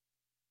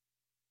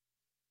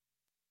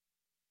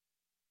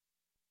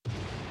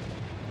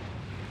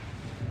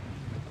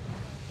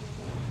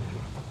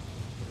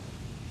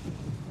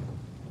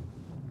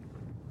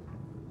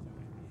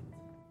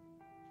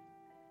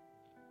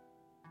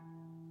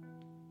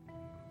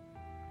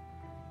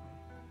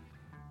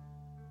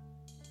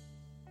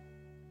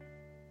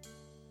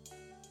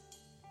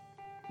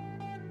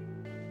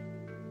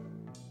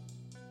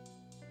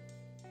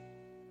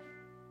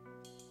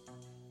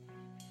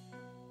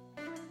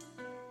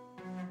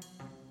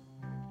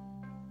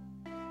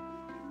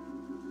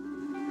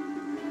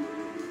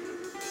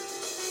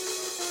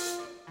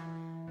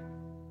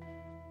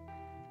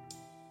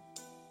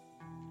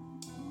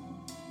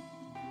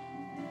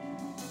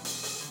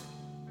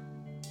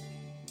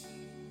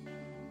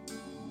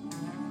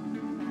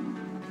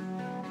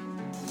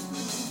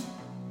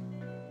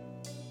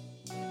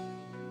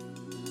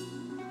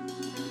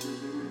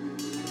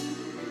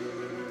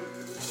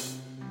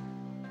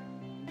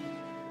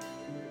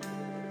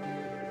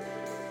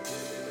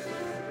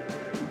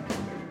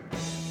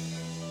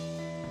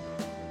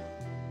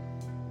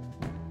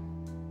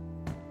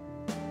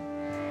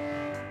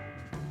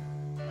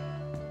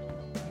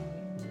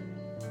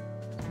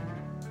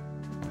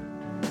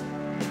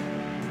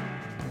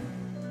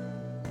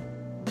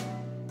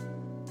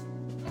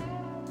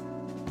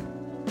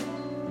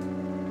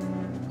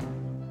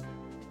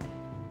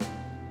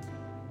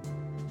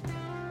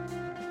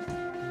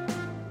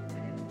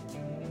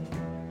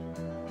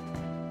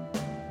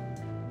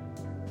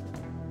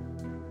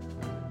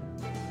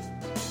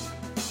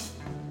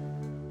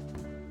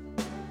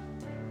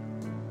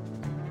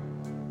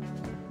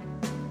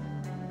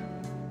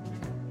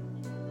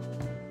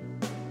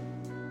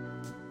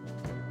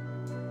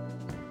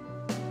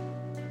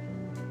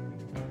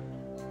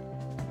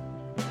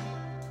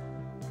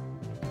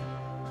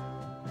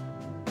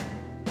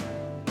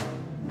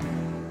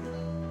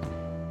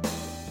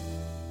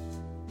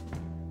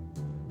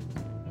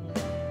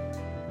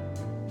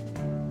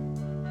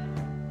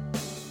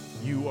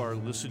are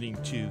listening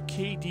to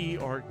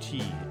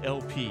KDRT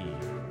LP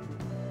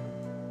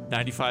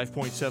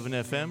 95.7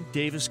 FM,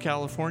 Davis,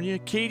 California,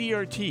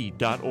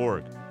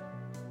 kdrt.org,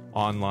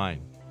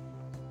 online.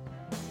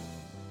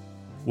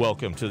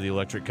 Welcome to the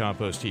Electric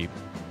Compost Heap.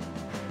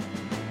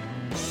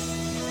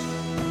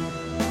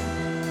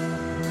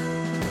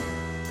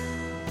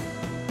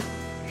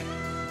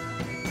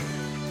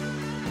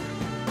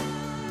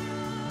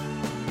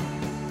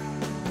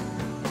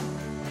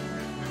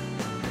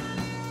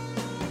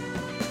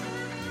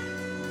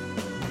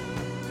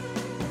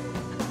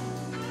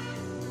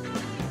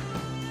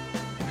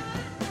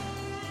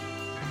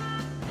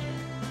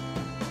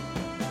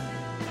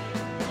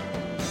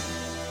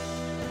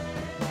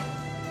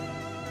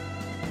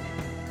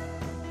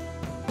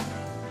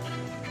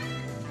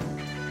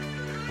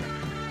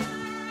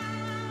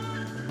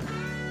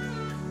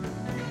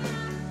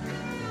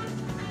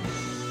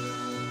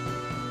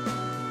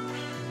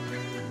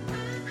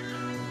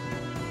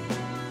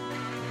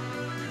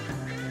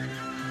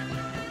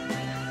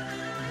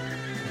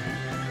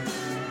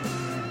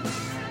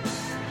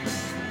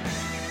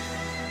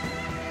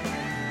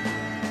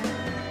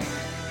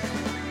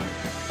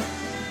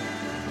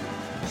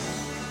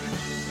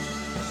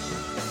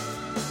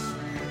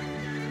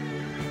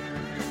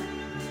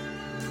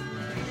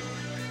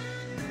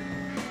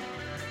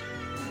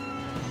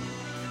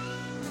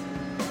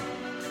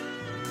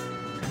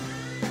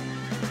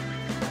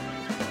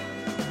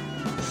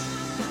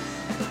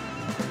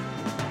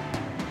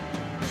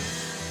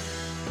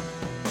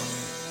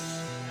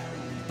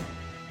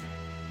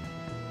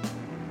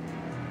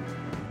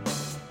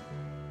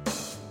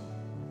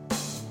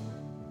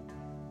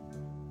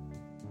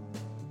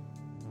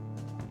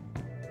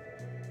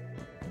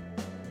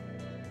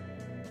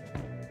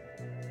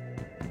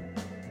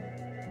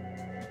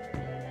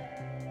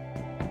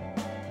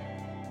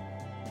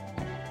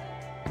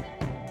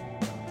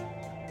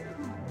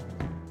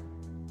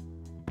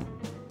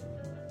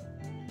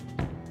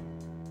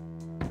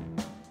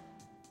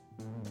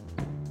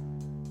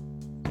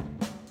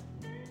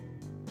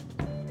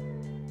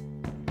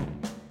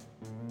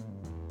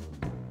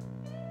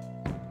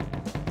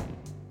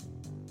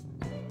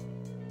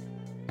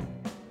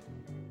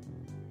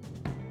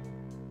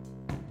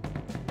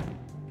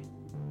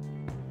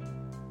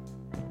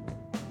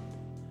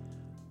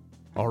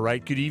 All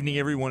right, good evening,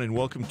 everyone, and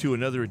welcome to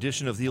another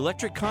edition of the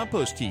Electric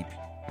Compost Heap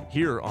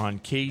here on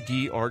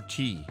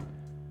KDRT,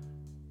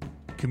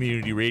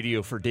 Community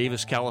Radio for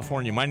Davis,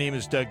 California. My name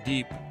is Doug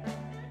Deep,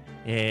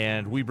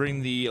 and we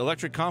bring the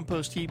Electric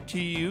Compost Heap to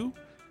you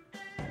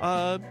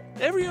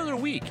every other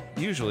week,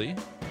 usually.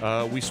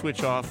 We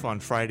switch off on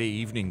Friday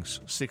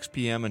evenings, 6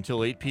 p.m.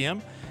 until 8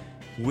 p.m.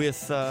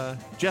 with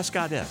Jess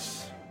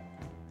Goddess.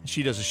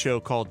 She does a show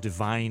called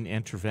Divine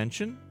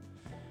Intervention.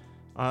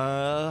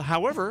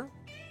 However,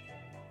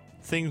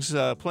 things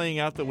playing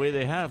out the way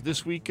they have.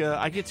 This week,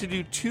 I get to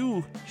do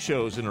 2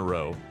 shows in a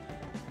row,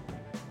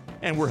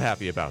 and we're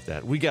happy about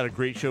that. We got a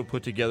great show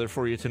put together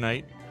for you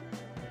tonight.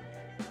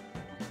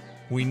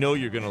 We know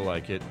you're going to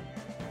like it.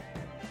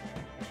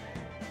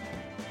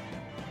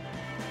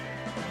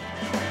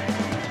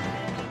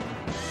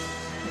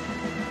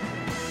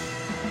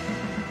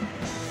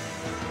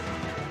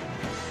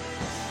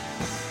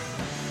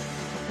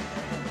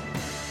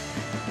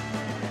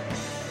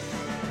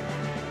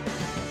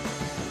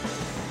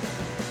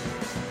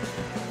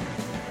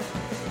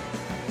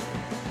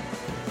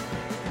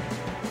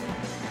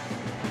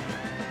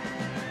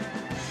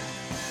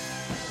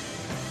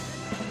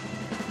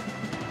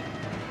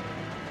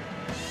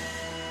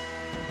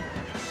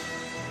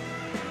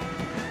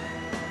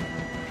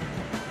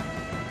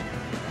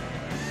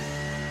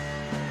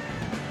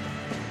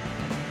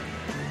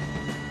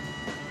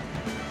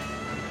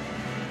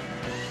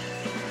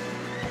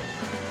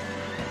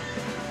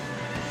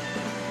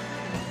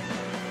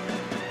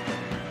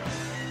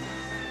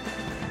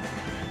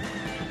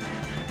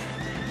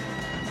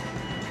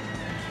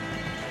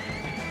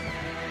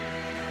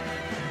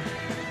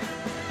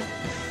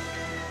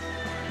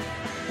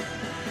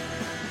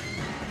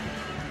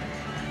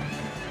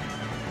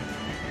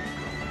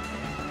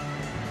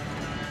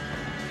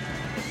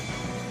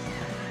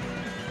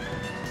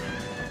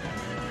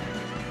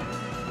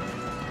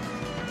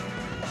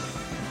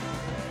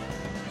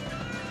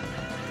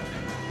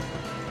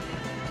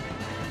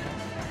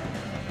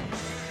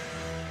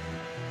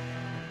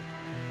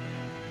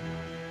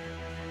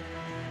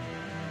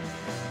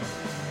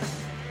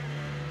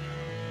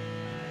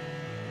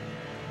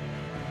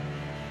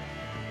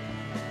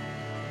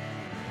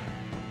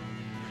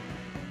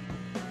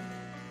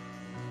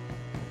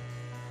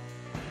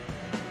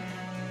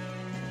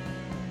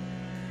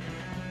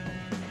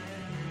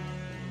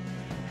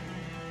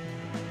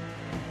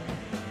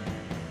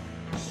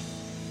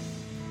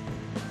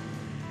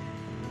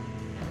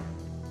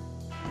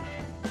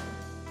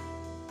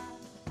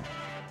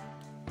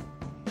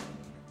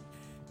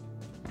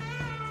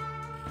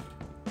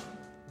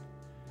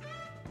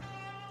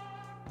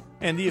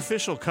 And the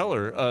official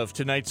color of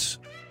tonight's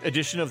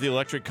edition of the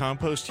Electric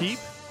Compost Heap,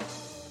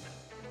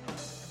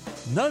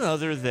 none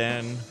other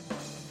than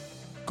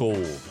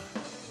gold.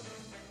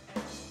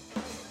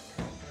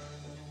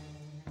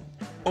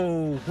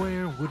 Oh,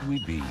 where would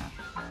we be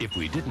if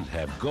we didn't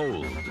have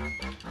gold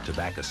to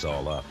back us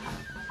all up?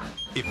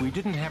 If we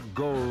didn't have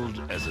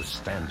gold as a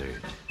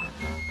standard?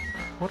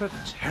 What a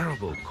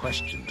terrible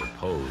question to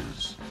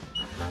pose.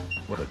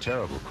 What a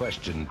terrible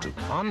question to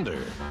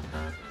ponder.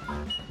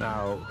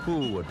 Now,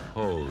 who would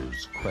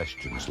pose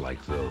questions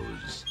like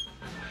those?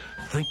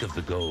 Think of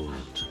the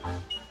gold,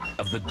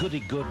 of the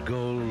goody-good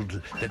gold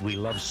that we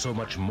love so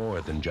much more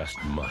than just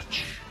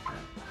much.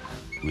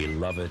 We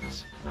love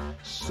it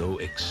so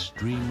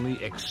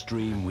extremely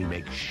extreme we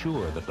make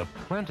sure that the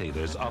plenty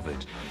there's of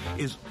it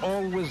is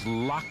always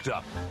locked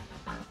up,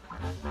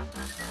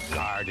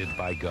 guarded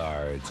by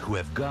guards who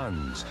have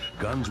guns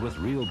with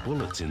real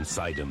bullets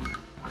inside them,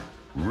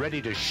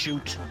 ready to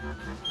shoot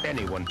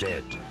anyone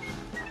dead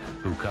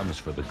who comes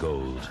for the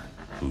gold,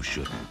 who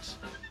shouldn't.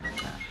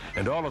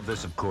 And all of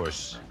this, of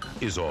course,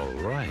 is all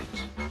right.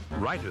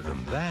 Righter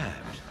than that.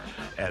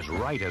 As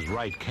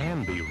right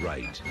can be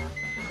right.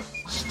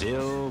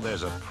 Still,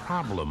 there's a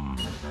problem.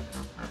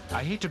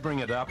 I hate to bring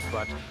it up,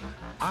 but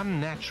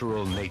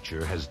unnatural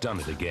nature has done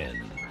it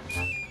again.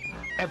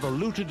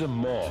 Evoluted a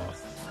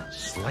moth,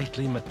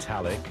 slightly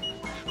metallic,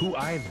 who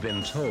I've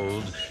been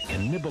told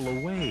can nibble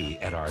away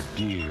at our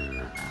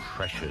dear,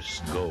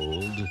 precious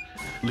gold,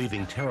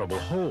 leaving terrible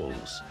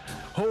holes.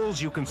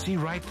 Holes you can see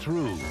right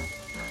through,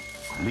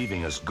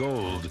 leaving us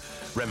gold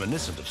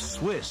reminiscent of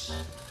Swiss.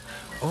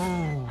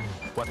 Oh,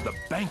 what the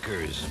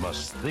bankers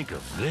must think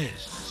of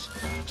this.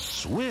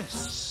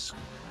 Swiss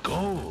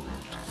gold.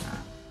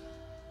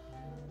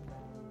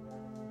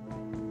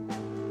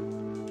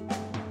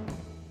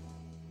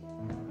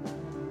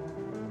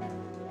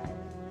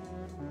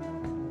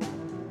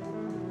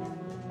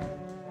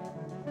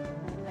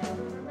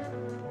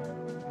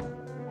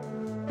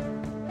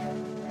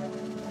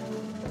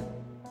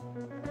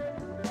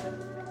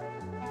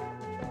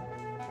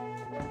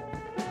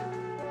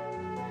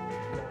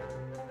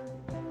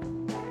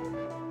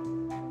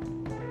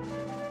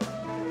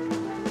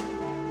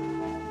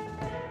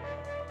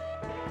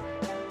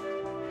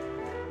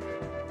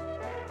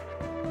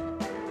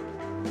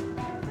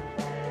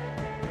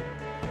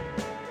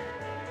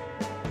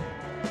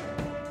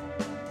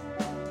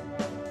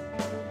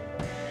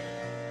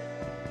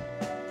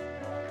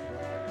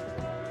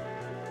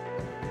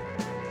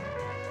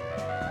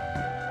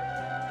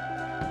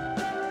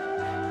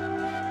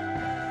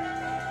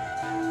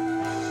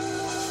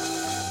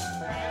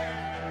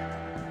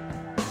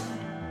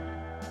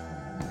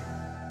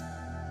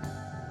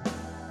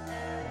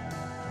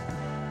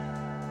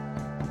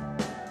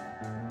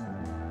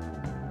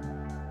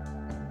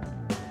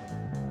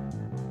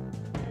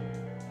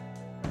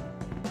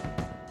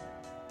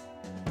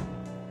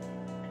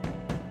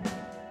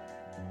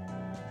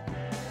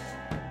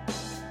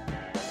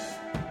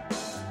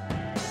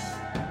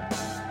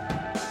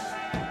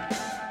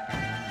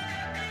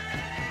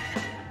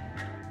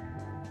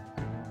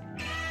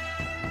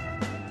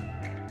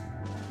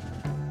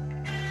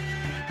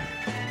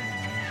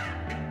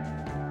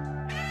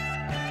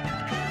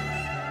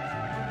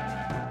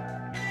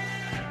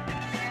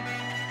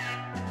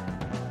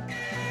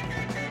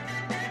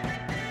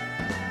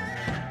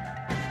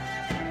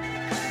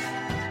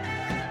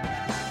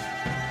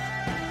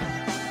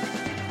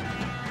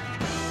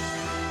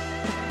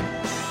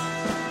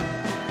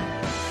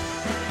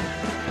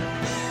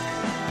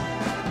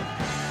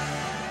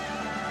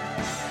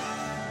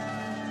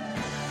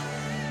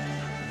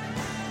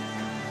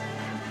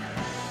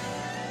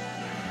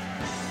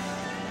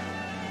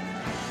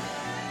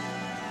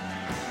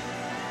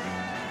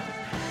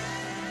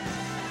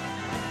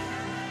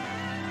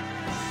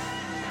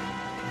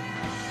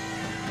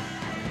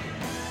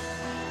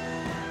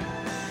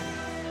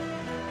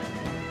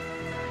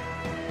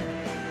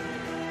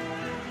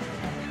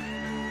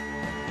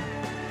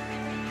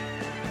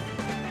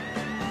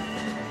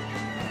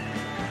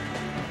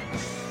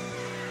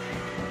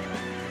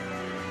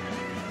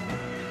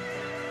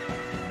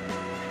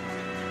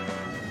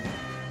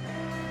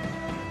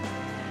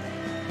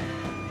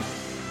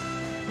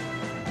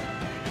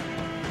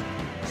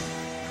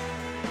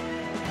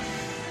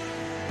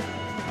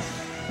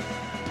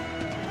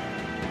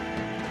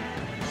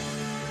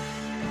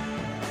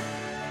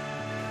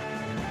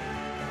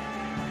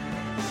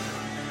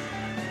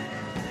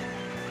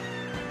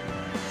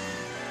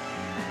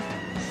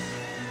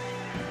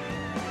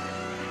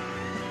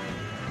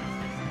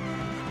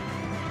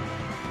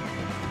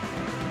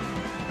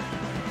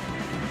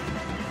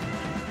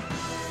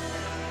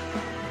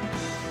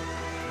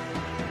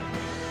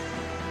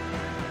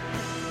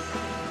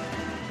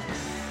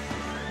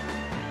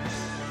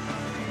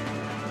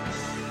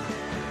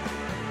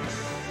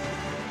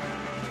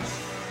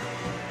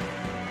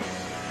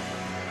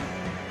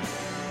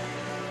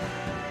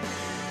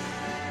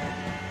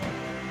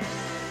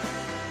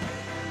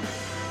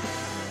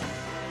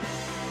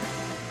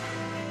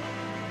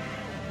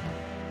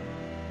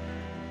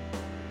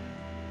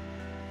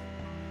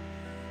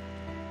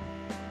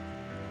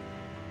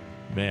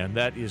 Man,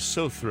 that is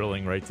so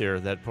thrilling right there,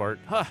 that part.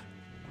 Ha!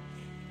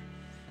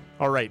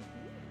 All right.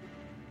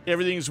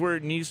 Everything's where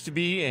it needs to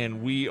be,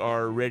 and we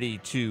are ready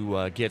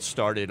to get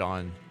started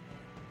on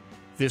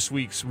this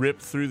week's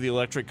Rip Through the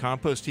Electric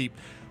Compost Heap.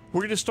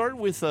 We're going to start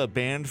with a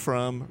band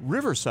from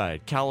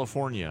Riverside,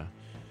 California,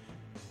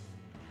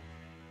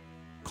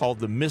 called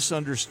The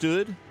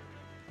Misunderstood.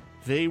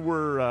 They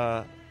were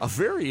a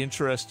very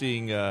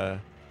interesting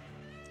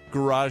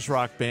garage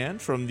rock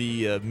band from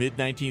the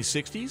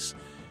mid-1960s.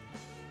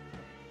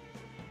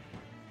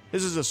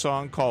 This is a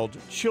song called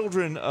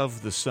Children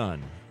of the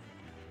Sun.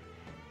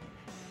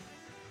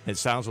 It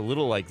sounds a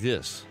little like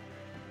this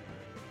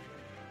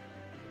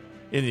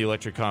in the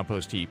Electric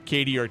Compost Heap.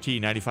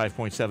 KDRT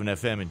 95.7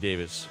 FM in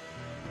Davis.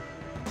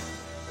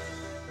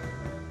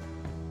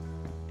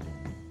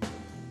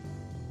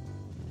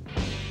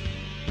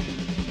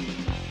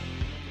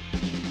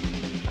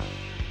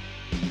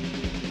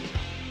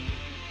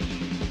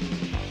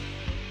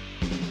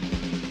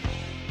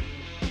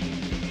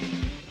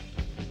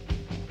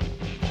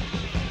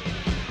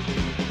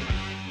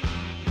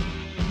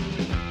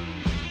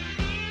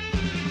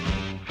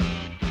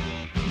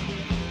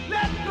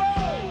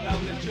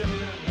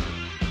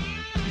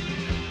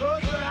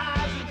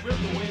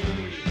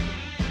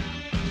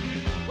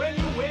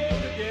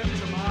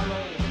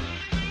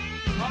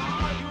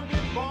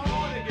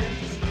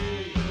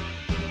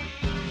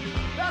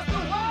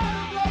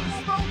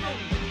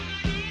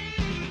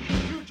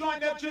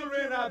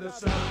 Children of the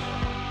sun.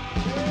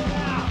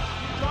 Yeah,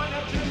 join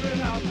the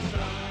children of the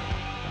sun.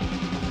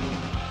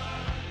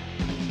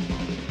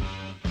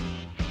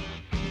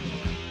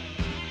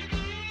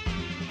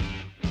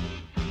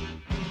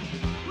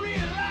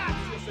 Relax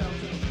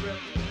yourselves and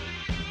drift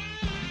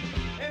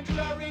into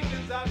the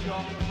regions of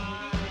your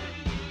mind.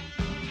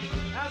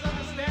 As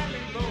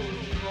understanding grows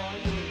before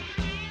you,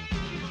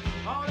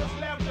 all that's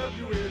left of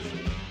you is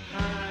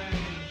kind.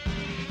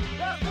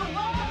 That's the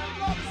word of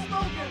love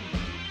spoken.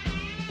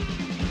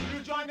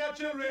 Join the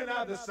children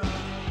of the sun.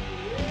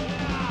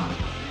 Yeah,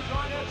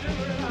 join the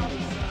children of the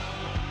sun.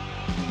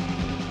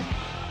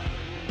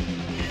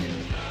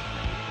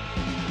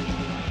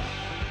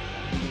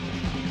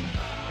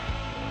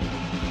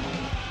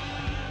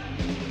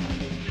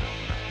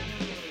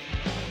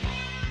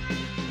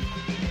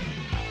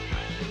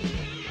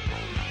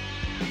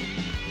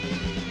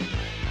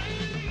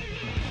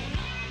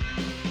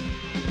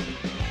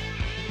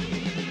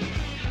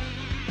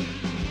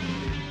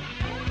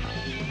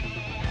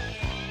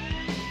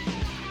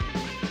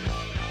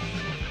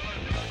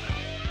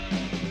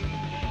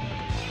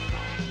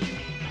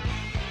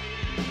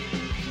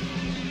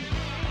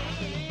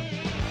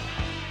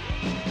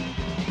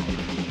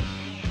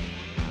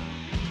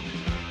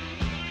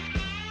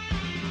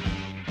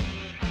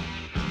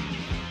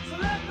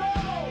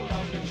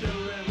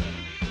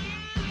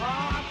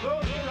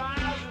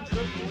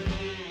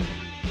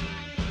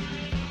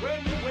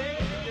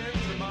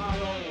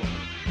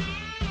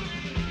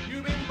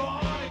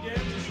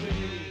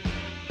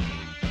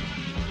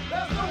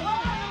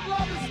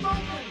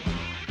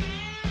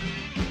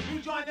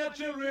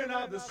 Children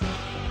of the sun.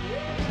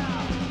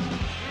 Yeah.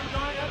 You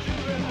join the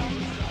children of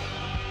the sun.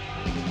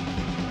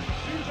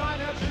 You join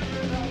the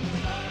children of the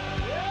sun.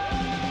 Yeah.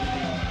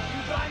 You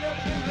join the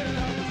children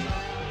of the sun.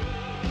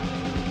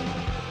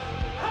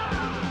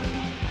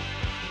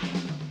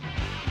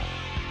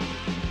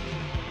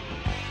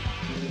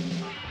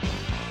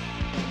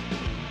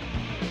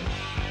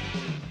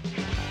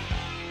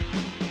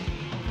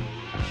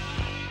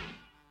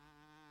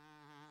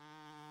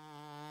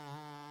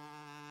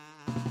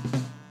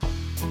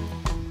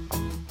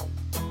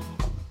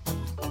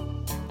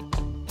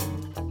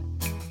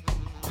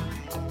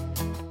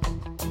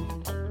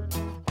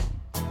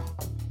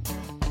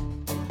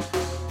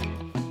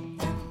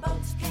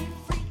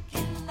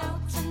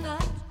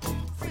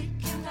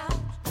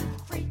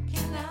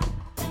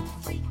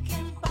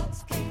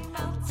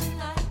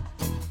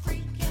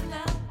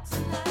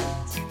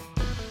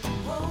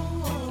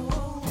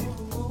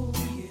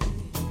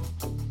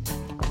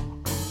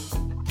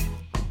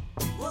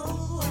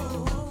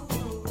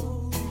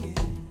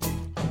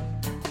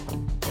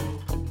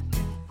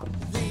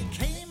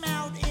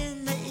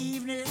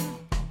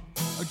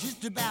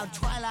 About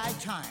twilight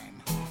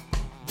time,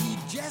 we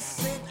just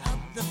set up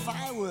the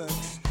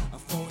fireworks,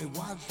 for it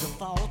was the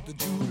 4th of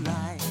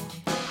July.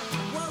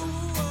 Whoa,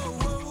 whoa,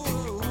 whoa,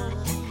 whoa,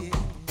 yeah.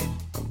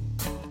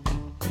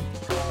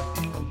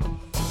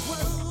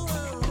 Whoa,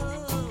 whoa,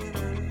 whoa,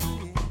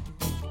 yeah.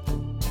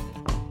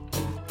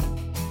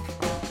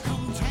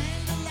 Come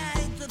time to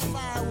light the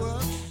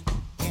fireworks,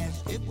 yes,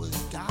 it was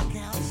dark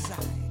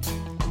outside.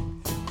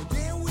 But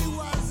there we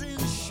was in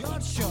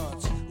short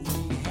shorts,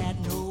 we had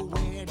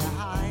nowhere to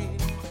hide.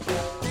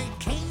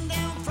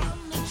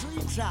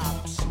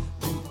 Tops,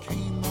 we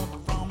came up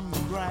from the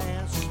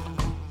grass,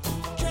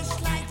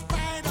 just like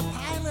fighter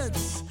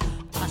pilots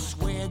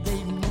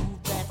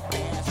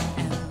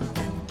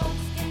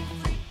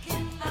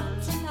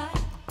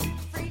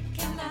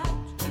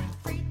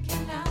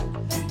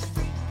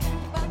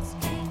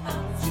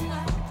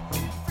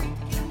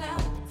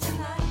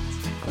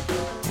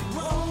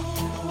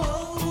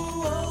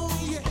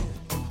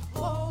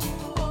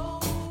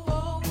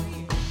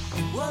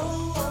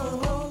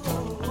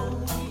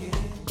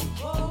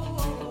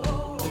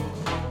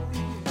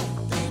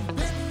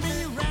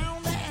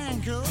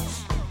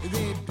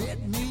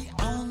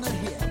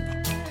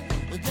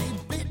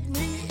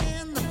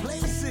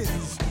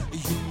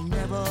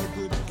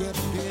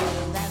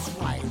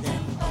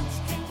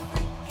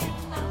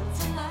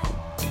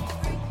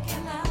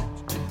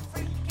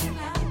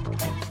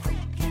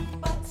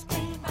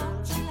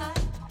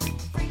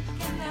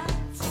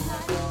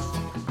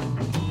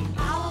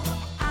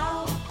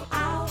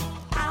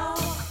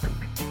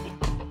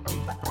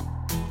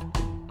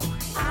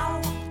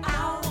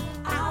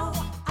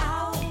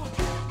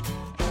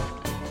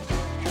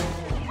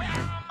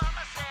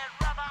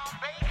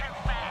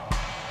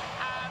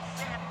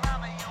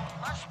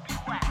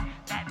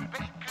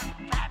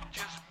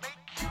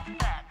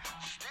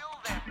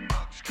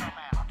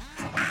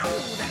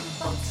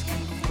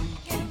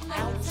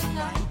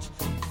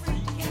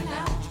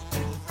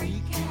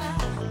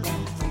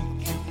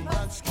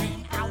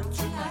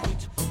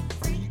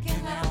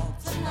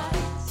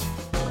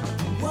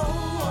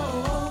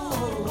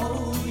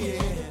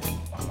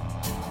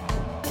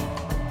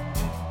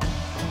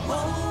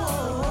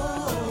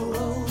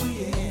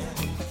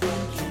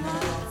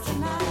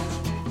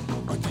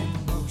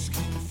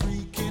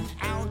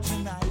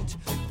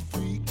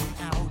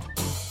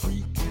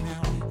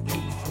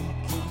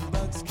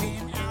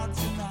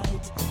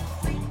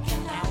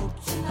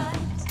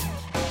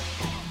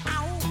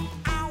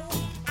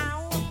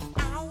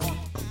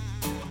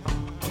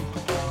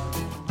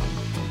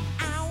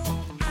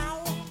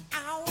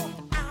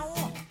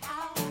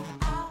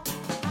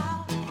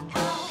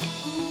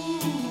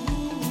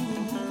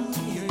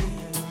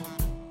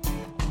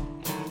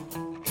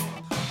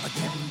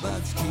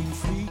bugs came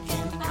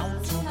freaking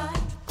out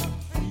tonight.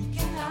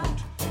 Freaking out,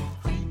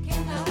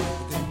 freaking out.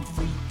 Them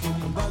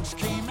freaking bugs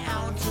came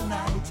out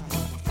tonight.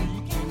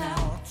 Freaking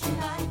out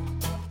tonight.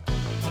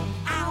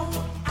 Ow,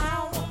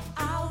 ow,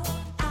 ow,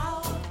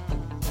 ow.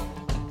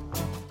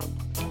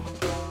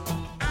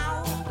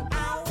 Ow,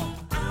 ow,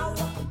 ow,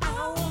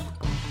 ow.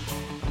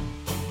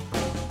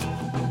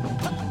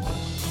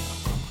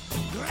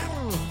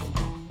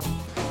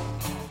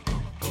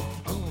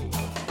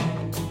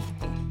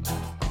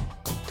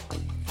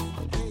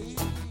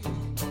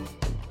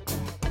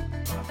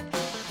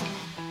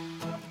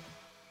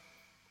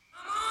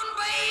 Come on,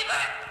 baby.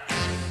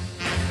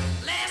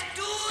 Let's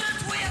do the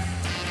twist.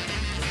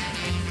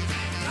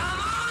 Come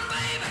on,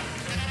 baby.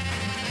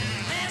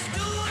 Let's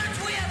do the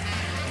twist.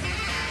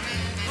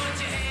 Put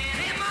your hand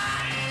in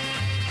mine.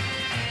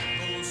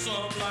 Go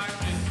something like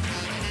this.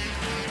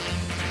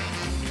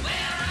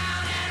 Well,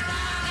 round and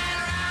round and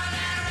round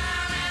and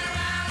round and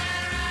round and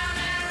round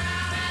and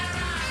round and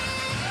round.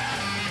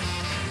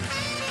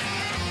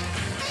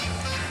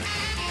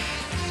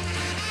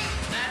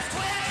 That's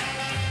twist.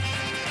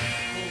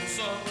 Go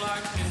something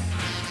like this.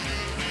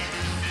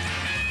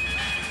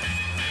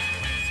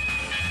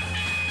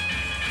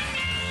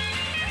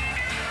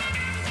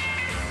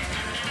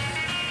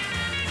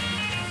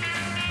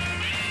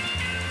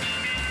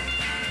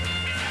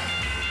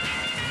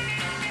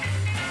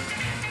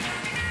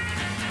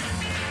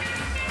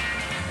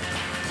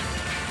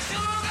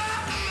 Sugar,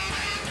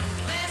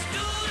 let's do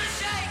the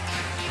shake.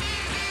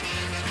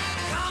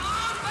 Come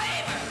on,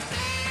 baby,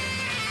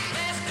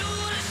 let's do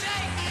the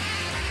shake.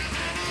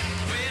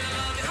 Well, I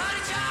love you,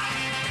 honey child,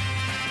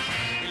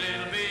 you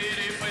little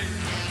bitty face.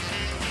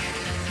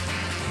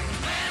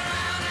 Well,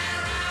 round and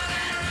round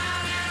and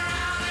round and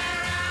round and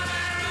round and round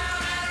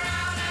and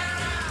round and round.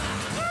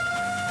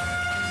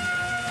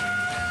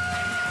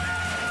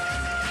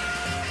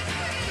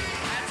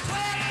 That's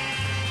twist.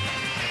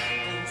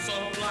 Oh,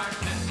 something like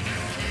this.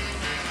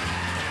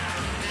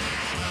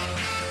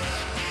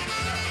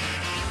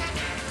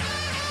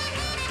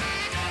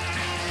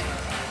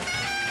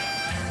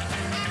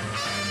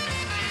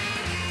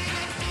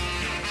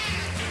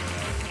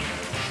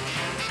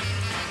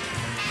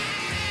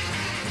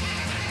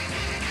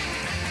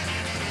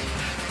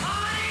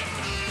 Honey,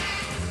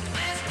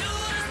 let's do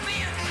the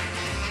spin.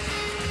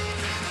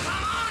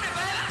 Come on,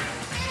 baby.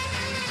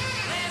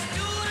 Let's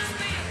do the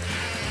spin.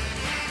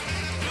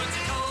 Put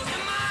your toes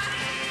in mine.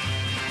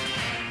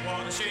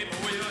 What a shape of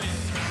wheel is.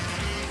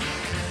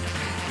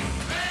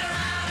 Well,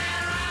 round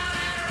and round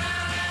and round and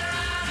round and round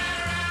and round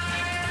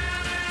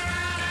and round and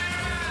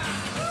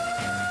round.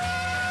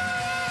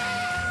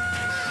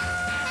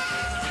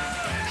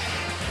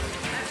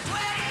 That's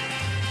twist.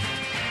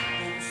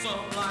 Oh,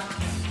 something like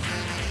this.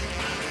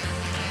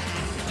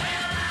 Well, round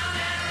and round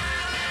and round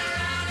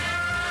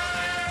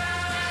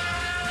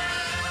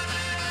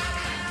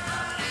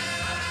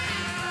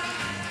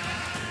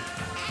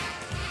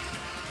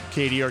and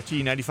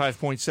KDRT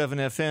 95.7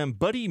 FM.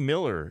 Buddy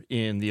Miller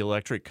in the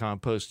Electric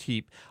Compost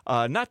Heap.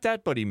 Not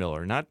that Buddy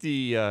Miller, not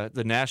the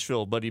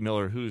Nashville Buddy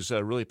Miller who's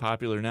really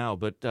popular now,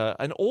 but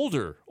an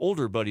older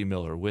Buddy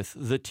Miller with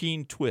the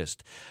Teen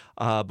Twist.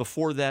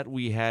 Before that,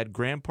 we had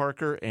Graham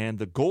Parker and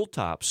the Gold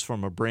Tops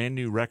from a brand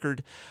new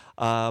record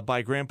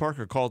by Graham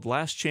Parker called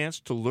Last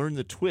Chance to Learn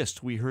the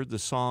Twist. We heard the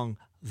song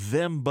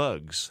Them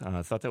Bugs.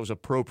 I thought that was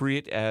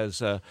appropriate as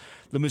the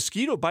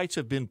mosquito bites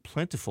have been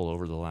plentiful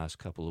over the last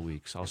couple of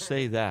weeks. I'll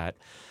say that.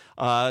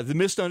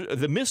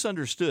 The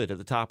Misunderstood at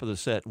the top of the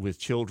set with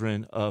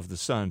Children of the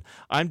Sun.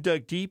 I'm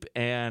Doug Deep,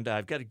 and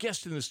I've got a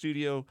guest in the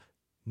studio,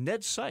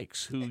 Ned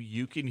Sykes, who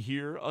you can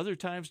hear other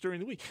times during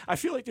the week. I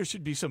feel like there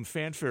should be some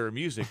fanfare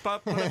music.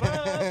 Ba, ba, ba,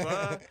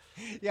 ba.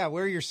 Yeah,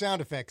 where are your sound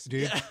effects,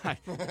 dude?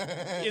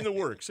 In the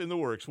works.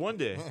 One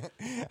day.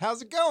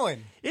 How's it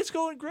going? It's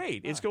going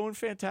great. It's going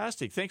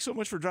fantastic. Thanks so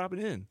much for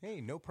dropping in.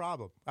 Hey, no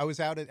problem. I was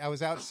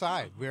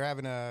outside. We were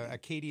having a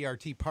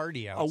KDRT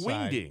party outside. A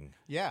wingding.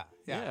 Yeah.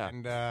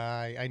 And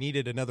I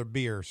needed another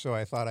beer, so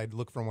I thought I'd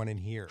look for one in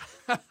here.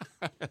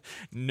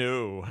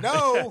 No.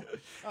 No?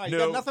 You No.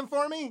 got nothing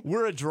for me?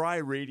 We're a dry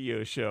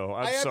radio show.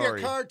 I'm I have sorry.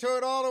 your car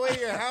towed all the way to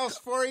your house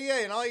for you,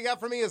 and all you got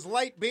for me is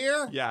light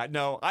beer? Yeah,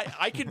 no,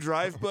 I can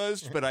drive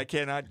buzzed, but I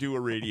cannot do a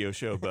radio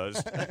show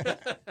buzzed.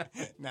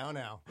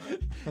 Now.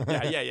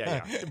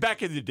 Yeah.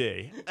 Back in the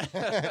day.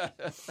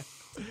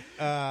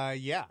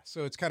 Yeah,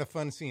 so it's kind of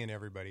fun seeing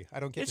everybody.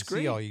 I don't get It's to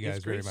great. see all you guys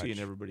It's great very much. seeing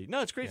everybody.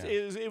 No, it's great. Yeah.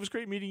 It was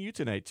great meeting you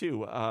tonight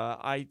too.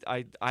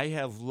 I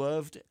have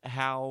loved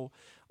how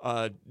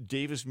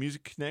Davis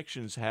Music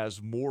Connections has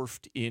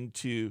morphed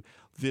into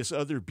this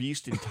other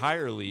beast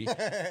entirely,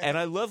 and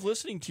I love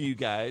listening to you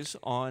guys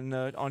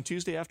on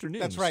Tuesday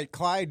afternoons. That's right.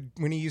 Clyde,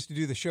 when he used to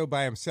do the show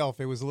by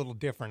himself, it was a little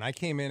different. I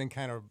came in and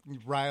kind of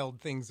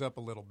riled things up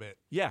a little bit.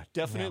 Yeah,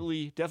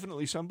 definitely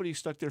somebody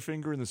stuck their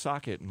finger in the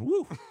socket and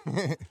woo.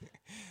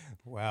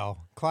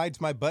 Well, Clyde's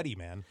my buddy,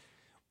 man.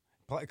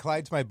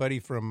 Clyde's my buddy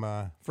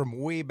from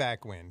way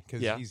back when,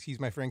 because he's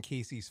my friend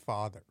Casey's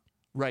father.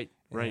 Right.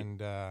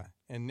 And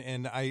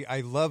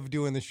I love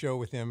doing the show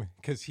with him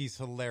because he's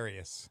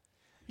hilarious.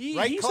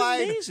 Right, he's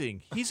Clyde?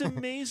 amazing. He's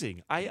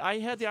amazing. I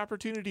had the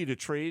opportunity to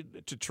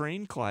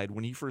train Clyde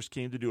when he first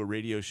came to do a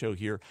radio show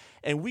here,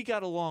 and we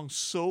got along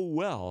so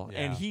well. Yeah.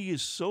 And he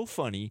is so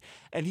funny,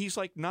 and he's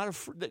like not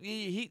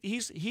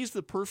he's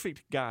the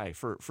perfect guy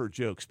for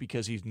jokes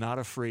because he's not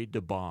afraid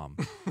to bomb.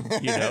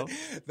 You know,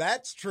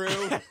 That's true.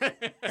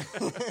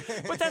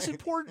 but that's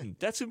important.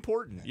 That's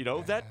important. You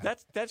know,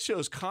 that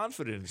shows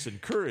confidence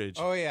and courage.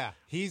 Oh yeah,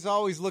 he's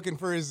always looking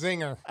for a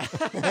zinger.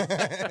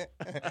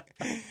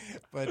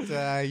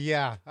 But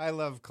yeah, I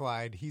love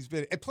Clyde. He's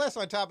been, and plus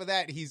on top of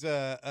that, he's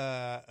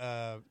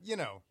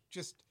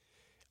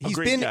he's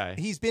great been guy.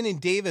 He's been in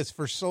Davis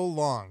for so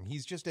long.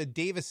 He's just a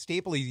Davis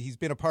staple. He's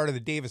been a part of the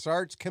Davis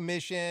Arts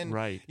Commission,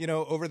 Right. You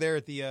know, over there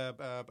at the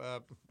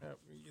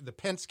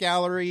Pence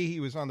Gallery. He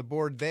was on the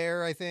board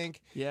there, I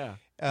think. Yeah.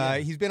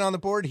 He's been on the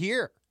board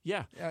here.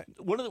 Yeah.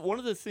 One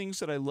of the things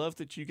that I love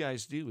that you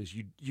guys do is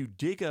you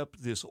dig up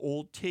this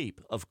old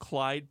tape of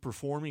Clyde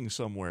performing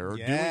somewhere or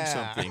doing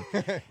something,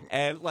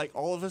 and like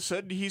all of a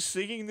sudden he's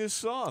singing this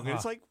song, and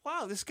it's like,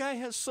 wow, this guy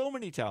has so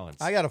many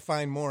talents. I got to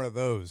find more of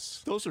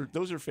those. Those are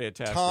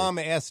fantastic. Tom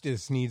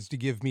Estes needs to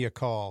give me a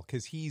call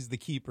because he's the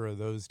keeper of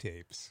those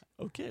tapes.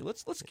 Okay,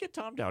 let's get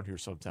Tom down here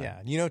sometime.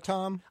 Yeah, you know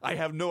Tom? I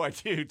have no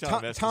idea who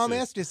Tom Estes Tom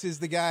is. Estes is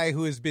the guy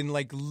who has been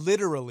like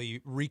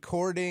literally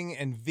recording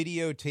and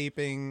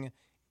videotaping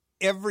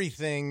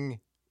everything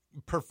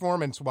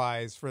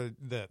performance-wise for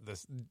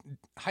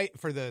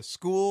the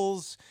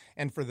schools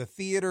and for the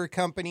theater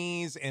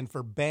companies and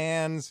for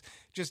bands,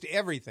 just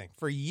everything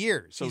for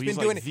years. So he's been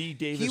like doing the it.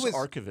 Davis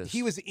archivist.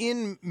 He was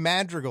in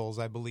madrigals,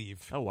 I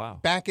believe. Oh, wow.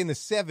 Back in the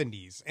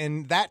 70s,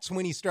 and that's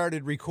when he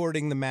started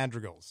recording the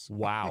madrigals.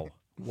 Wow.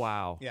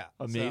 Wow. Yeah,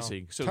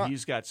 Amazing. So Tom-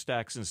 he's got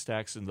stacks and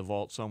stacks in the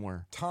vault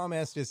somewhere. Tom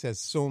Estes has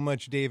so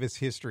much Davis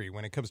history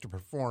when it comes to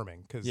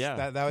performing because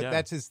Yeah.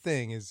 that's his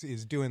thing is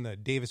doing the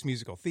Davis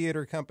Musical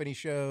Theater Company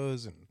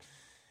shows and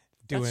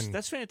doing.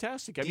 That's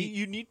fantastic. I mean,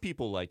 you need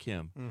people like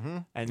him,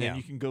 and then Yeah.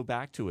 you can go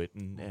back to it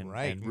and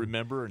Right. and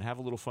remember and have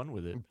a little fun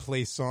with it.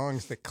 play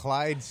songs that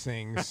Clyde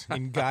sings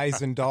in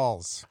Guys and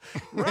Dolls.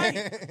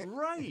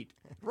 Right.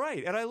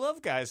 And I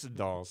love Guys and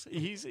Dolls.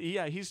 He's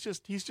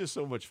just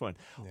so much fun.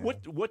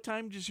 What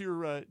time does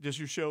your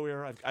show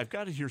air? I've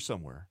got it here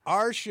somewhere.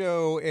 Our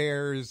show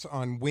airs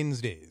on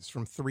Wednesdays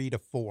from 3 to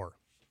 4.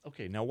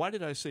 Okay, now why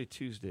did I say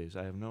Tuesdays?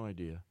 I have no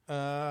idea.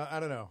 I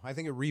don't know. I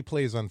think it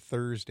replays on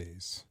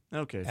Thursdays.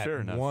 Okay, At fair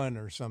enough. 1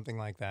 or something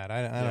like that.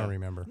 I don't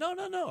remember. No.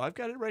 I've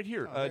got it right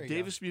here. there you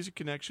Davis Music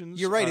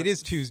Connections. You're right. It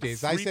is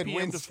Tuesdays. I 3 said p.m.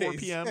 Wednesdays. to 4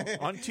 p.m.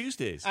 on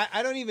Tuesdays.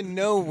 I don't even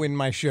know when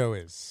my show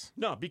is.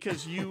 No,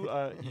 because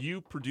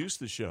you produce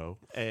the show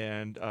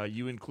and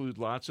you include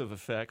lots of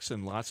effects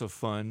and lots of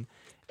fun,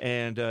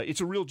 and it's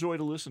a real joy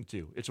to listen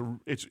to.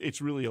 It's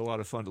really a lot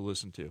of fun to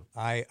listen to.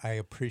 I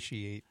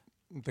appreciate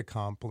the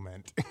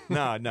compliment.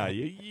 No,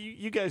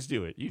 you guys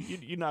do it.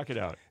 You knock it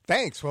out.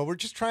 Thanks. Well, we're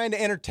just trying to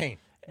entertain.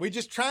 We're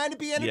just trying to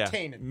be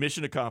entertaining. Yeah,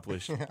 mission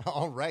accomplished.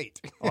 All right.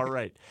 All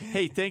right.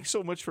 Hey, thanks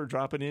so much for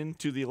dropping in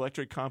to the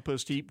Electric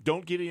Compost Heap.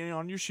 Don't get it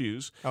on your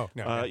shoes. Oh,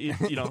 no.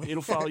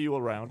 It'll follow you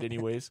around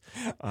anyways.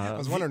 I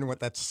was wondering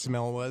what that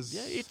smell was.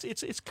 Yeah,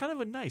 it's kind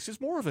of a nice.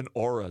 It's more of an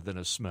aura than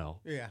a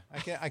smell. Yeah,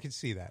 I can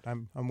see that.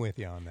 I'm with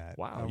you on that.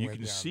 Wow, I'm you with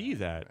can on see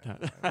that.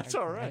 That's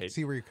all I right. can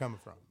see where you're coming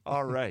from.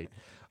 All right.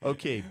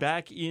 Okay,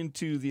 back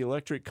into the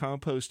Electric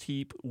Compost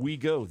Heap we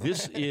go.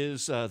 This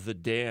is The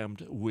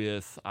Damned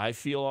with I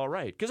Feel All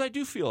Right, because I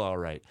do feel all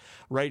right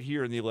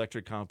here in the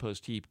Electric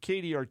Compost Heap.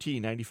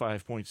 KDRT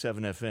 95.7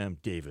 FM,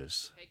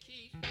 Davis. Hey,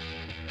 Keith.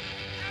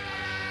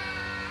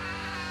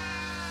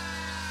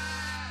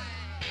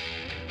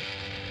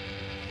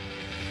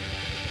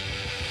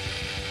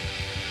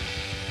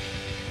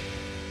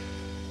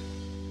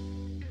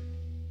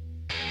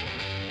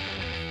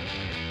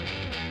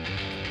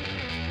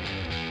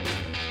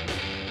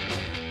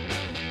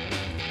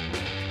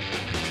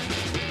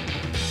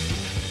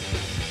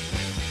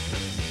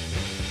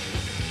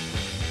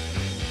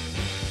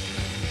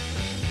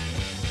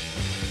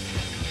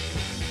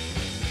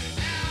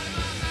 Out of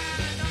my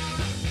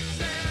mind,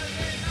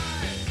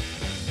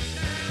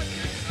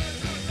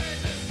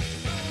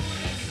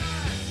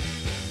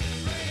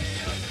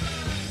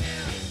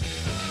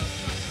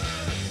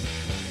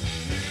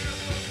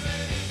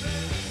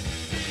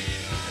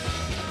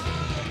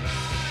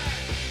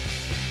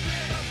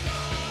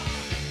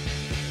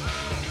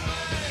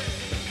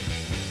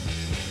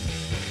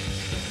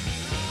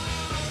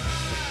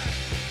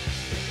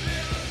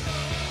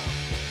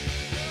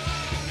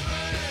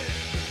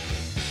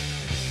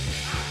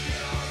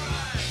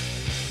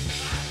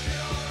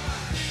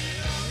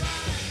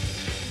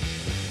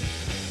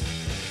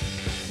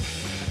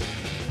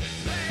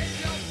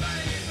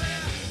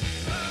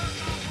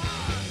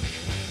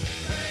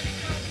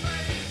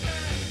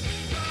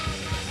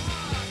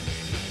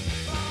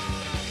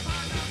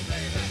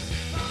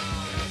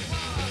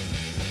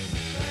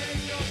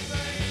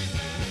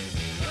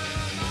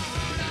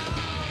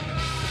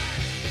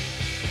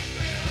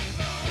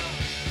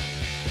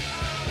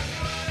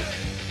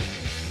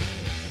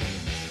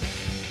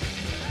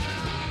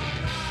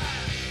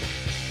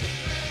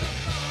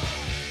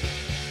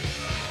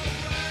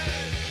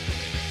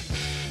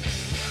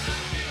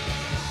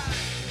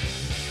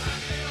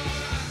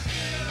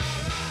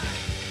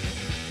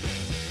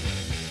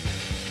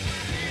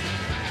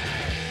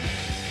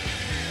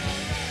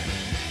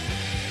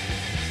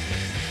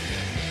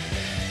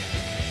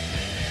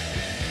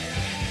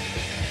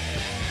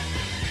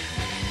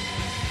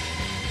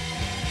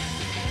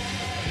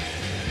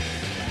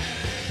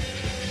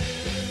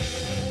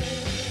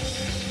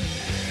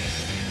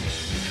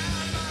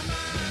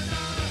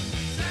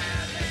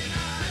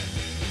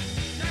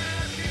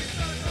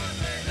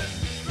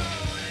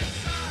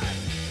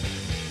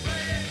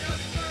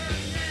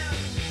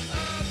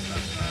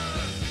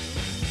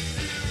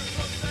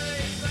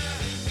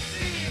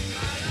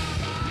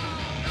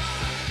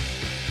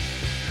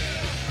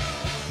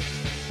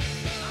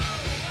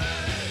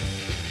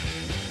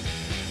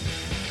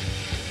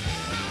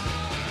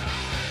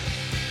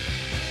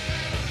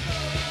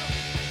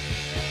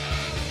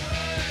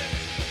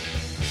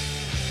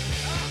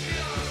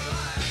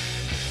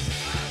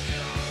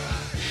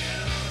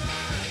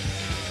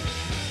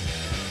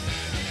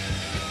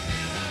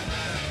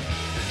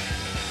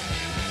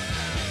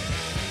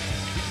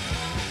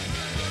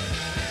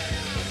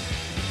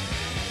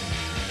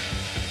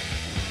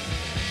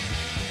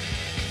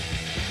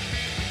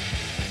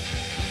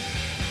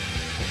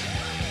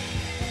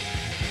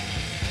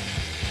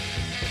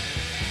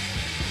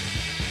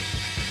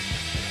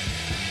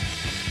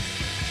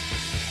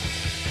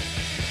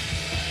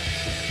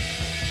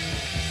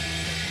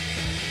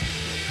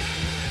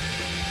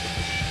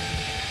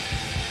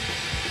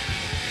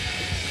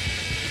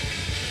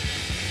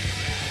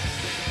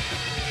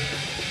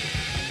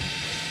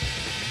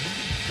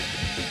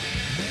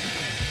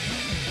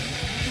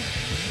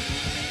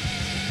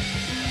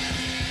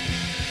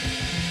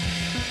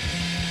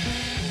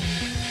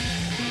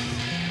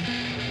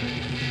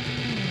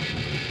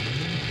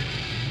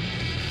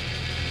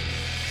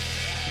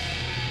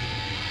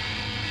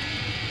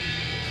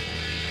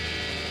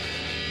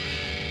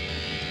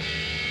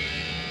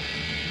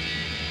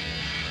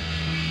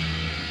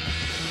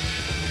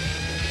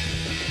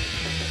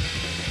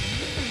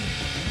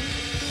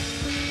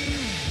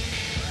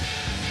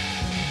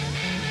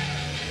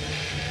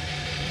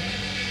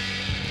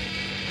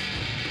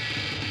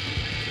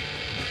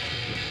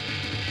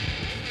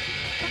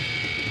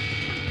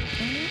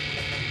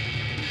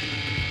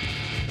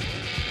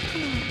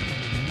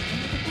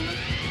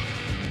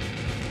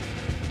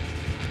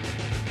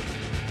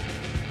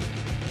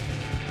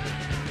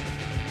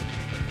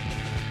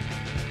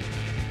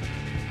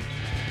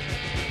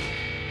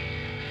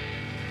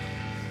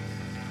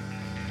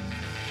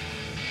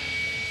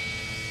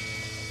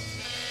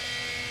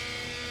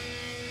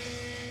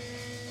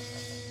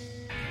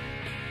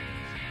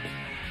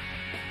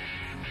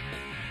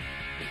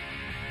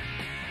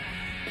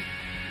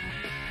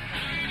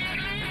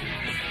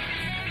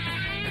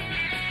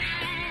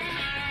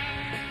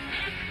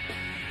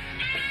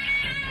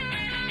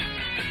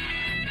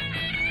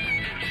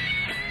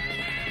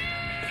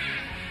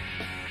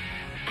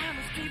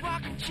 nasty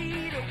walking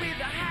cheetah with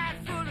a hide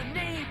full of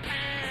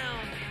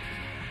napalm.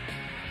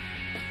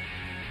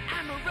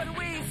 I'm a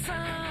runaway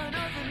son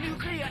of the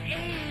nuclear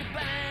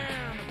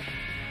A-bomb.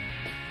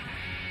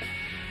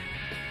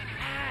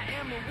 I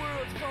am the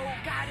world's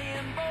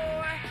forgotten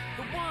boy,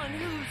 the one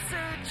who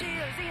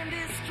searches and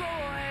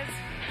destroys.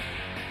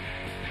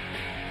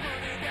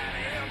 Honey,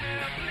 gotta help me,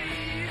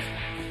 please.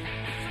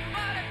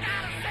 Somebody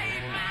gotta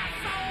save my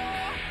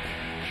soul.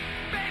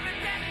 Baby,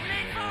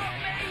 detonate for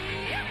me.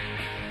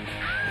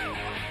 Oh!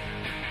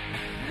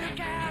 Look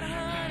out,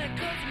 honey,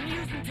 'cause I'm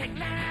using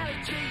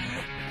technology.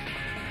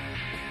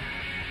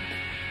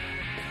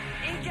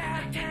 Ain't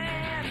got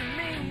time to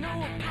make no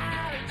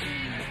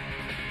apology.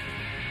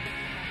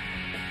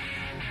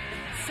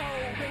 So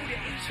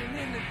radiation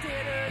in the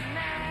dead of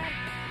night,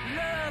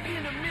 love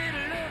in the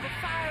middle of a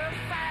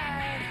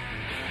firefight.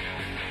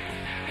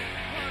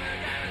 Honey,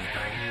 gotta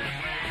strike me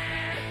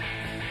blind.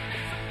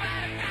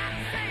 Somebody gotta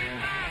save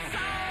my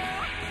soul.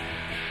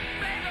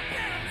 Baby,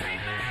 better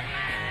take my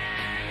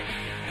mind.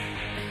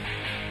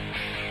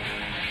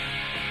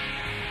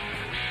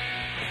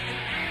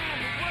 And I'm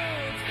the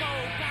world's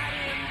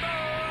forgotten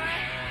boy,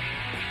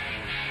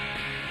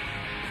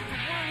 the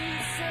one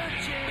who's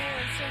searching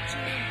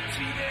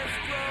to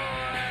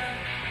destroy.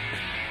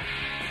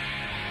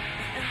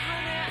 And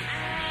honey,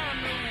 I'm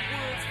the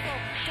world's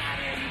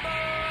forgotten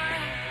boy,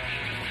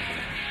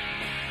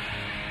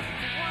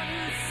 the one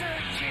who's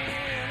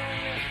searching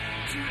only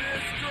to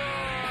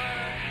destroy.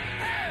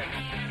 Hey!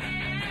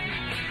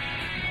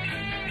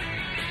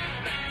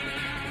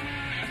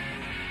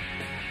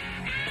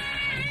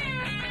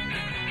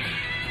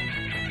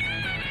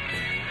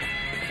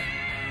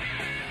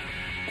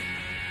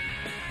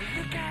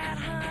 Look out,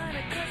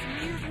 honey, 'cause I'm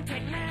using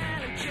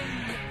technology.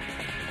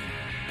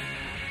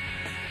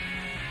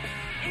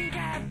 Ain't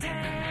got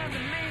time to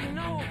make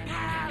no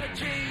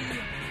apology.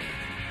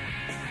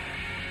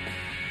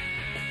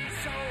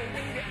 So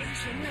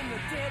radiation in the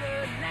dead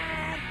of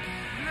night,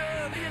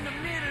 love in the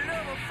middle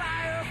of a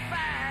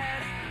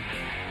firefight.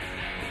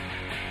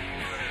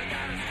 Honey,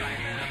 gotta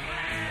strike me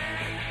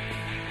blind.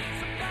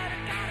 Somebody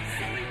gotta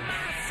save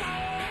my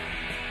soul.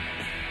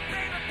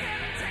 Baby,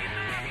 better take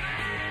my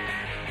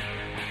mind.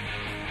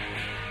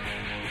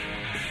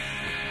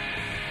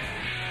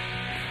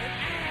 And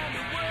I'm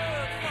the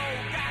world's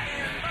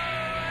forgotten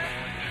boy,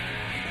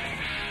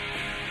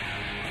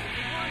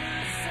 the one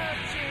who's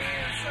searching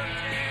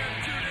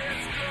to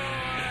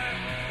destroy.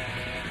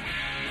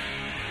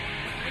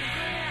 And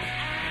honey,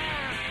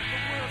 I'm the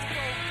world's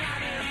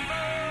forgotten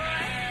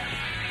boy,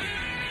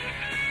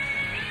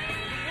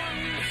 the one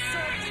who's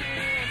searching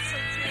to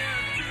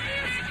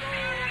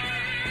destroy.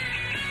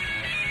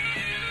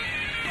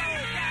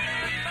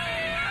 Forgotten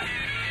boy,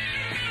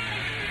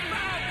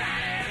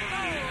 forgotten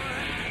boy.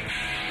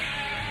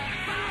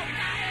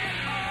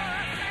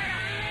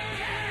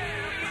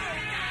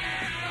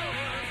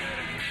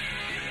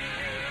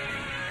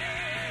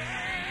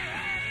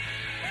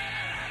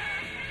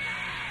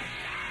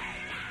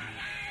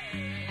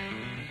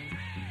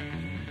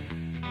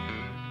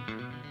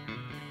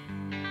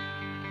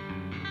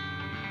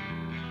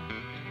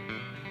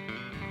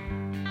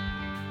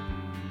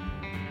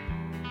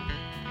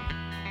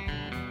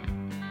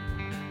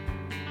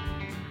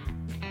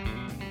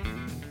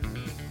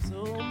 So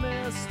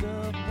messed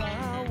up,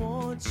 I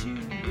want you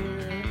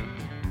there.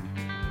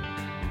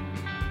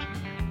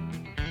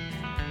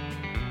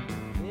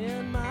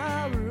 In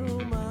my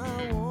room,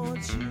 I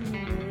want you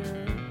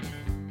there.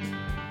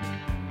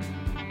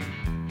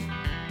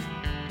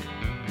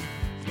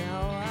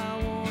 Now I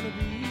wanna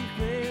be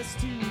face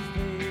to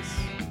face.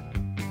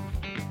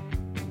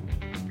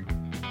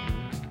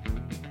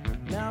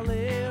 Now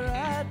lay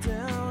right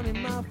down in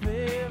my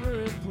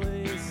favorite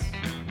place.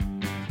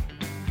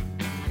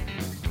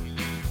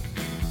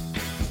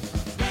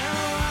 Now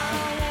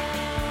I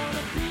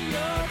wanna be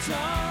your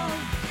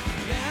tongue.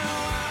 Now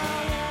I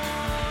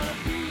wanna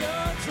be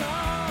your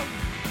tongue.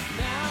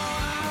 Now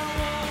I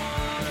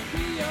wanna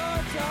be your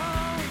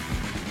tongue.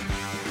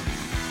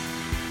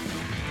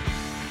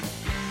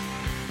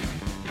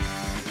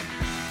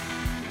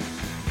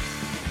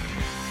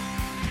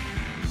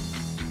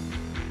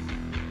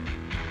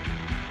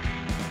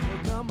 Well,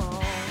 come on.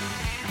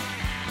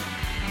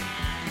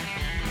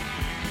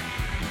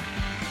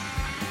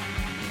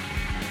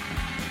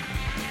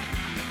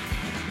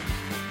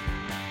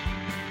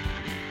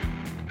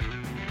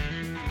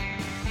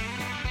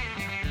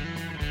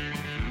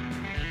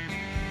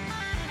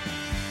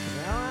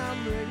 Now I'm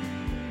ready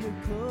to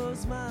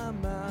close my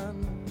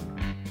mind.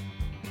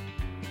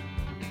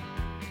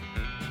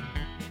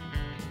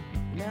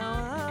 Now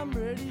I'm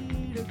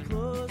ready to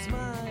close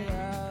my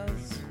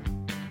eyes.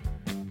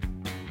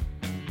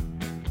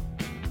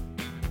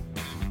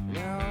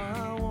 Now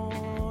I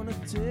wanna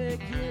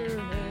take your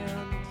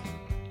hand.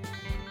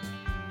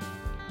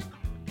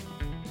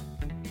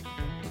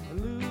 I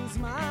lose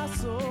my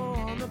soul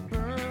on the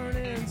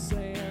burning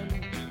sand.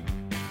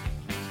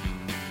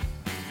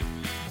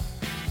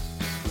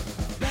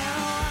 Now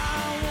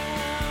I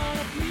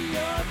wanna be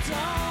your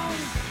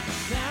tongue.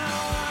 Now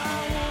I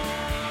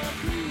wanna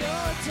be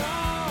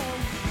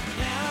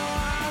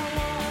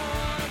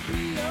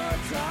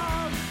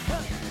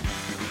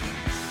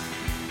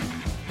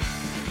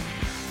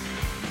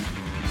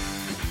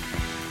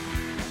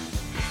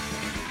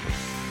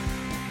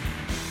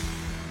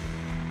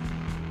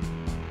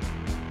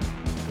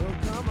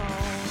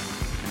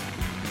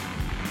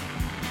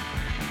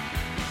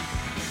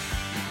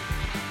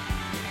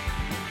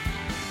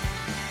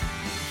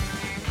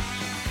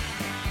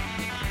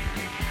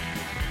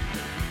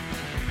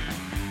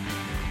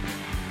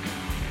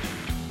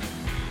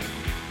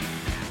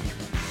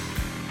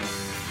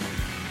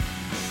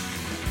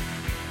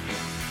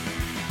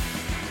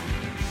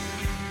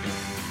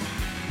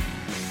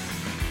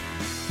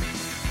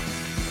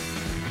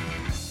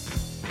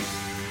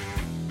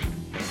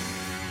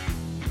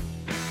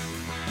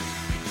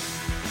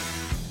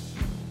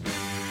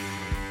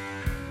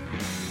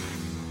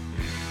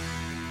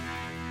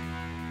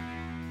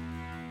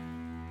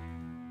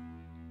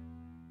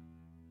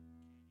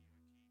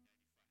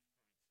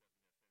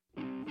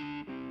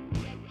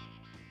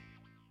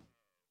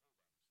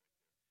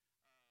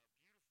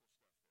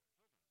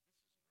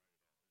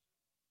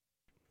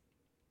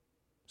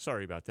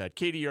Sorry about that.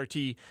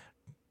 KDRT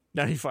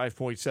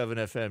 95.7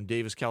 FM,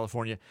 Davis,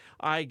 California.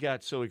 I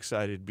got so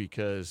excited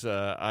because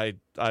I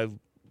love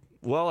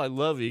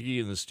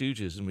Iggy and the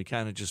Stooges, and we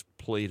kind of just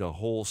played a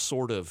whole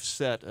sort of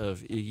set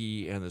of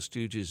Iggy and the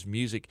Stooges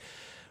music.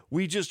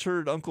 We just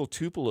heard Uncle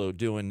Tupelo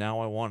doing Now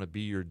I Want to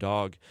Be Your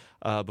Dog.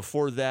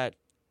 Before that,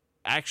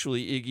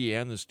 actually Iggy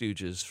and the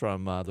Stooges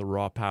from the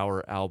Raw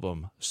Power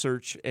album,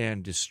 Search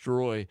and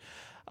Destroy,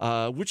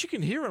 which you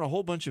can hear in a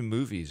whole bunch of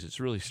movies. It's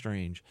really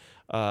strange.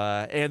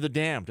 And The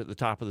Damned at the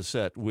top of the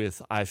set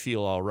with I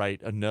Feel All Right,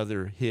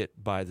 another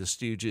hit by the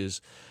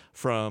Stooges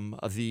from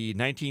the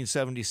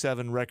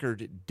 1977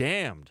 record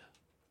Damned,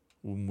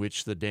 in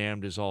which the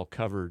Damned is all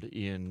covered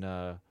in,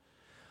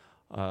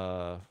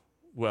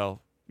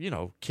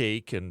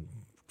 cake and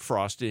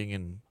frosting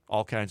and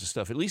all kinds of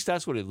stuff. At least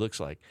that's what it looks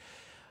like.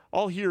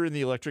 All here in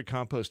the Electric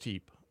Compost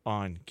Heap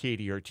on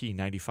KDRT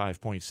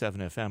 95.7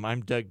 FM.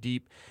 I'm Doug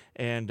Deep,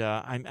 and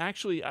I'm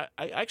actually,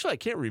 I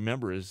can't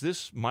remember. Is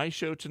this my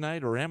show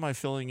tonight, or am I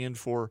filling in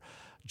for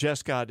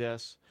Jess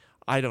Goddess?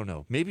 I don't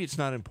know. Maybe it's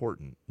not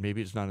important.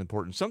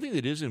 Something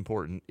that is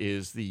important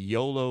is the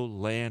YOLO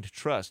Land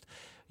Trust.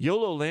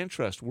 YOLO Land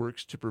Trust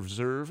works to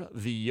preserve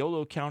the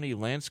Yolo County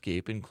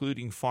landscape,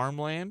 including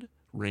farmland,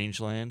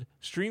 rangeland,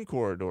 stream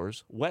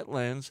corridors,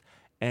 wetlands,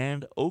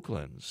 and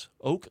oaklands.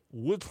 Oak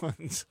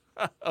woodlands.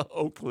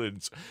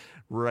 Oaklands.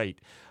 Right.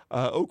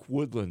 Oak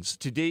woodlands.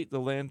 To date, the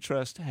Land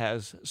Trust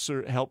has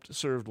helped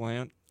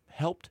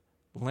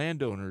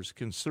landowners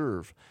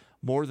conserve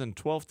more than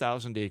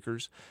 12,000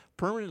 acres,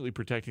 permanently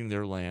protecting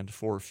their land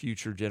for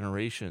future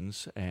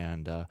generations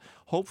and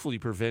hopefully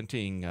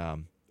preventing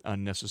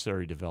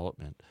unnecessary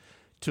development.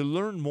 To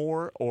learn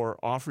more or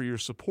offer your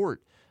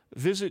support,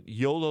 visit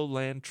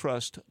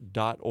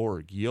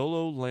yololandtrust.org,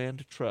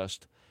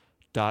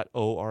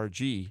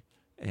 yololandtrust.org,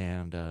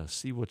 and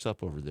see what's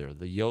up over there,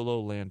 the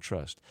YOLO Land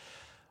Trust.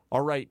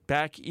 All right,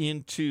 back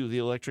into the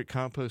Electric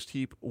Compost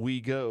Heap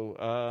we go.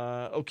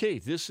 Okay,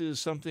 this is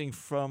something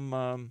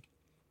from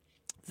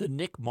the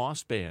Nick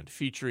Moss Band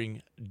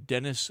featuring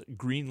Dennis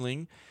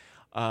Greenling.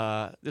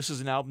 This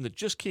is an album that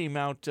just came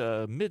out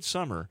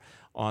midsummer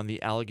on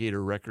the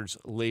Alligator Records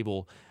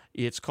label.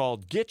 It's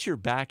called Get Your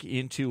Back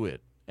Into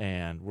It,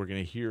 and we're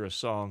going to hear a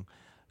song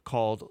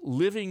called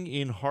Living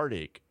in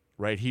Heartache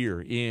right here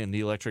in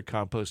the Electric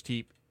Compost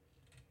Heap.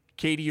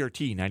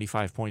 KDRT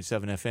 95.7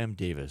 FM,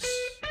 Davis.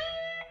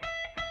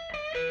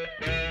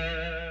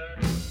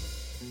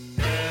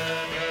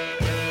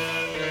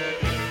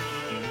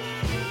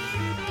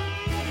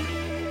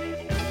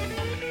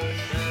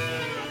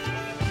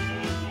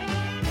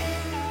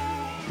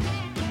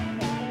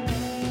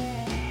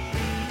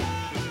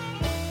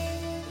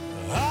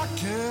 I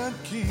can't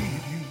keep you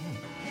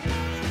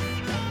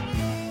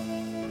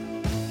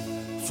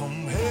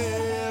from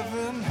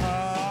having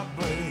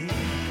heartbreak.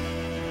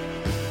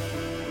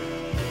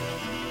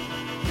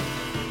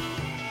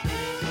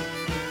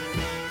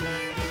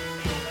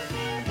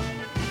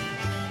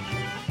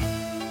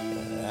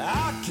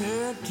 I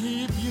can't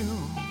keep you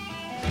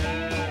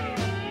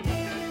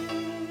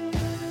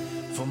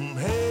from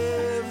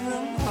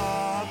having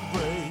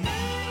heartbreak.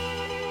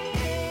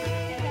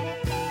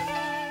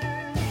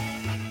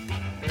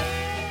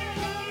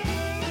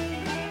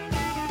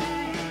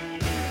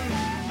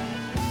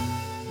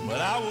 But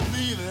I will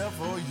be there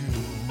for you,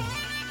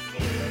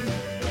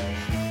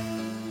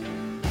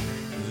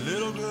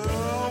 little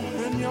girl,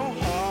 when your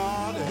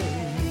heart aches.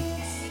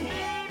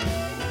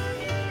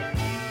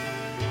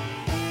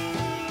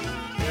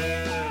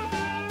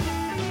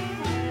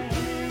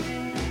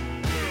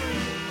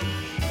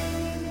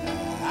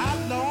 I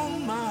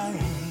don't mind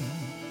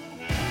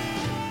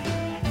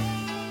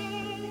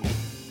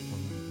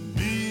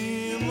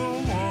being the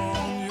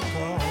one you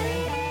call.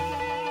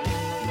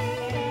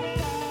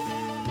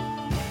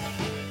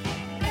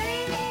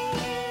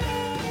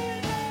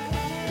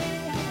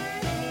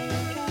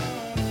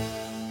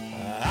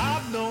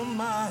 I don't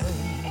mind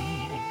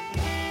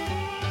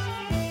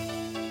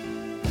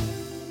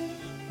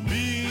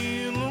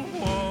being the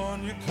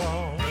one you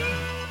call.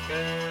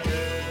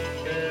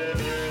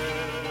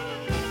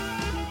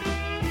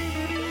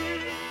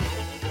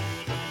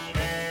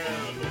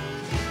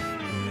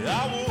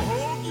 I will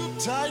hold you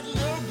tight,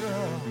 little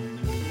girl,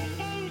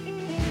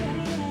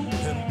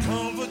 and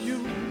comfort you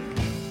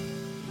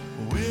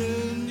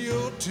when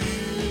your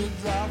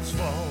teardrops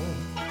fall.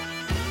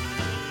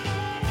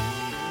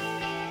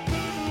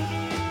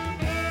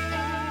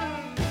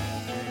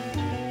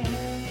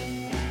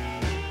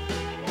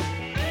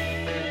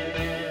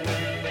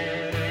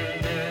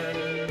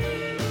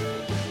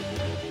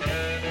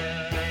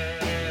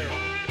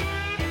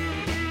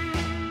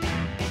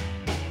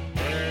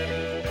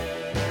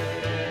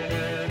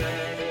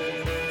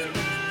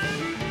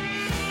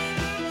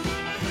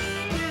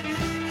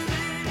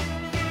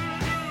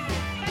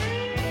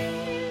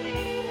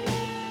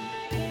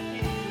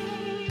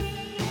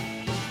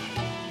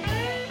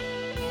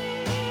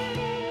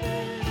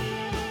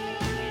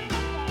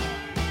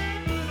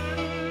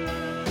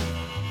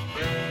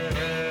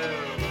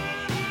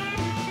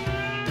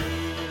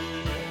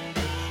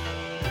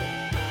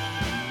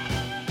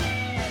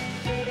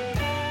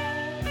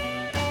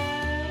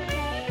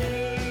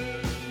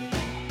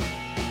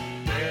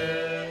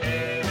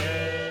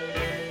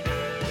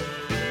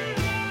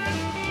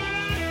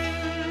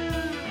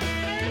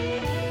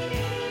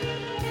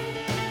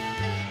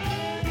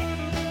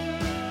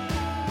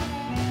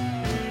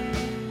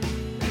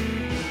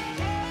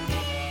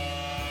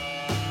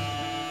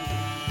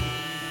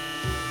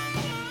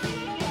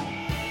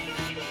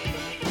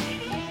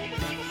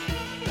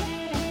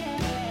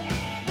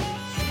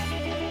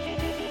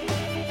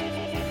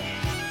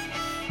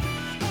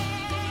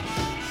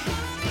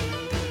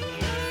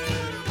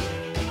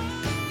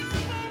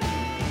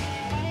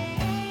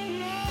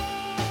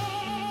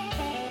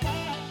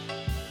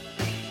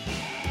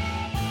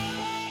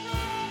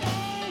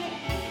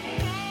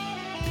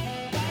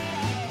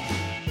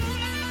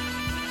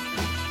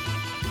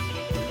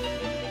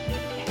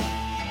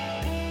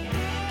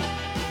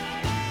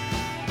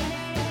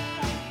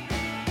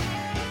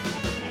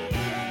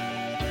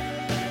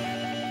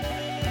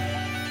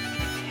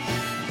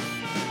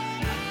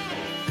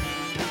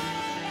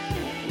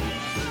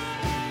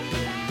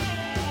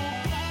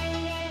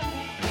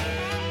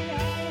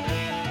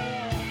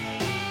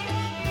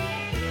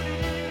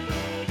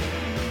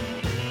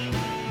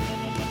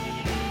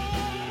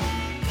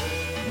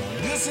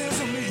 This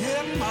isn't the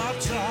end, my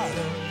child.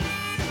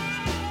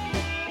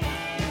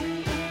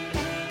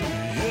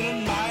 It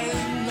might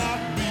not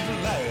be the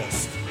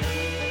last.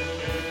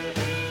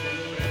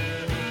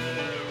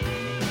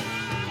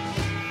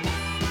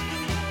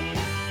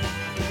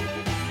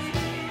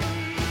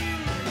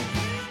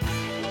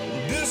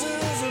 This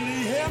isn't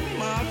the end,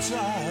 my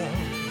child.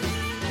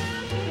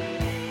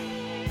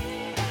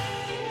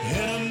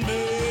 It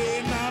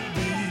may not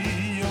be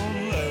your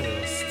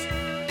last.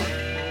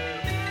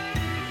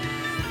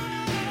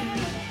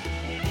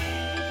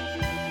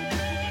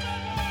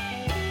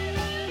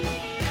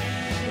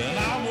 And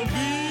I will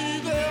be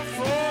there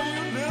for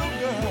you, little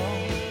girl.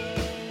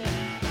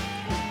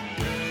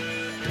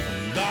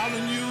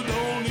 Darling, you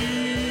don't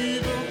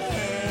even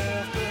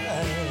have to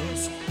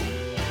ask.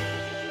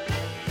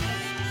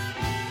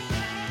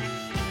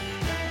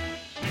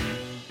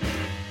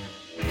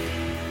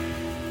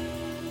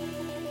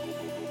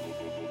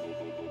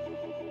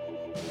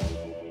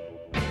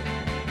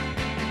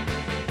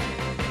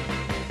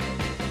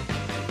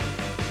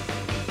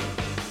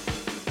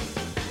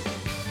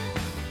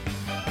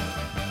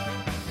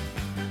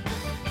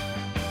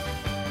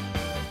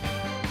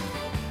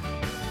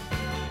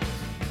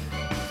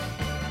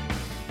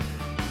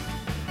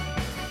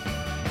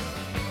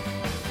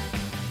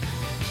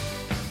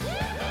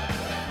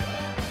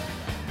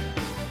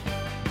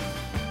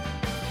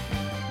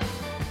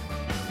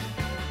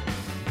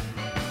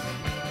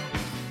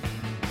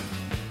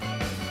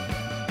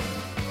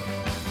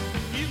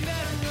 You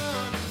better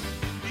run,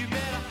 you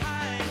better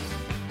hide,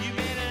 you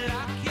better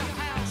lock your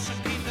house and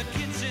keep the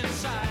kids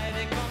inside.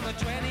 Here come the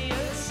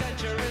 20th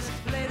century's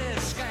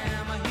latest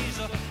scam. He's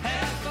a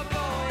half a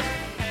boy,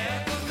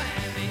 half a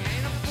man. He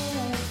ain't a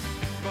fool,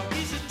 but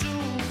he's a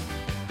tool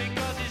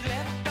because his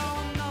left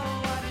don't know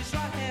what his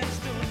right hand's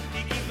doing.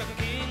 He keeps a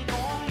King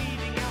Kong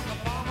eating out the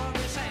palm of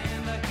his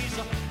hand. He's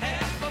a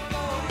half a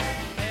boy,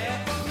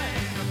 half a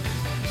man.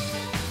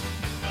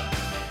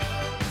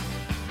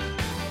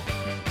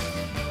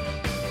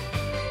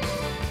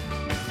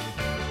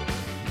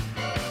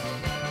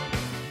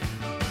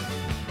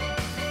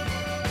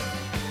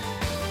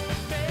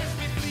 Best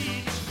be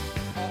fleet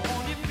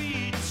on your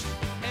feet,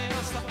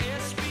 else the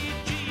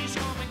SPG's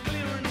coming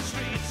clearing the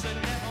streets. They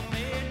never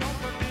made no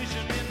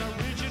provision in the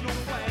original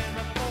plan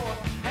for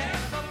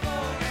half a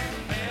boy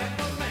and half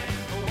a man.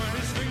 But when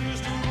his fingers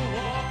do the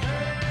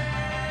walking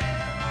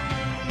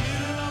in the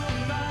middle of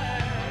the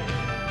night,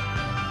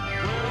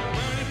 well,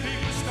 when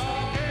people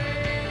stalking,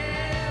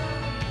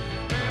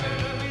 baby,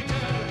 let me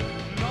tell you,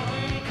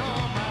 nothing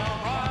come out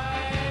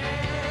right.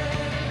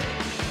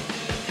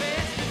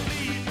 Best be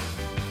fleet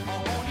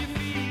on your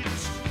feet,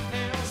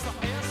 else the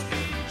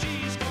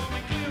SPG's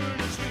coming clearing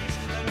the streets.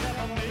 They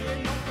never made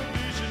no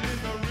provision in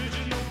the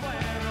original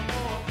plan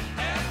for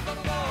half a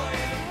boy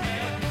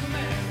and half a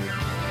man.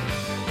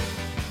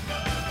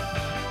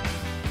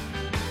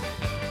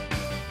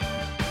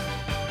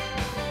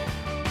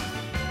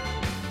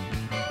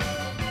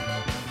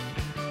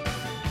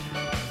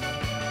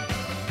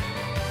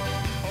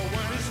 Oh,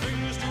 when his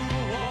fingers do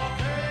the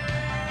walking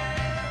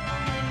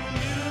in the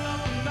middle of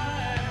the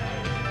night,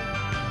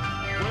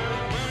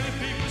 well, when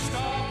people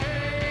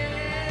stalking,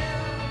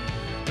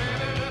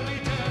 baby, let me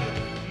tell you,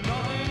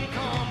 nothing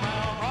come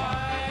out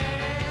right.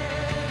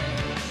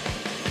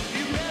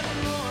 You better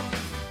run,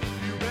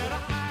 you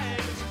better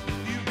hide,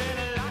 you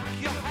better lock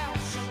your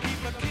house and keep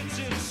the kids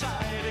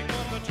inside. Here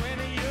come the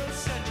 20th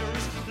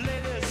century's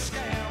latest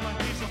scam.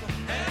 He's a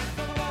half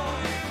a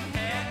boy and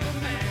half a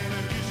man.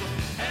 He's a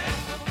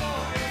half a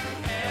boy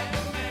and half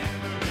a man.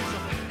 He's a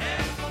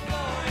half a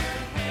boy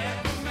and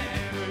half a man.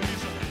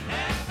 He's a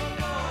half a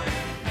boy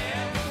and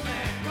half a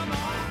man. Come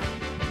on.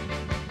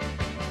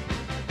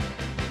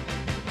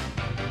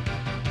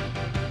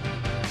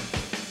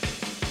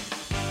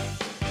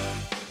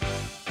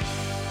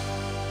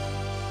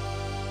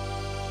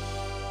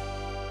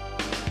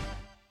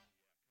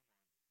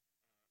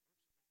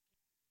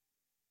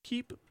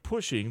 Keep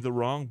pushing the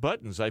wrong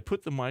buttons. I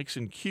put the mics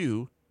in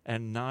queue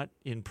and not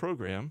in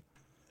program.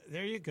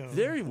 There you go.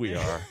 There we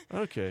are.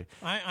 Okay.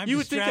 I'm You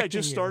would think I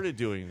distracting just you. started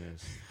doing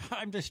this.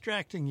 I'm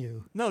distracting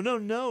you. No.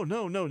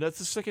 That's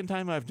the second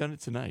time I've done it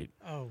tonight.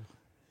 Oh.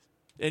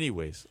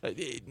 Anyways,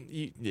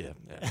 yeah.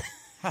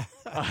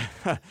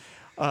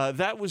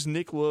 That was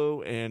Nick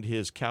Lowe and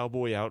his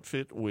cowboy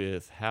outfit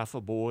with Half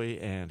a Boy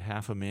and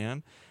Half a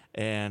Man.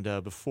 And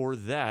before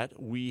that,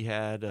 we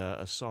had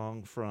a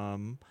song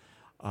from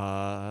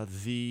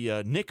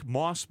the Nick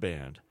Moss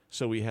Band.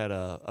 So we had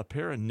a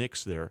pair of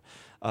Nicks there.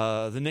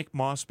 The Nick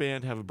Moss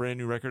Band have a brand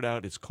new record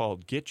out. It's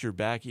called Get Your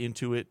Back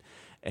Into It.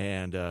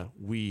 And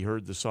we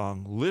heard the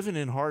song Living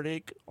in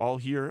Heartache, all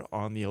here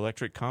on the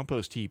Electric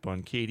Compost Heap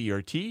on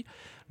KDRT,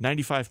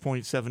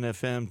 95.7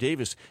 FM,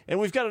 Davis. And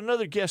we've got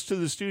another guest to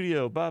the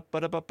studio.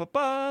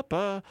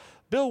 Ba-ba-da-ba-ba-ba-ba.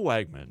 Bill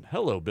Wagman.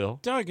 Hello, Bill.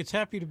 Doug, I'm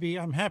happy to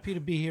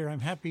be here. I'm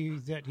happy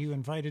that you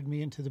invited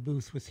me into the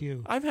booth with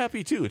you. I'm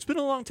happy, too. It's been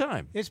a long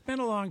time. It's been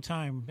a long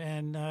time,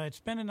 and it's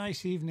been a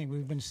nice evening.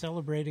 We've been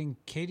celebrating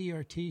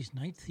KDRT's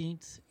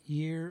 19th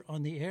year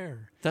on the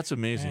air. That's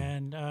amazing.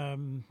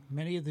 And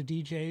many of the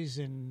DJs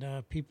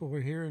and people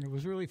were here, and it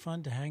was really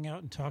fun to hang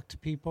out and talk to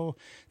people.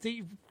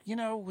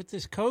 With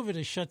this COVID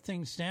has shut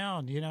things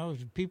down.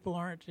 People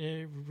aren't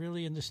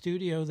really in the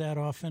studio that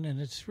often, and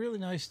it's really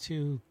nice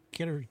to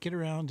get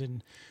around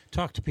and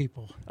talk to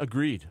people.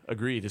 Agreed.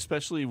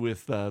 Especially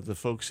with the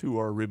folks who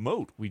are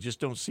remote, we just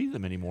don't see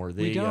them anymore.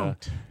 We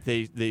don't.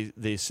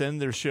 They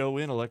send their show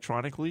in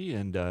electronically,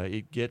 and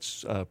it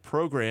gets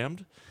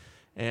programmed,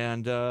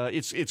 and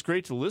it's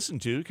great to listen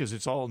to because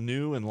it's all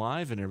new and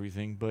live and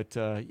everything. But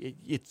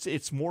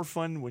it's more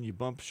fun when you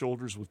bump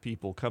shoulders with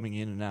people coming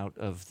in and out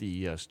of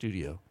the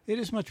studio. It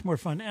is much more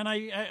fun, and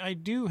I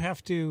do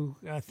have to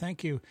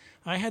thank you.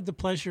 I had the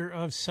pleasure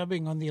of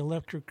subbing on the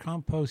Electric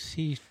Compost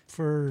Heap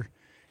for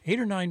 8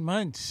 or 9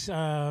 months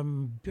a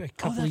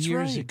couple of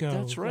years ago.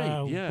 That's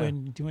right. Yeah.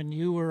 When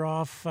you were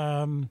off,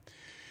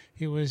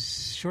 it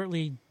was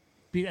shortly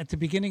at the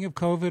beginning of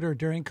COVID or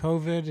during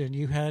COVID, and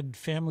you had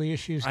family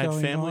issues going on. I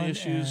had family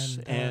issues,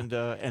 and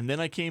then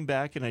I came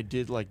back and I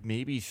did like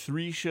maybe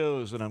 3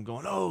 shows, and I'm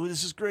going, oh,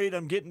 this is great.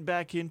 I'm getting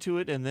back into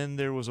it, and then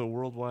there was a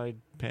worldwide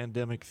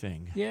pandemic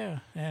thing. Yeah,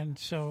 and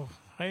so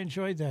I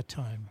enjoyed that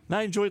time. And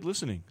I enjoyed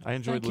listening.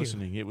 Thank you.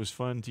 It was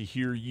fun to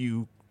hear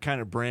you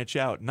kind of branch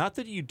out. Not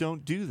that you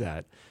don't do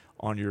that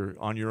on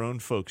your own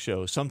folk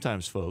show,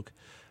 sometimes folk.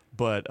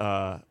 But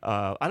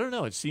I don't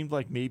know. It seemed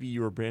like maybe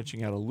you were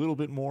branching out a little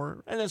bit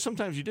more, and then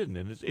sometimes you didn't,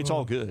 and it's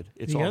all good.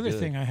 It's all the other good.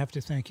 thing I have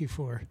to thank you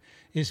for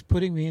is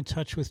putting me in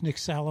touch with Nick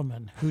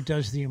Salomon, who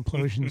does the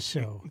Implosion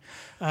show.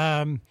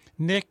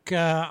 Nick,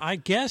 I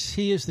guess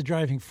he is the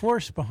driving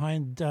force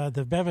behind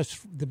the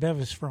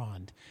Bevis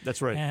Frond. That's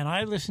right. And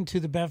I listened to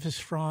the Bevis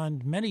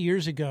Frond many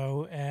years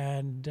ago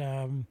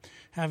and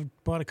have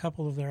bought a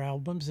couple of their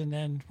albums, and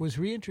then was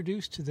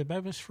reintroduced to the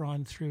Bevis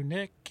Frond through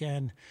Nick,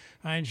 and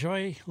I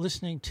enjoy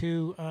listening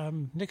to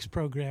Nick's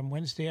program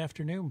Wednesday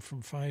afternoon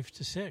from 5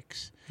 to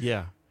 6.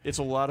 Yeah, it's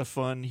a lot of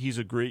fun. He's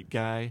a great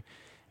guy.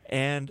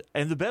 And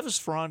the Bevis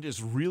Frond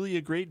is really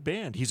a great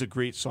band. He's a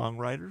great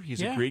songwriter.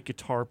 He's a great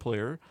guitar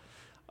player.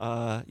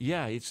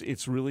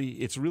 It's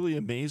really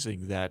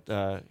amazing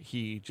that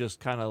he just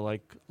kind of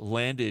like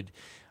landed.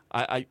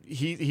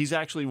 He's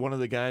actually one of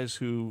the guys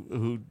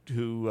who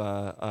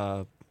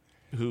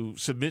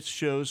submits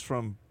shows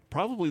from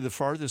probably the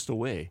farthest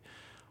away,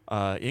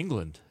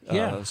 England,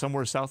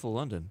 somewhere south of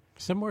London.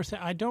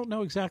 I don't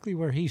know exactly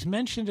where. He's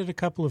mentioned it a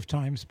couple of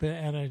times, but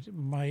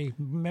my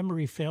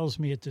memory fails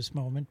me at this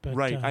moment. But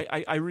right,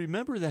 I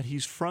remember that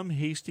he's from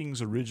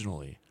Hastings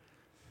originally.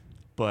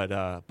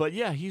 But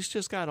yeah, he's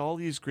just got all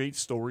these great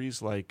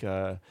stories. Like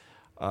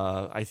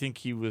I think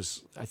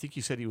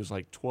he said he was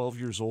like 12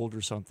 years old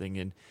or something,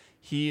 and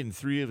he and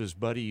 3 of his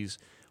buddies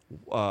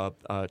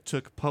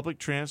took public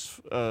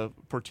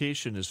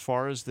transportation as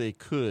far as they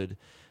could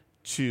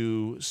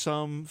to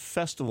some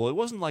festival. It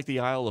wasn't like the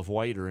Isle of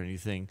Wight or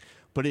anything,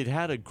 but it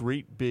had a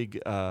great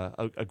big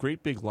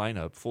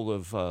lineup full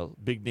of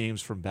big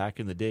names from back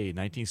in the day,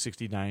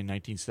 1969,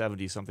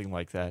 1970, something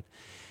like that.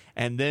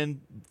 And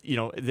then,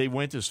 they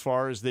went as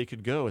far as they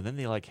could go, and then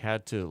they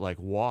had to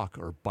walk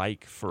or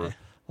bike for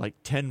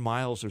 10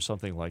 miles or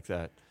something like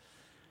that.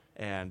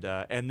 And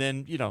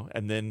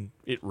then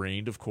it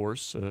rained, of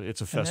course. It's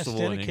a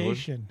festival in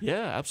England.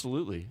 Yeah,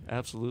 absolutely.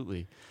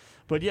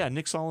 But yeah,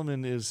 Nick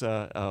Salomon is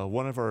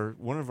one of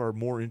our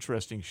more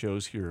interesting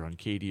shows here on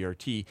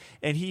KDRT,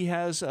 and he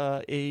has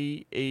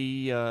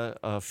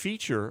a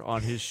feature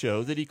on his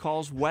show that he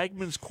calls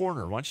Wagman's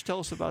Corner. Why don't you tell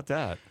us about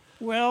that?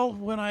 Well,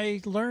 when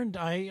I learned,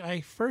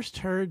 I first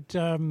heard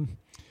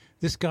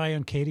this guy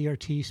on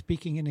KDRT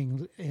speaking in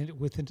English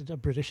with a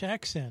British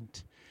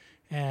accent,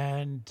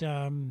 and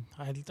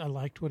I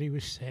liked what he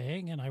was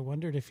saying, and I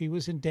wondered if he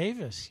was in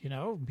Davis.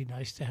 It'd be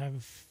nice to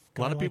have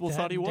a lot of people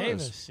thought he was.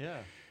 Davis. Yeah.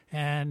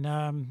 And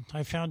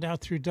I found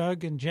out through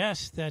Doug and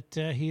Jess that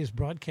he is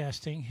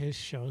broadcasting his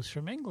shows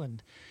from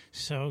England.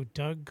 So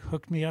Doug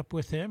hooked me up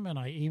with him, and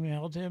I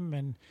emailed him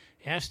and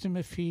asked him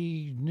if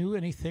he knew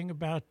anything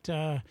about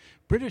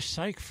British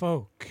psych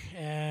folk.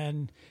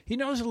 And he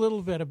knows a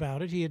little bit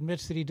about it. He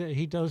admits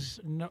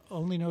that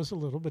only knows a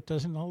little, but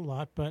doesn't know a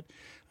lot. But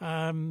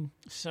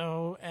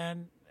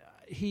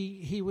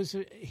he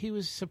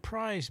was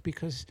surprised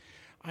because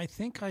I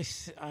think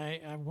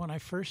when I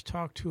first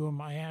talked to him,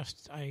 I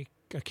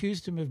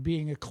accused him of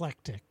being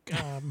eclectic.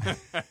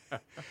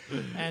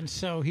 And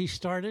so he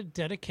started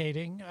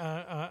dedicating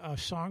a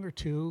song or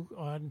two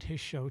on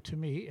his show to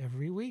me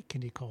every week,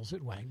 and he calls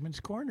it Wagman's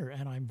Corner,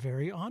 and I'm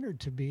very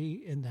honored to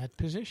be in that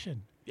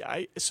position.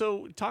 Yeah,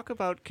 so talk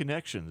about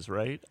connections,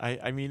 right?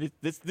 I mean,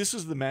 this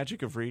is the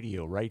magic of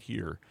radio right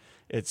here.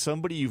 It's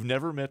somebody you've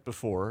never met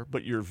before,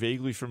 but you're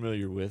vaguely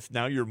familiar with.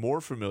 Now you're more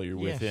familiar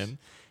with him,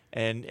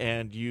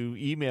 and you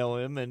email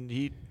him, and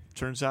he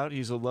turns out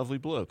he's a lovely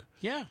bloke.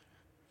 Yeah.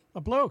 A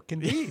bloke,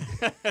 indeed.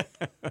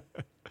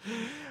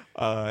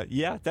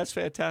 Yeah, that's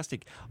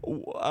fantastic.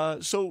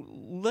 So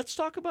let's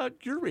talk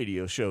about your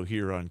radio show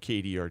here on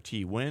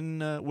KDRT.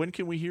 When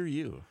can we hear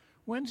you?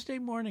 Wednesday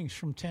mornings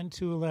from 10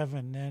 to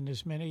 11. And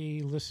as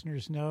many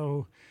listeners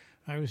know,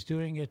 I was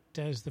doing it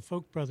as the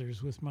Folk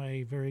Brothers with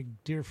my very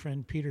dear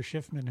friend Peter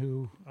Schiffman,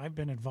 who I've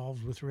been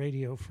involved with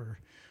radio for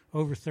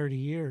over 30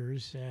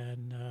 years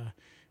and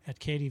at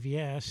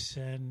KDVS.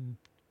 And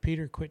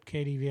Peter quit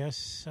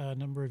KDVS a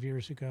number of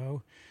years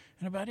ago.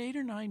 And about 8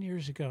 or 9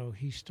 years ago,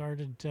 he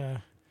started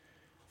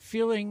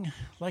feeling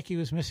like he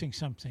was missing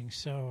something.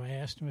 So I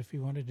asked him if he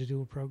wanted to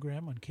do a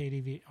program on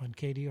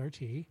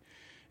KDRT.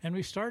 And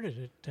we started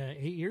it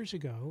 8 years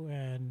ago.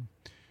 And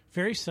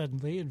very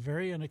suddenly and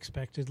very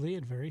unexpectedly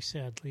and very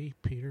sadly,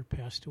 Peter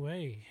passed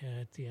away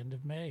at the end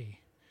of May.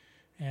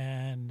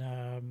 And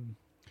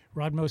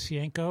Rod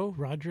Mosienko,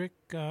 Roderick,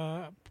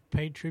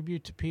 paid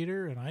tribute to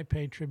Peter, and I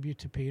paid tribute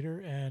to Peter.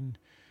 And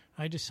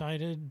I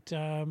decided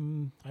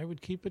I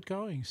would keep it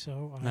going.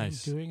 So I'm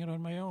Nice. doing it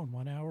on my own,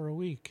 1 hour a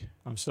week.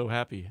 I'm so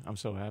happy.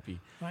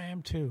 I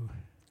am too.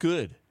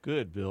 Good,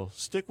 Bill.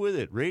 Stick with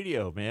it.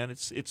 Radio, man.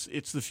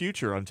 It's the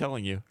future. I'm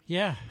telling you.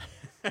 Yeah.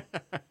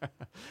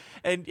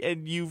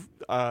 And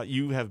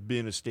you have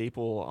been a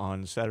staple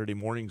on Saturday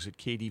mornings at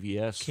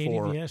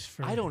KDVS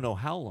for I don't know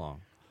how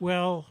long.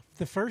 Well,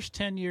 the first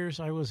 10 years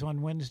I was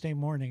on Wednesday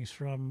mornings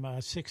from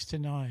 6 to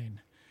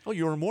 9. Oh,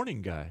 you're a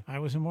morning guy. I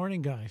was a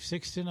morning guy,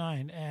 6 to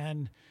 9.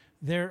 And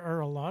there are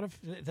a lot of,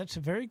 that's a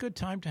very good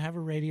time to have a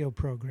radio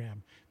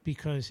program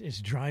because it's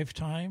drive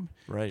time.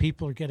 Right.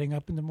 People are getting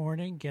up in the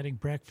morning, getting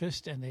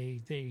breakfast, and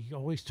they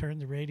always turn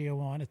the radio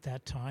on at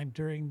that time.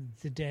 During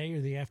the day or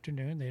the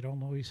afternoon, they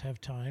don't always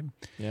have time.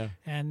 Yeah.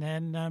 And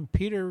then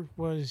Peter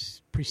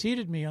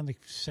preceded me on the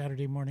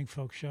Saturday morning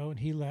folk show, and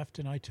he left,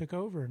 and I took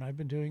over. And I've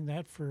been doing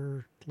that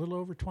for a little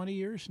over 20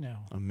 years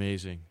now.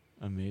 Amazing.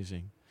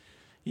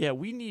 Yeah,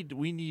 we need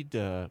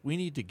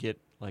to get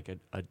like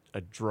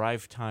a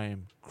drive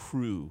time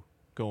crew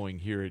going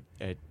here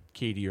at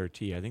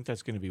KDRT. I think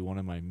that's going to be one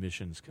of my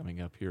missions coming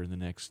up here in the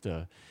next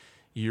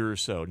year or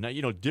so. Now,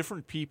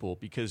 different people,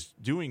 because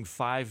doing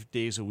 5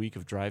 days a week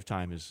of drive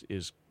time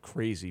is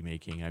crazy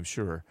making, I'm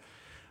sure.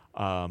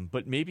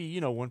 But maybe,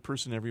 one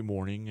person every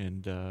morning,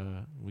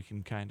 and we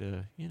can kind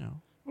of,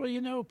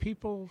 Well,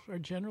 people are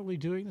generally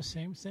doing the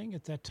same thing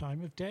at that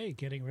time of day,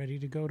 getting ready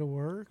to go to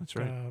work. That's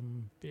right.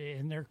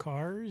 In their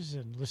cars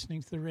and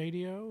listening to the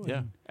radio.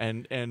 Yeah,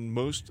 and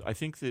most, I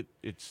think that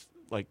it's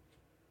like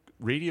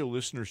radio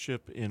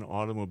listenership in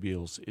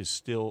automobiles is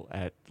still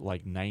at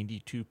like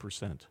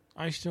 92%.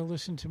 I still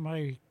listen to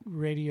my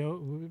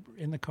radio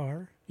in the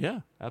car. Yeah,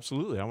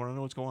 absolutely. I want to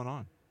know what's going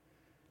on.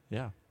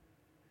 Yeah.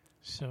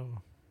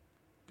 So.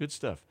 Good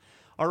stuff.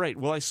 All right.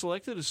 Well, I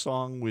selected a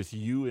song with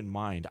you in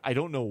mind. I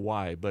don't know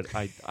why, but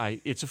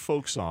it's a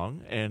folk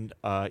song, and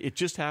it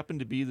just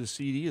happened to be the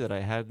CD that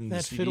I had in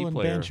the CD player. That fiddle and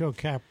banjo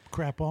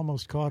crap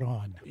almost caught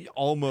on.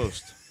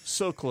 Almost.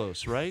 So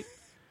close, right?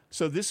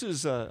 So this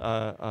is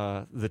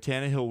the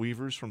Tannahill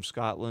Weavers from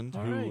Scotland,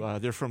 who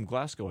they're from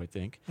Glasgow, I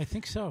think. I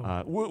think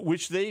so.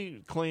 Which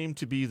they claim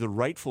to be the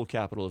rightful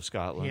capital of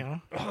Scotland. Yeah.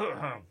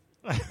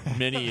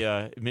 Many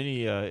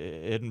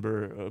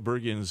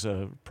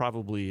Edinburghians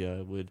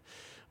probably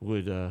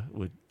would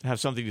have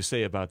something to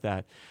say about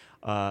that.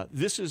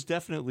 This is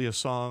definitely a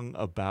song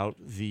about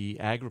the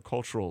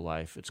agricultural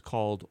life. It's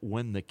called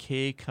 "When the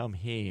Kay Come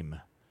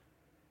Hame."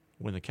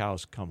 When the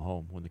cows come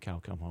home, when the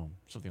cow come home,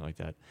 something like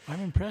that.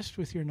 I'm impressed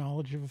with your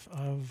knowledge of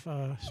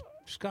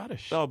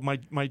Scottish. Oh,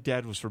 my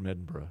dad was from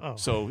Edinburgh,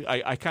 so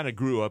I kind of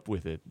grew up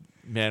with it.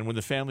 Man, when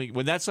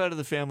that side of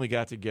the family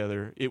got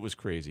together, it was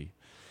crazy.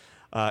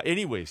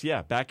 Anyways,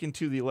 yeah, back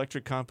into the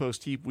electric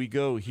compost heap we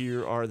go.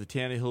 Here are the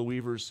Tannahill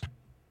Weavers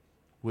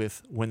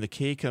with "When the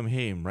Kay Come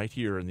Hame" right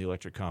here in the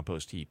electric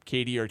compost heap.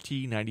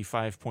 KDRT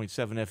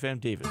 95.7 FM,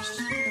 Davis.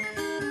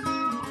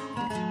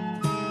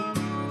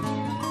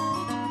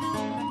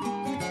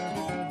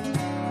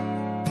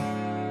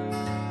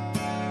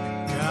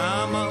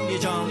 Come all you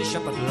jolly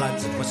shepherd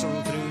lads that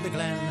whistle through the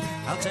glen,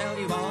 I'll tell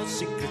you all a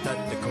secret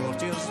that the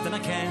courtiers dinna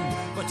ken.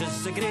 What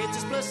is the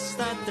greatest bliss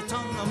that the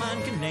tongue of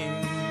man can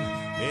name?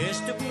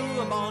 Is to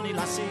woo a bonny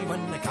lassie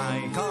when the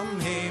kye come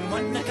hame.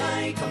 When the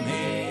kye come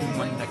hame,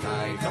 when the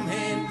kye come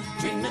hame,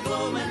 between the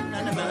gloaming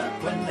and the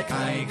mirk when the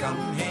kye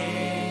come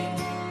hame.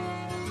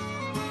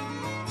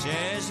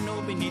 Says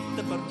no beneath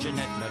the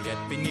birchenet, nor yet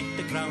beneath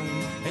the crown.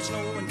 It's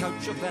no one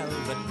couch of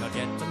velvet, nor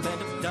yet on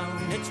bed of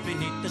down. It's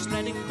beneath the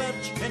spreading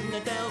birch in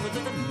the dell with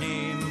the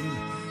name.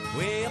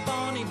 Way a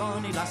bonny,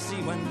 bonny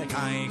lassie when the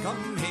kye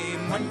come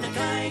hame. When the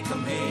kye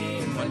come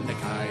hame, when the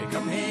kye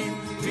come hame,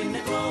 between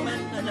the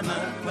gloaming and the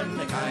mirk when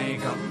the kye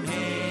come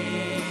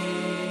hame.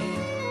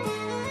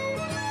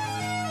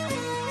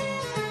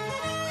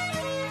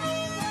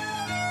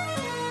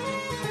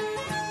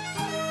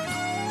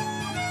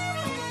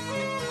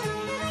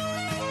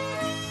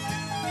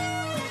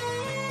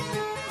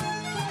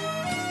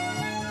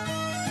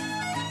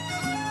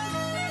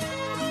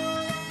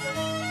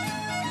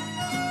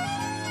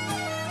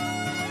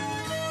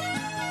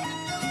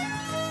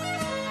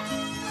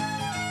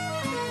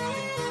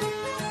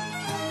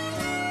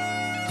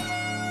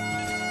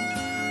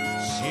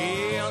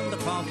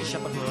 a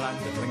shepherd lad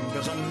that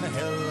lingers on the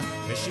hill.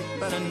 His sheep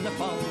are in the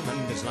fold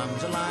and his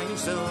lambs are lying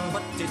still,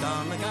 but he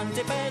don't again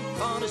to bed,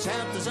 for his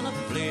heart is in a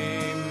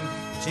flame.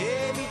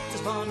 Say, meet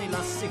his bonny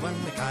lassie when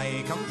the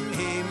kye come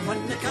hame,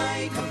 when the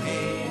kye come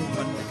hame,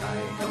 when the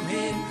kye come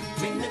hame,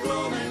 between the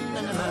gloaming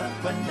and the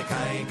murk when the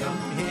kye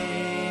come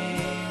hame.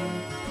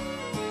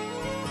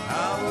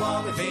 How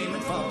all the fame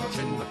and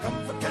fortune, what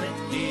comfort can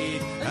it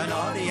give, and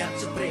all the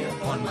answered prayer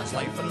upon man's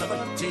life and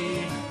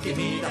liberty? Give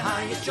me the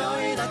highest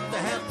joy that the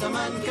heart of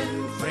man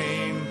can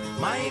frame.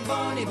 My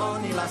bonny,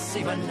 bonny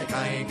lassie, when the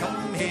kye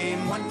come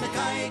hame, when the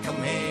kye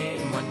come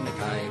hame, when the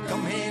kye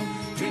come hame,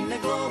 between the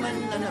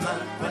gloaming and the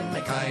murk when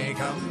the kye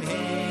come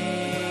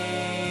hame.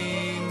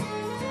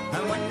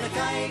 And when the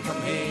kye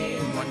come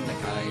hame, when the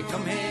kye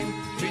come hame,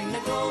 between the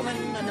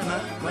gloaming and the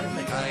murk when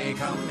the kye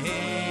come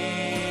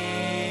hame.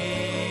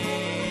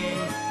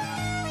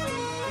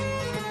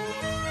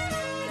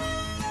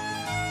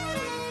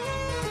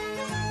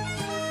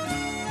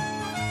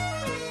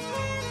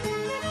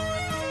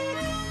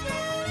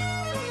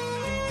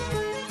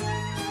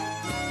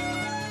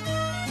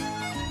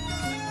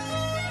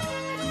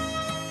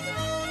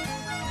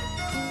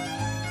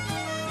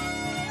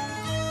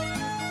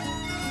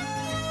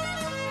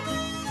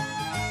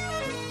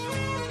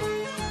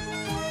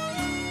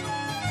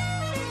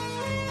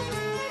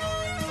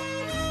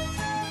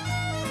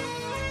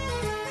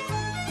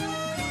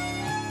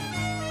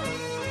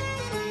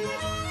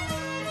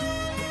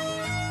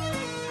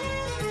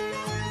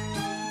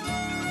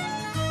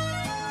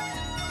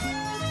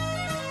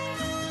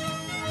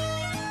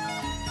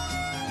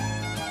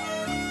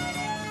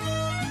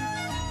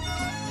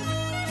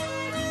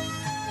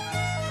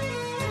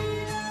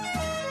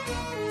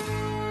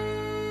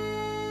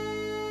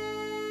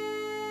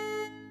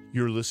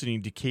 You're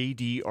listening to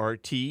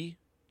KDRT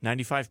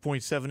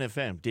 95.7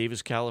 FM,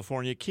 Davis,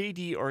 California,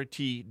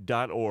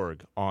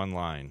 KDRT.org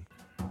online.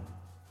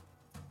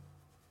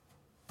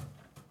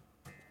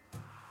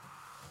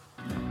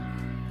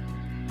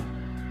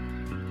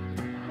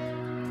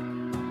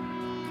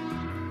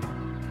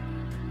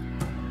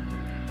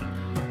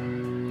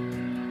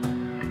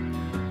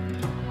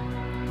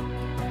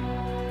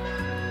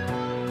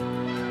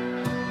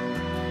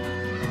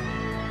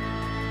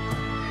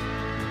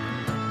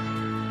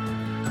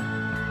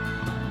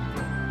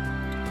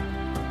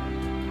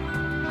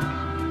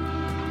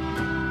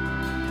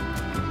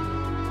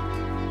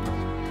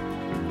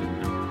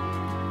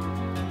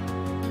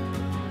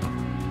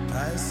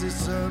 I see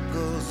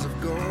circles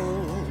of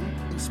gold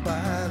in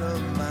spite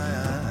of my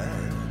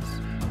eyes.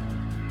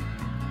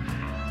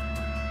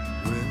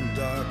 When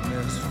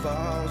darkness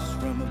falls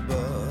from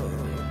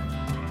above,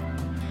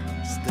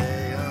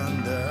 stay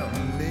under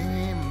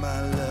me,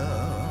 my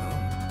love.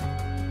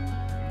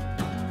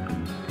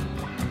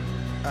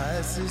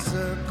 I see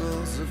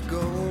circles of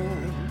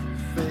gold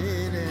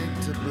fading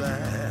to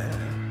black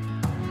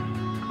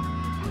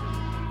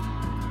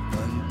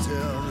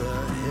until the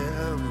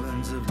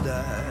heavens have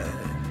died.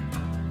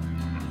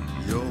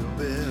 You'll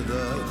be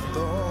the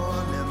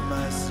thorn in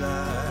my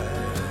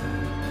side.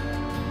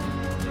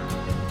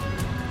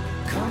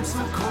 Come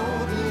so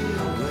coldly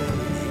away,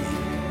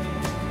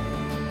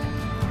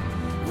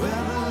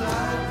 where the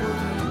light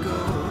wouldn't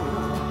go.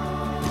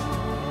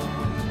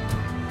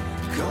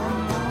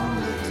 Come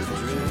only to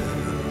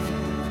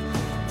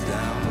drift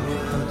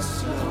downward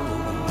slow.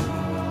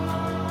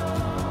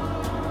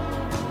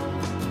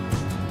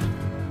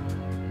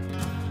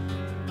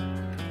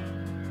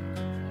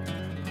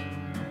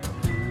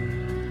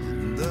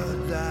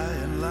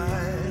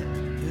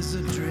 A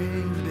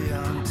dream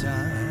beyond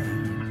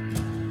time,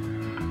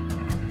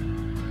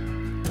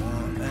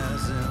 one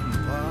as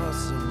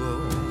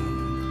impossible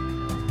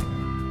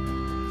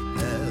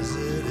as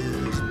it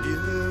is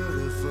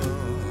beautiful.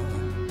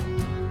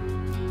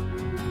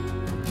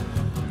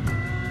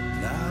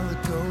 Now the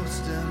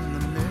ghost in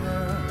the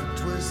mirror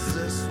twists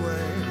this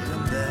way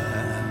and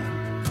there,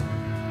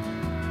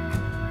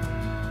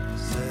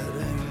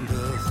 setting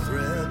the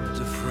thread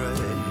to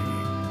fray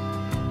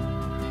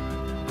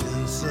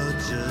in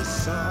such a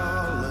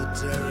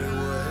solitary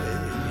way.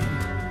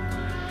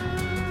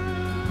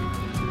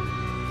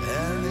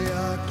 And the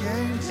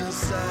archangel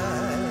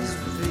sighs,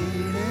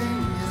 feeding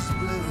his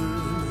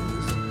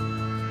blues.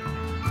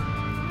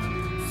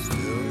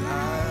 Still I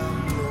am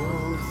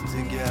loath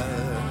to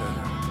gather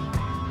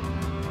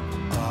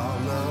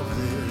all of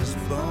his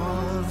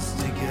bones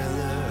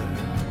together.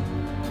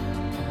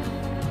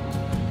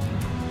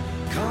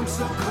 Come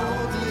so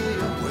coldly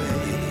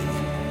away,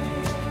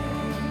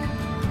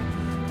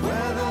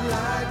 where the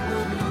light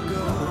wouldn't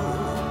go.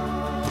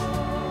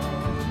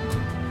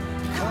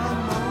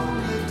 Come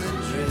only to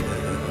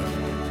drift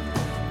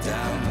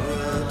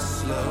downward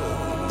slow.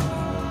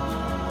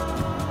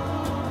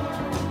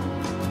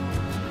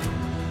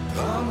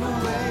 On the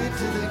way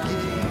to the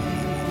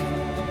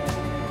gate,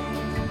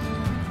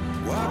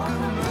 walk a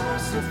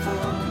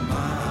merciful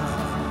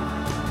mile,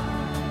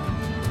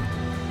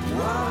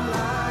 while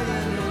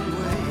lying in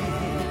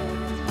wait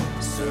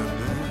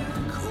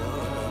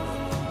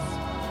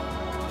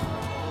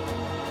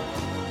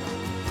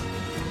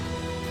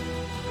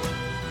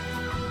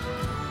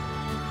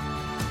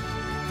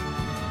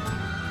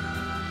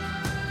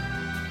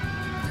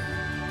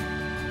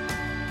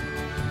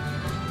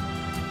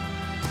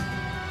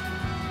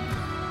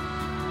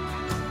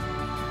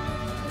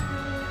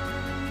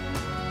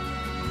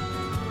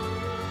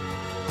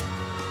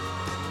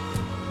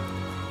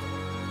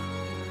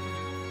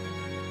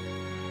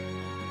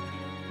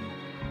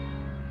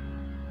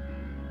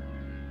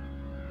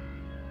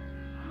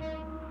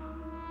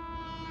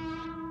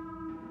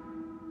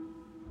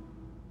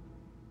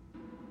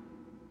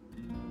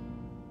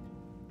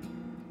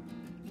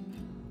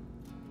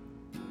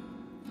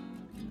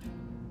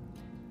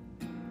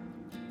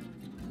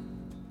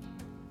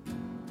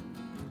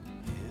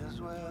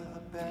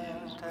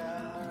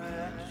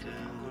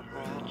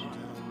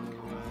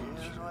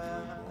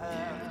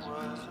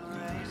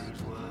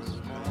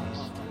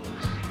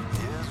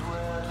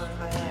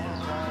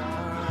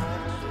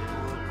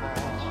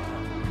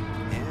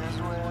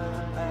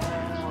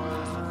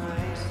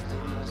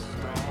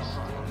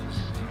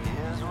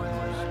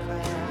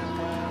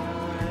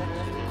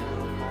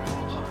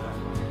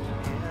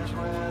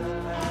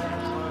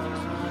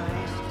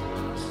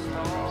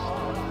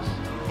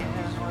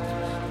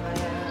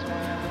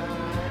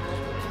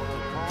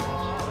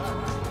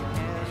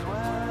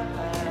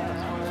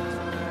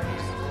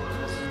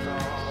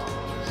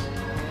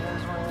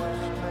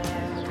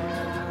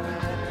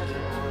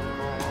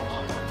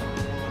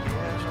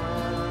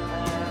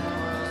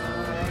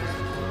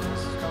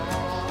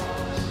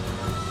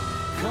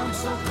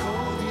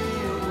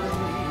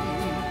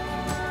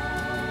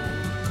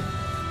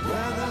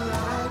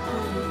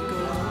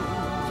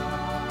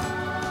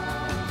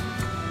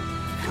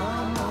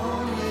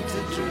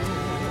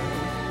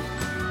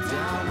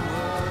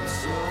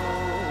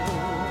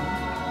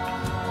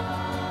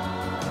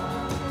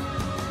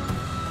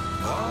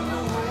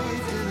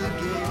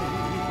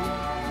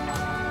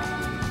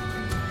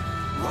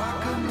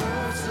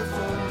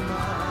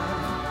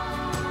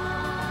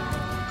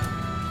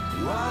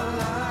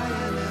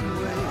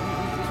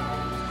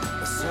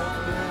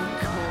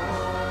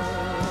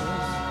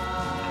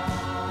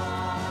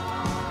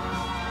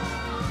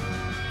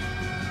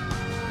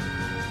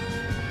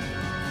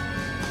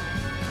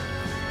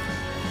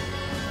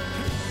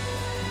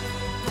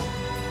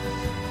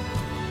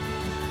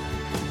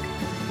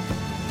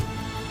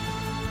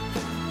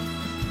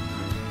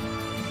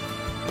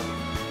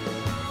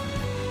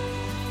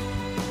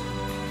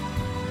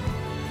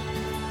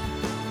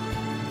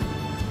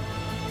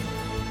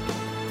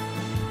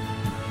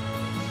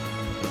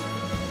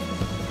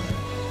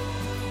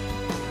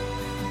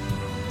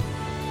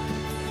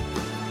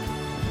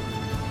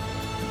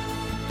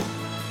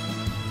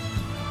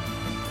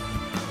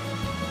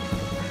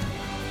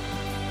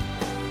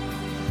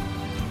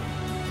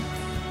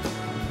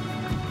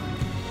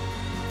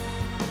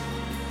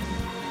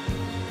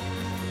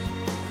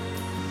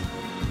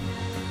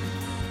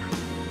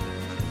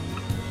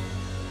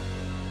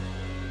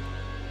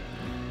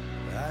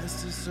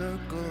Icy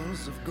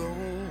circles of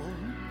gold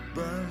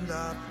burned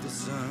out the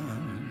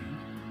sun.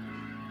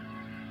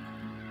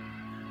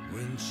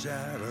 When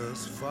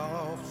shadows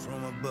fall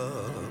from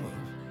above,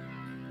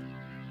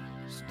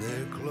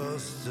 stay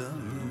close to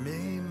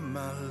me,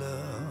 my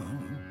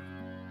love.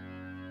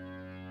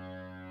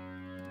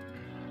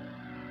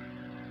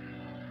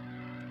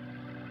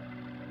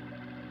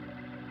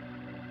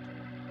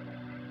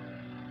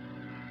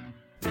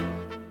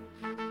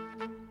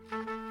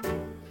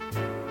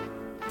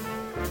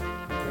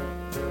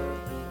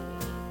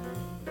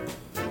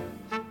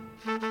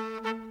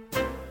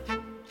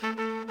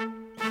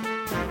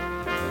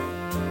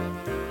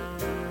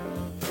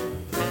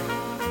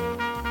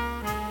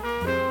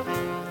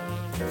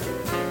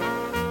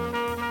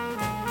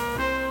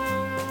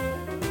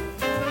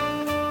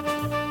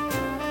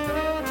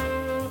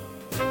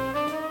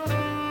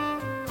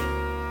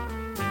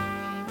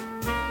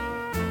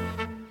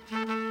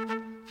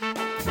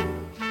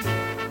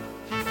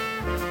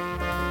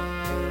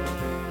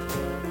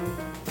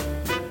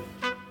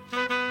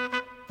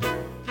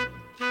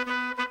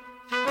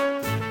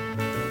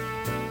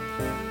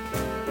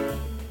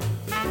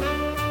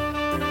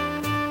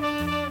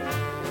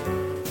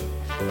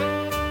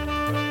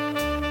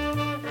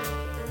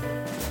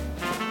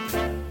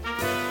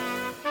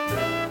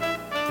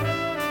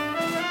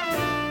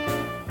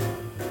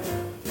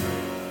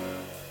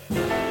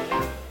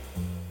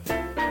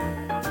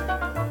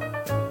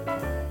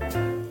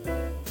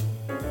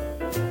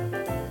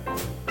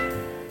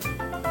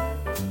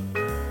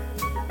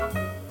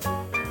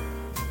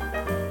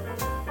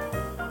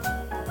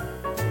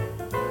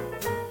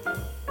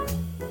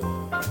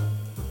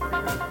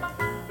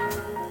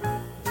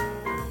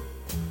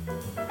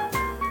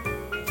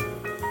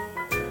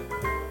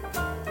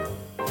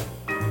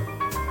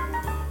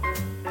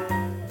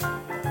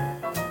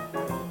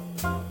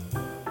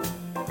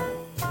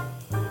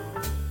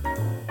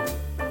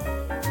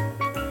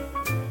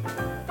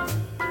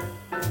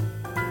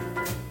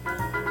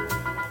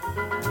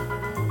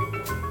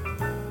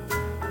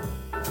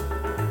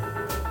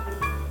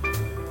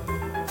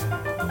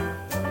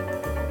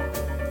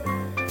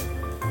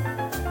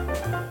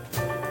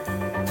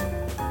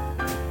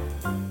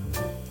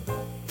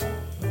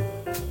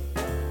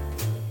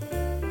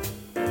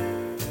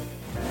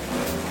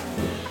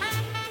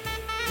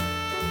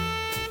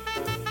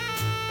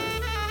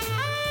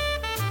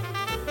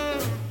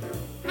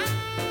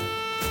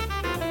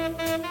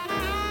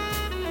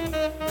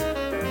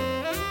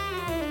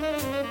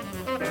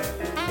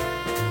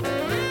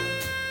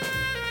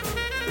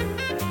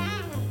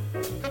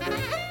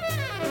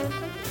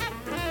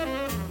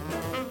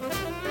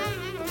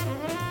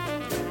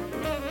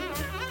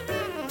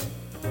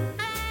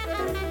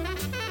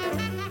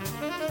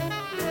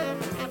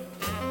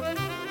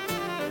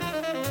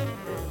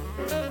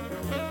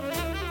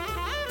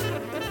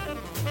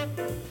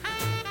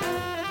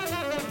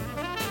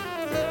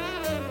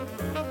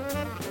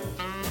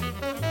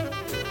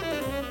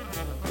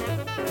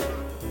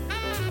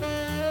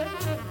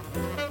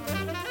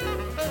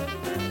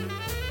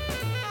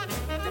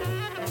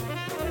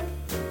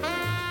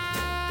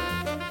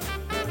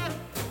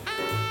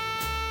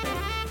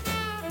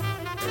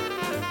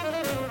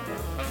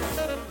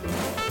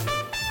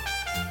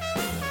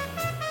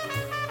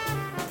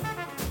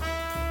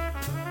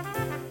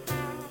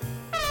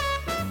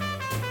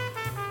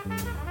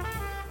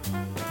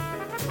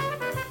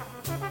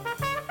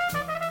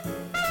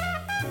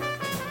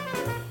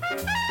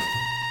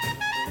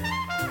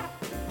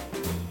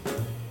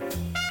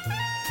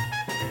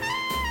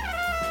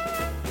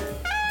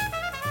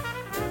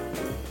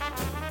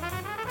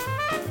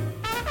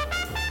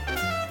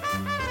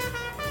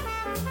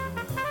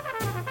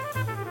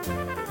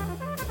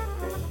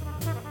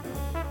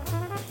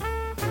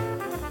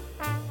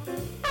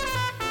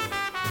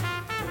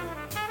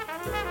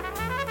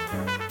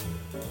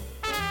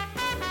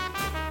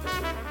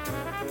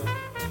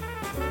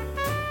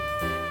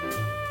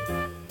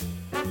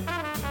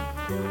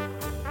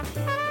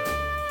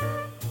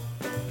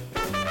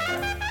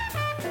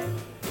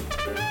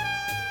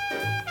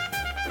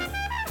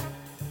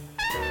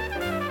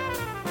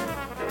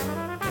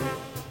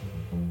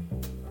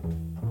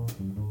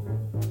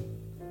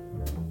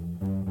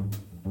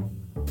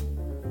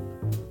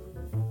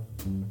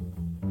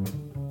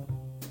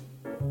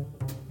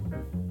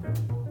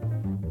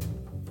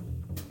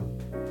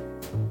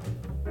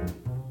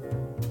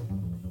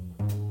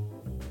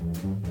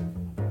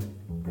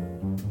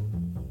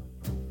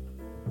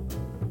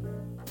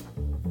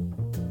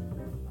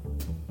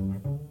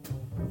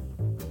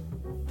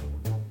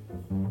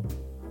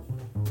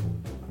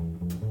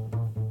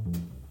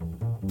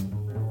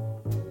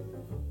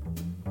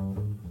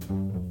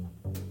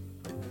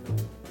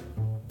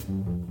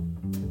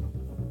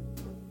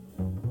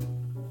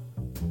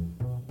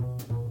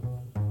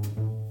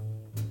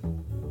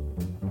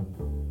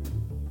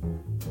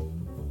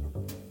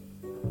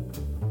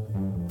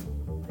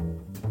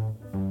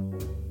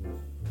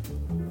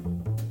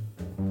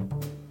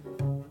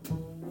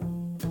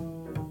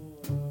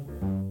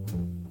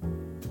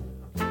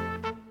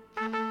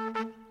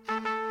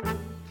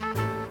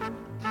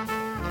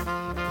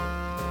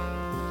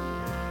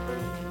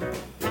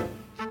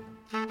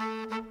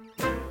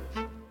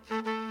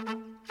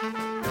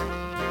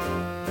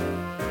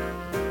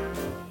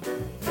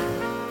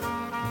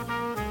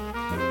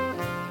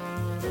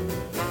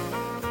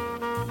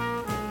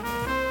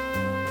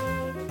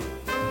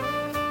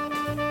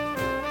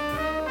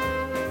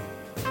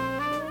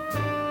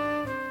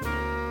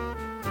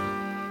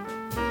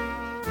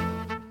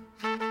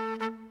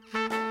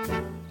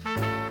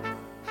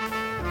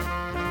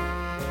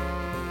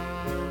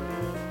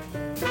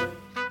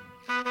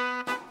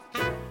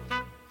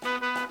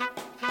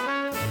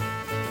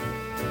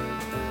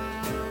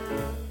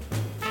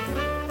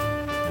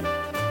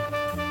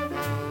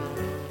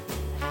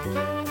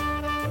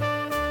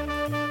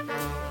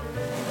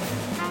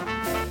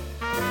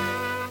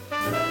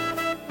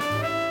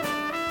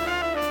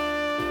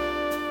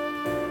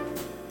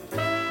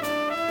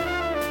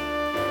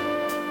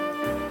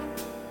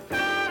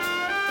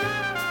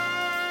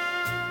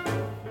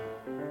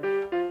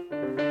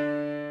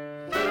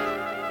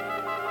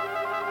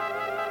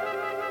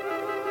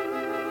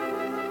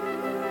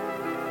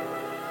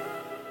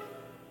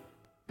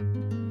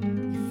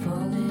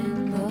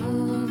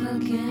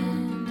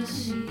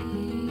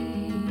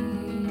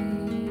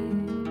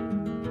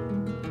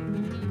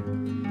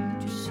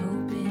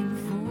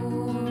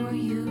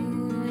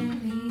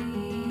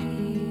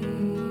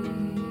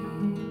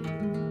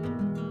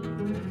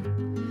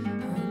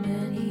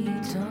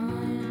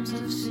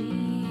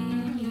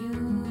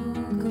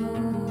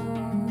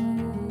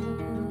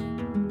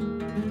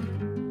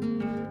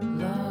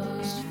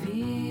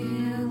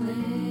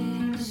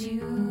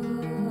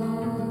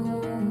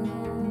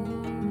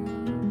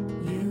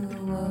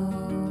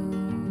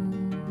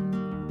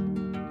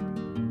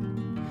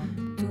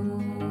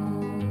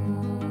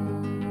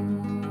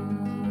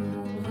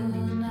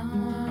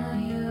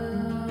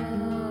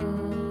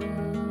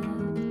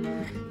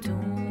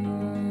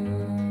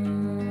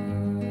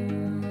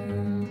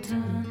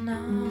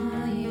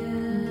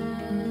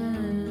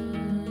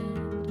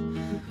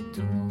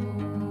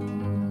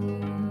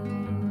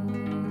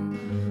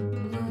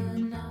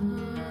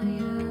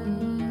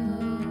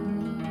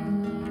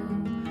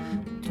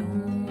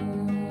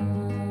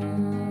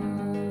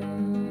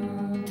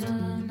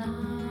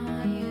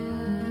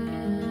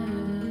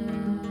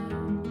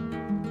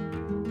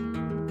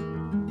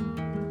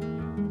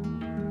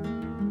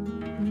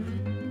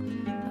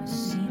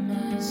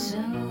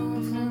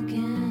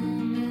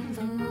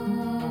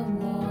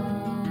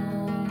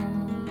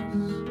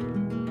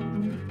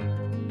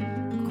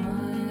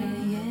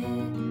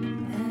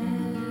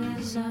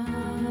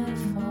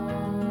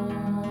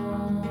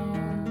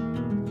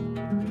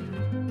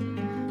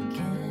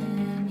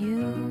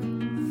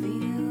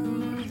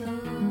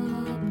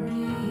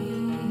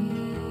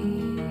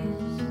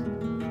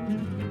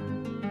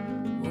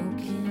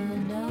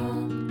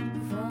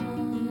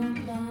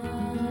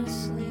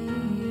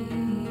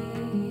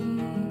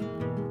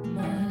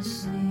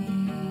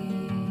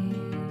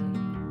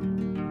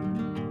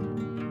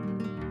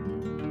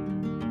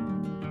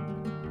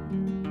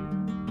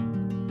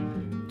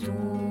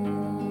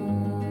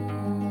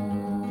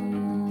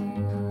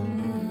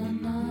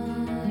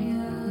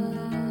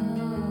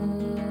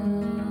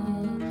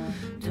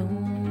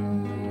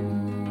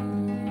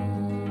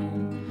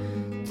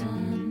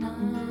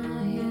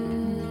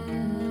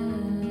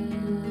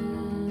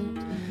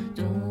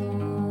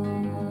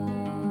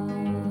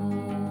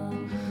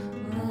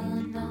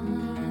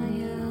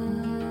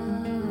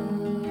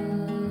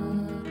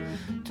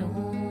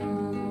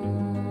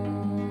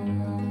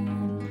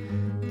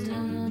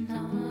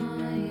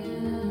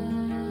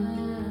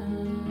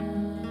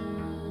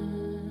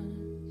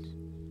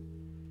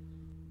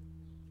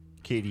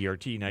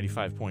 KDRT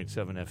 95.7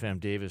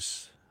 FM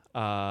Davis.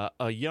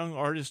 A young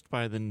artist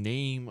by the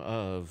name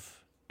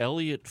of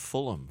Elliot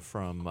Fulham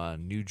from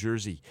New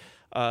Jersey.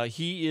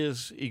 He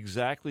is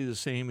exactly the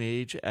same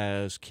age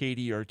as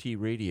KDRT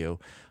Radio,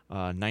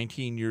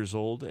 19 years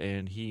old,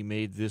 and he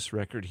made this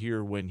record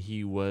here when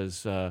he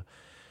was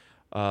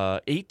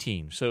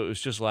 18. So it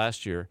was just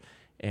last year,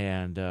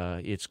 and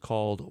it's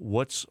called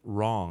What's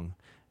Wrong,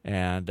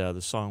 and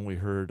the song we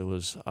heard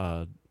was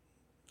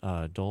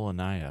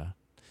Dolanaya.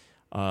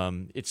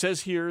 It says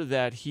here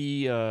that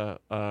he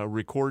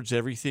records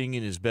everything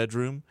in his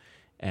bedroom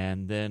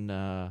and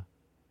then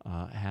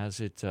has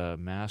it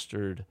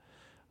mastered.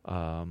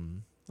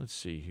 Let's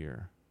see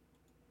here.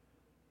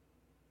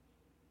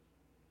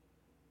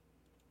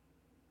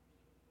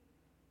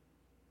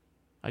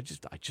 I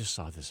just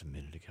saw this a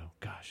minute ago.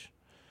 Gosh.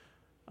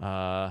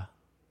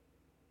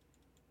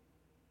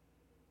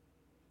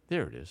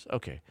 There it is.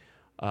 Okay.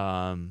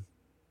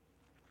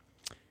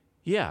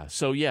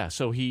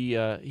 So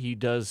he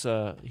does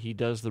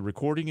the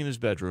recording in his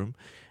bedroom,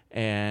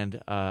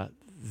 and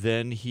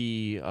then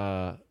he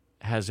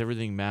has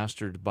everything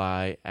mastered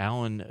by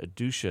Alan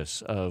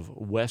Duchess of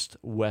West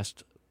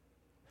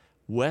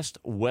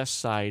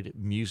Side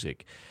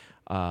Music,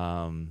 he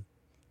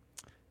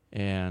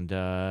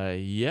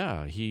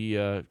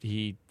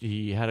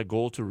had a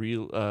goal to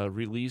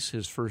release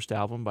his first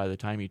album by the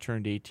time he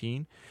turned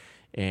 18.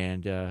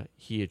 And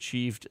he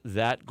achieved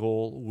that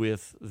goal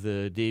with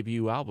the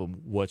debut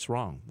album, What's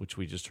Wrong, which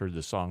we just heard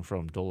the song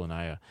from,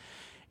 Dolanaya.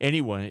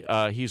 Anyway,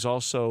 he's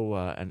also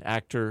an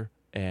actor,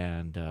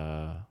 and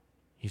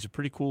he's a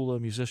pretty cool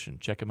musician.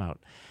 Check him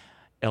out.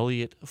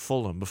 Elliot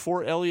Fulham.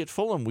 Before Elliot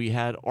Fulham, we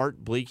had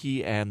Art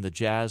Blakey and the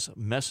Jazz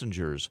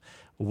Messengers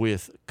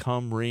with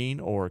Come Rain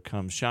or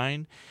Come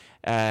Shine.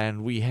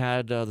 And we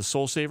had the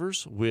Soul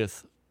Savers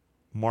with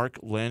Mark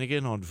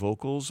Lanigan on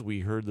vocals.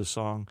 We heard the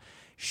song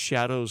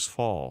Shadows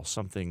Fall,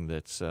 something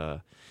that's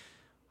I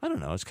don't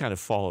know, it's kind of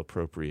fall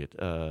appropriate.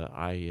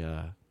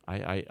 I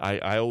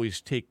always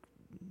take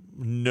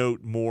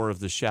note more of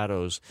the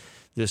shadows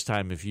this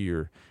time of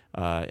year,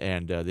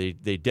 and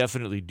they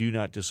definitely do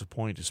not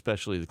disappoint,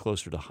 especially the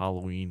closer to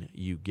Halloween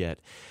you get.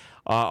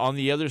 On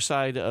the other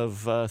side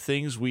of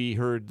things, we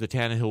heard the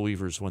Tannehill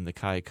Weavers, When the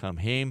Kai Come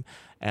Hame,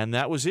 and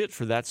that was it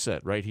for that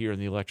set right here in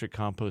the Electric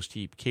Compost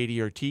Heap,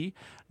 KDRT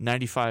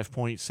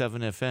 95.7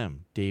 FM,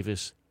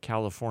 Davis,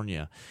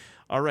 California.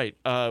 All right,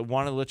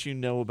 want to let you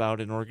know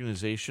about an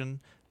organization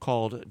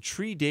called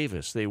Tree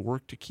Davis. They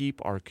work to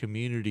keep our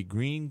community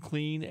green,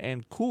 clean,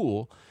 and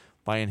cool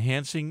by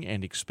enhancing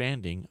and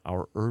expanding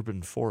our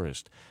urban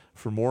forest.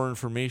 For more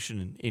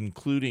information,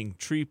 including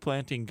tree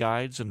planting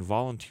guides and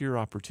volunteer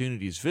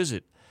opportunities,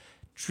 visit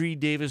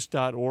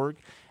treedavis.org.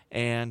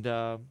 And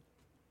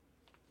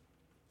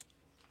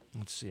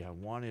let's see, I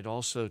wanted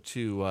also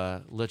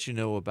to let you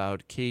know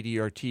about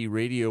KDRT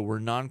Radio. We're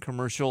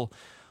non-commercial,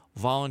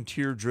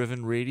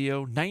 volunteer-driven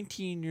radio,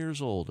 19 years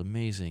old,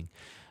 amazing,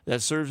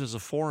 that serves as a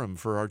forum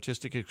for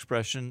artistic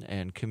expression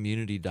and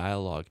community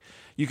dialogue.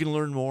 You can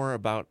learn more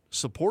about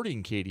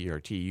supporting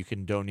KDRT. You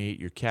can donate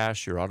your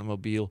cash, your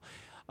automobile.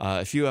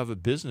 If you have a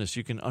business,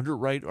 you can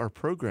underwrite our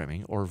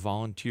programming or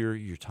volunteer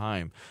your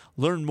time.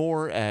 Learn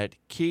more at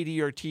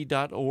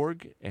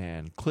kdrt.org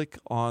and click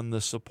on the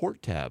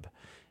support tab,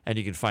 and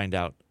you can find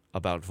out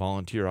about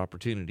volunteer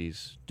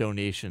opportunities,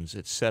 donations,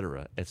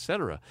 etc.,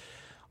 etc.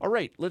 All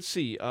right, let's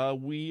see.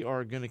 We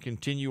are going to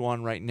continue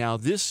on right now.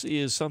 This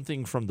is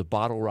something from the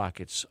Bottle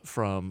Rockets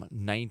from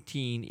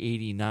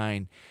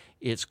 1989.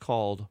 It's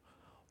called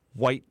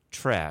White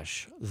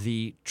Trash,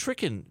 the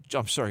chicken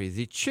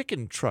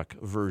truck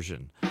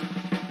version.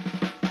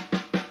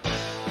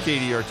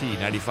 KDRT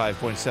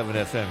 95.7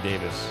 FM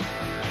Davis.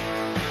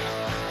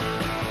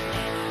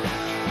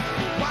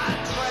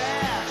 White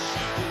trash.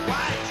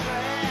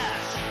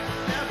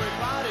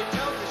 Everybody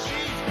tells her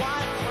she's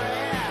white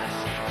trash.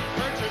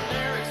 Her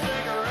generic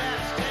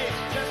cigarettes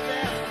taste just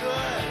as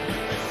good.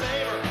 They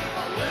save her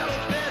a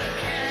little bit of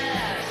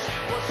cash.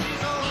 Well,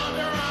 she's a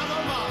Under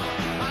Armour mama.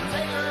 I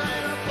take her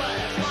in a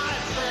flash.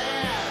 White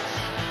trash.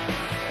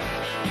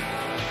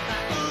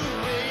 Now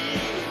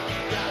ooh-wee,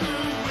 yeah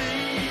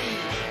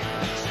ooh-wee.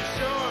 She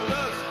sure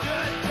looks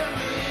good to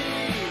me.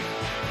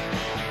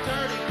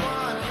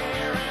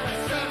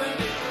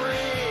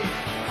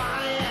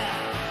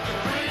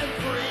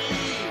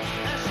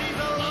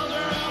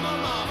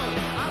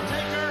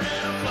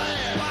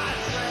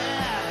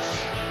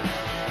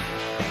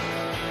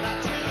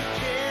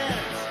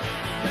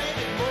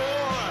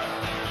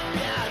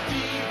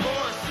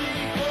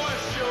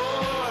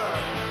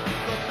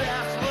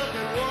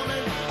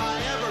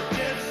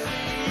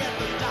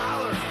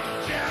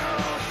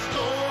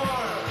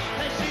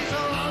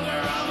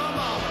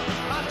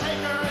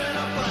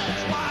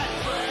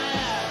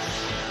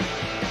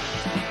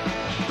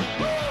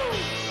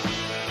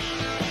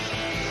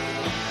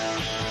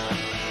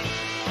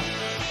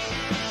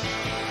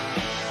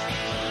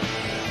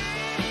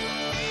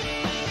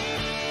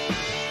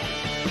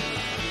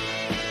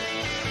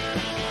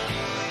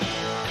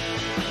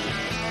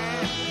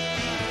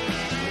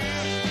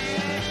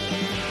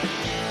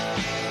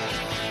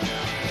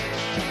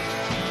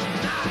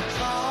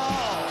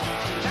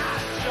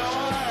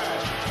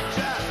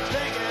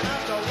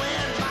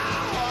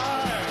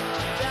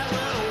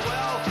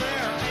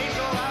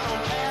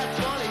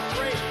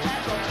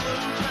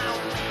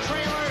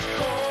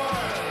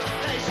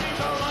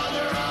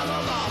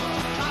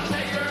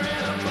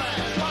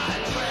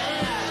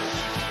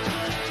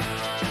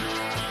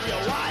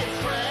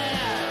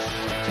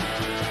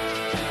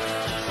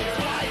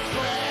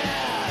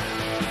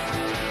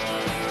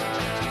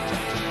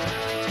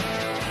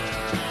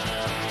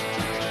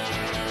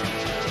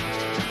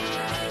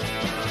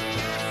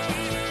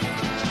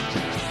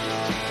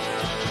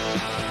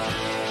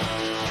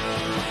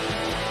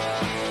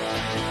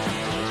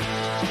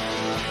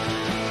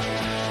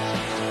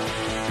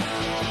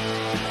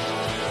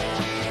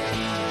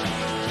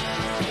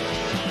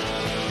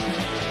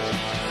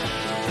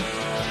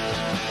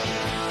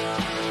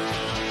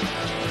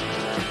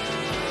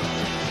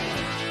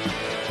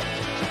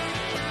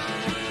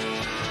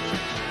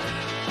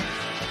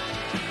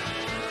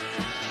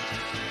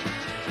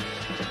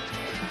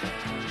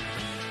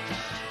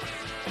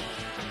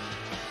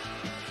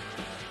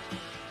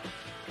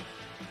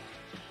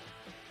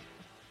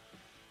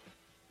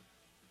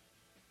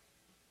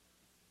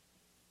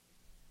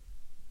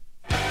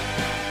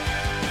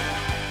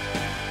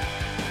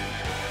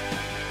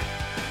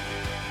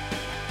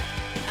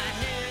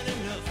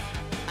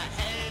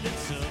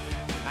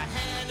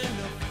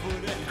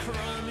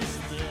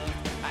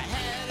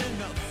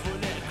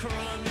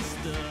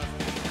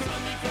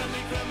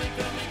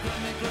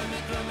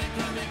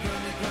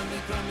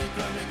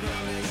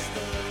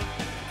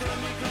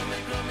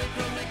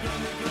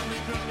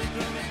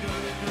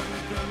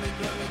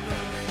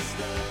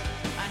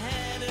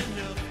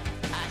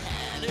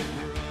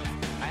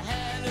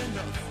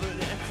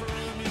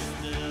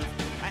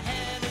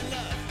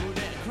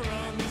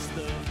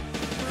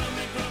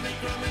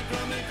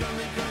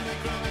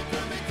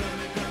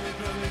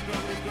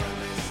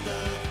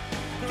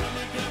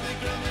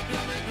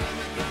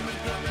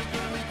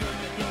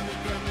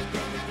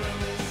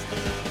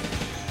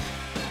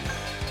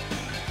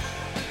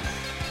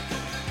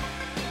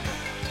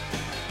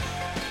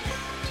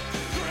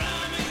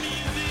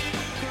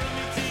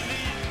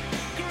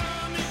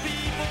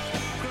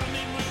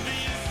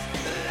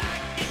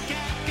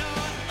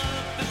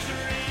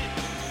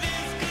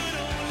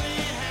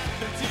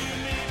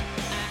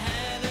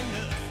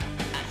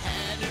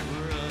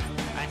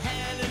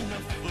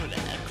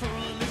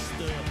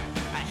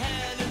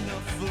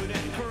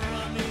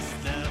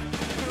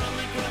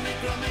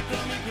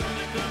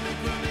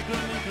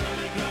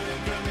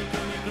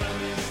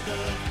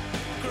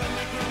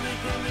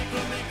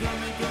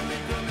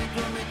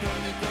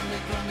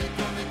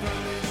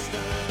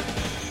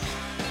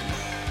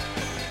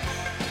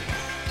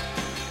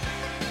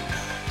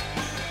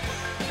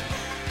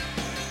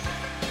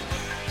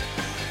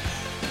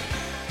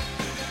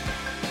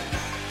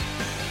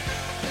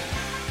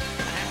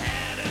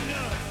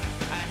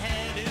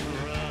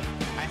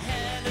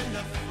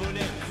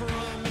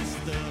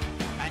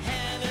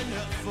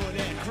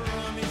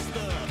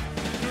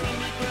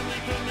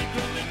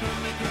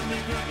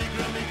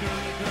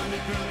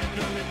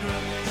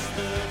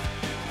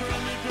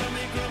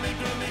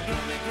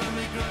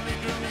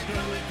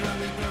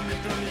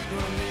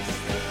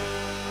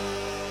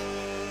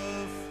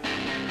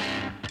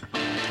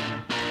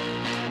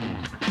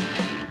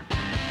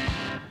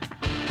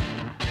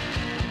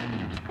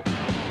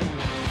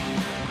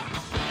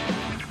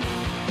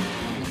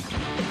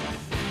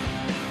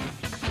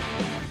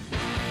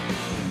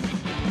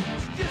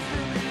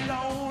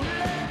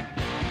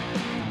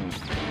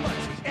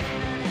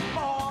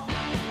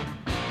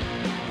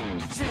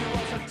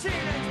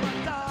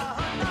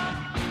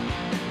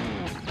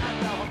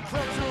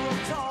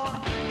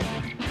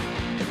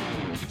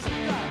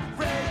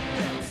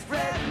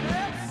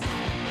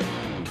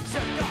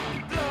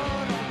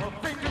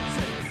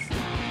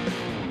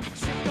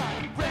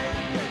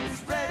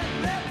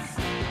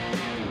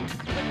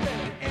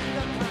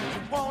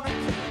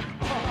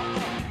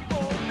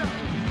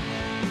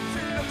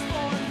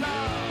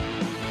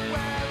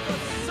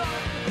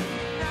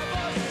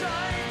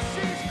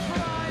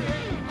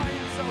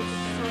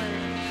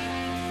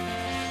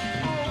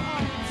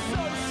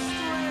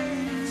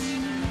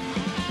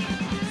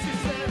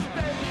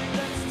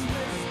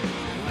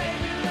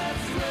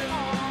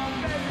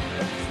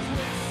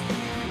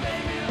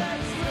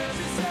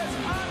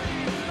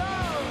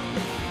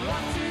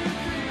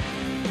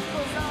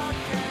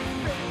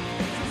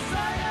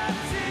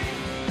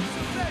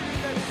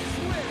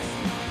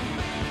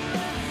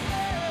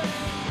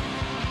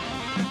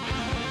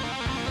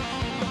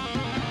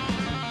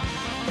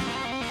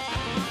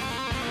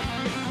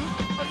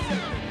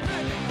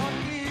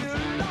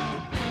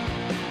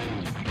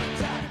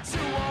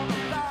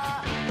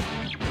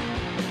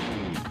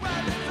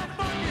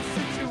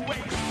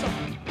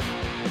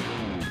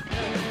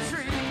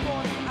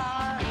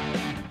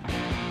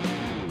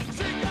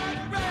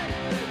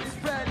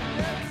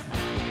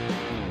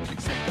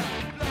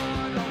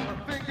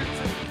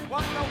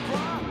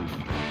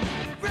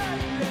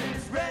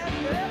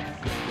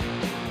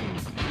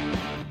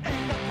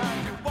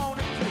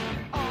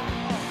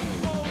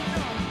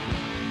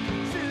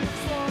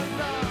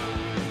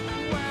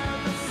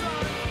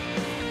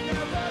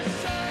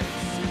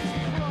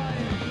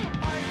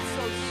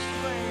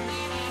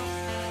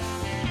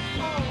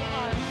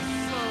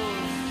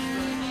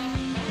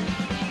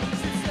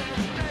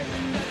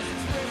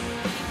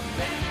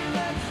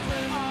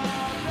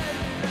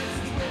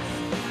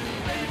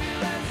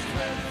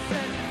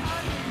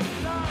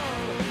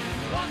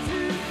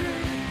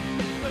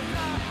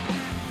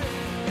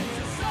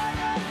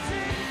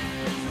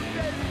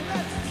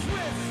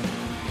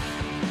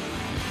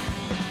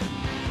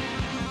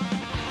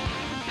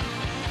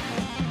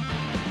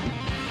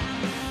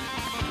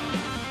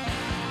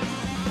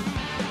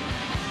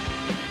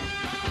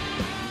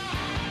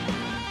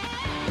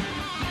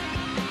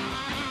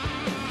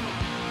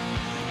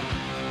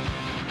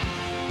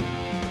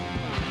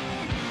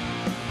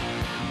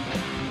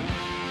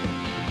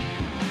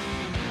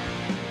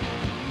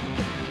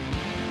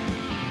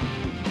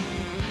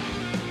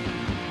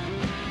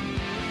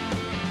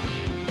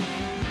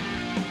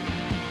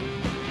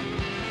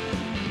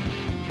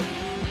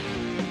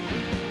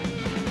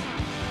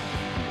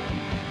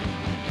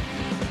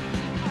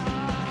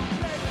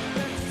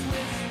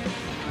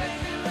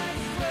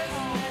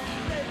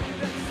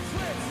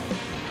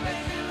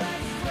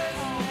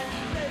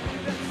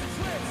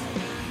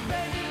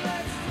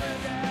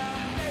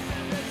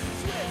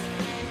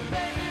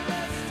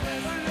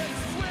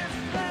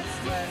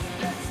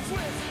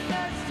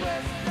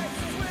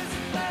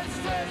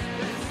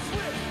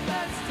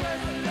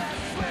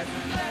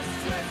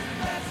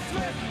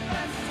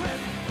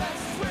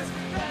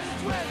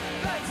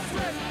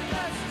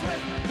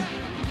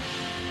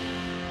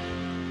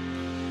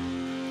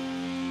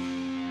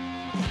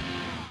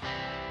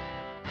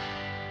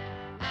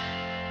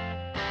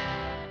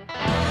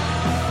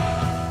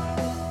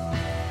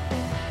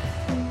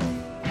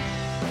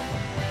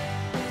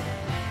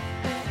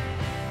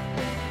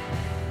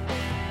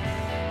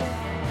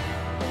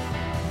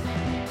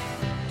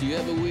 you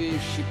ever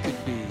wish you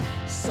could be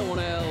someone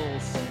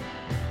else,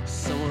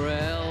 somewhere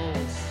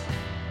else?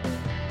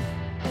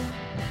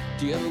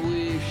 Do you ever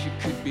wish you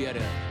could be at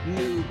a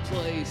new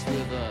place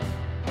with a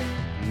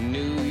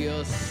new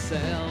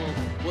yourself?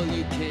 Well,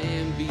 you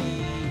can be,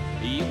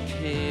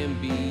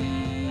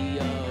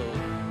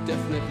 oh,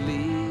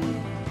 definitely.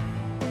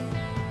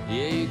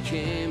 Yeah, you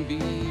can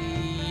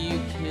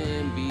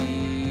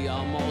be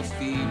almost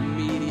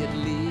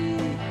immediately.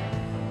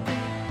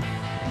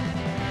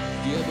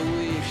 Do you ever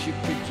wish you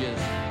could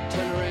just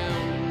turn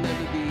around and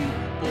never be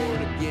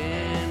bored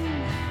again?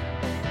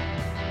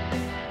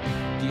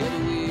 Do you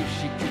ever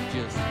wish you could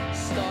just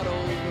start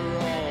all over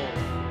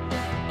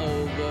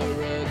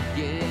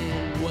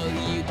again? Well,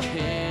 you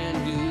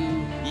can do,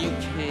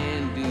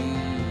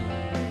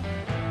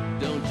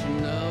 don't you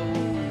know?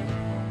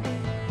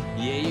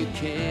 Yeah, you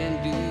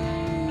can do,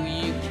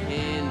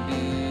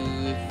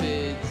 if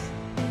it's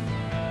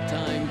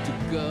time to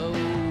go.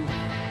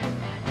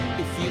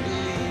 If you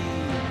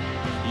believe,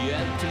 you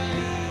have to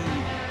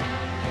leave,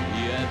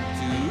 you have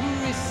to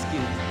risk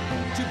it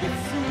to be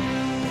free.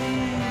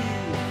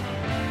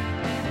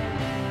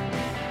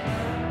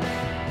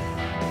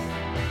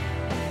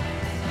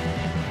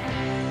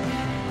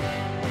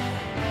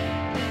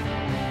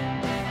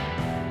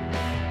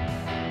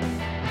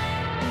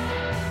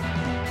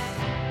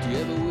 Do you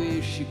ever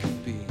wish you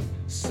could be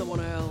someone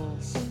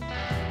else,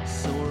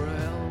 somewhere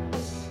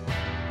else?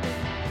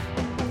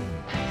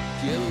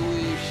 Do you ever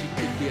wish you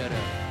could be at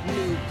a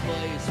new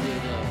place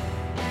with a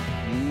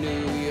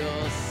new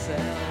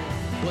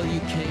yourself? Well, you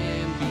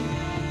can be,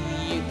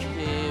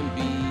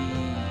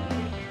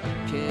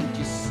 can't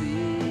you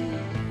see?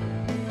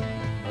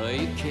 Oh,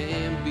 you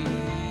can be,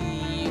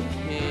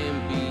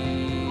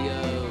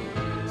 oh,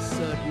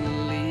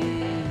 certainly.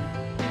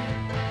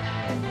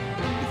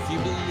 If you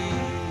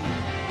believe,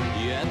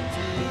 you have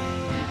to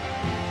leave,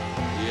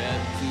 you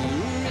have to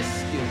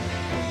risk it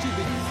to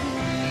be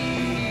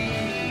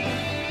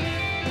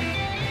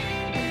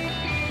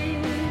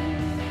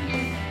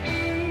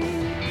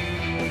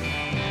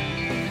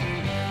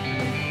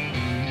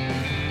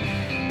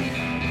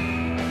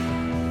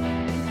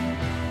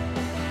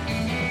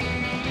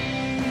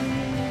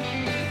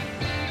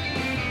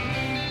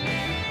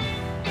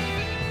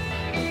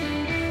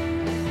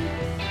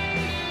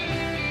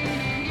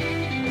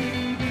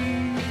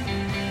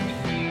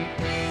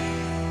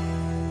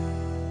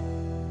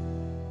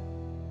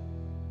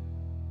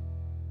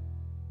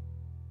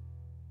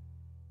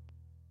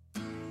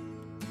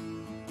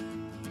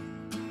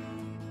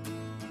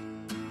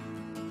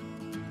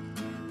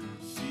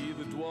See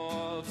the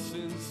dwarfs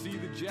and see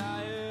the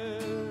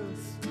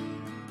giants.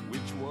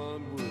 Which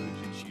one would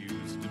you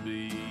choose to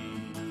be?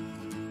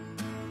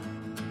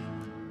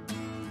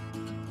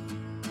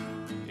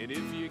 And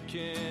if you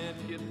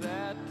can't get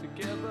that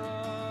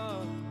together,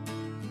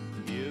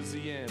 here's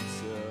the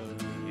answer,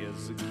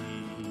 here's the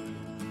key.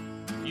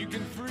 You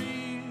can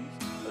freeze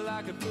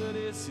like a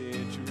 30th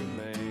century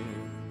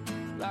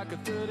man, like a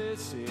 30th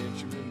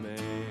century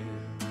man.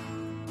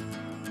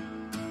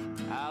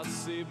 I'll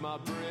save my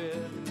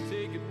breath and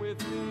take it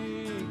with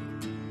me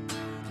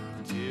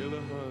till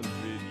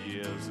 100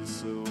 years or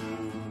so.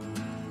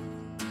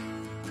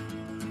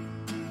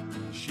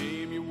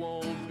 Shame you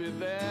won't be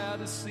there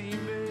to see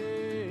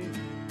me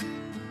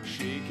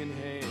shaking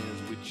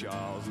hands with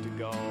Charles de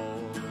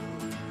Gaulle.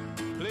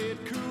 Play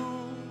it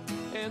cool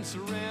and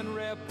saran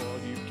wrap all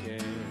you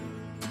can.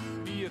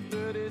 Be a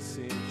 30th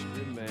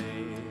century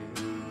man.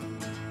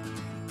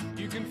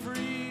 You can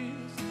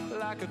freeze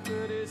like a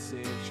 30th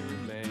century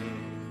man,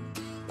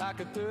 like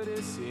a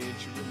 30th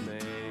century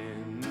man.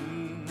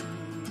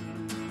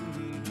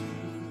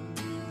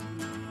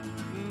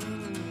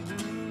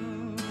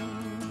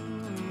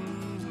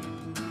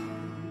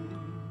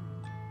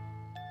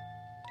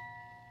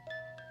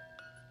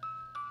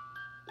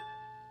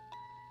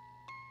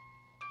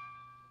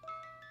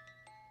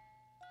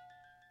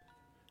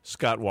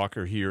 Scott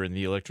Walker here in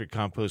the Electric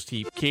Compost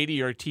Heap,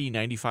 KDRT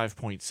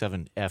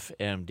 95.7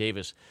 FM,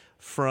 Davis,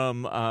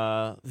 from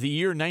the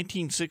year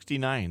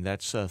 1969.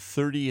 That's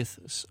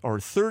 30th or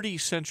 30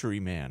 Century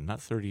Man, not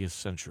 30th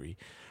Century.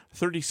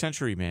 30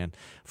 Century Man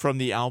from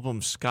the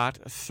album Scott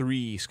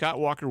 3. Scott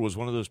Walker was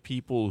one of those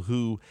people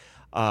who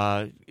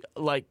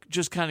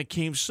just kind of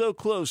came so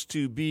close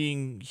to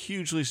being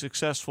hugely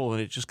successful,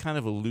 and it just kind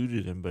of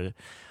eluded him, but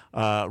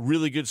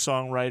really good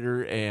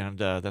songwriter, and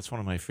that's one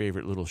of my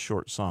favorite little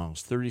short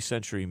songs, 30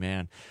 Century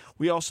Man.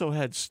 We also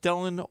had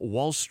Stellan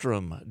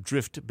Wallstrom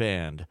Drift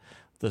Band,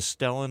 the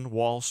Stellan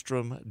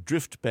Wallstrom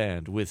Drift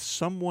Band with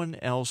Someone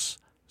Else,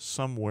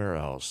 Somewhere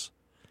Else.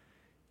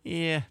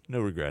 Yeah, no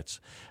regrets.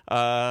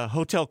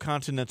 Hotel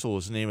Continental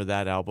is the name of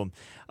that album.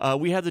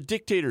 We had the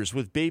Dictators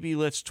with Baby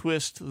Let's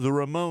Twist, the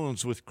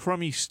Ramones with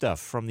Crummy Stuff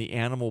from the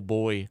Animal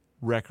Boy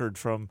record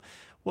from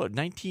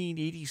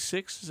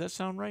 1986? Does that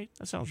sound right?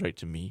 That sounds right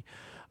to me.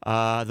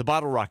 The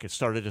Bottle Rockets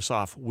started us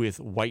off with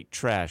White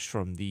Trash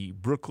from the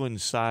Brooklyn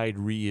Side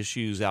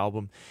Reissues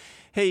album.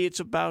 Hey, it's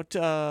about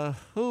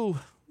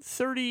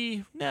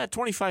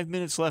 25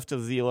 minutes left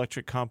of the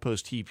Electric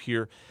Compost Heap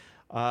here.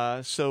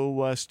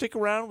 So stick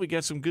around. We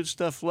got some good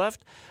stuff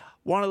left.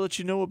 Want to let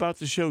you know about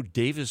the show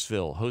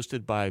Davisville,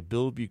 hosted by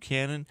Bill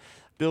Buchanan.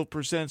 Bill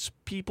presents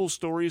people,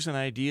 stories, and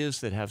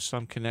ideas that have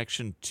some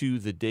connection to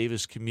the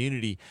Davis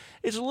community.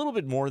 It's a little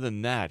bit more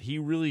than that. He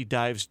really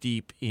dives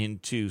deep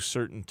into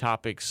certain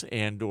topics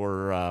and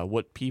or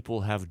what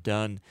people have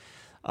done.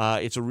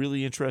 It's a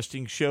really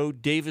interesting show.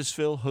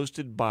 Davisville,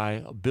 hosted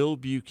by Bill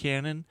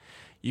Buchanan.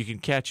 You can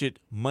catch it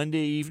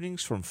Monday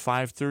evenings from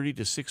 5:30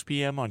 to 6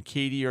 p.m. on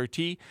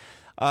KDRT.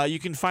 You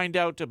can find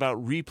out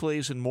about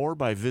replays and more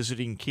by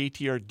visiting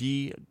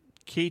KDRT.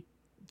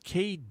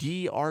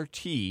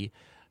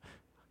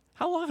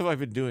 How long have I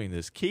been doing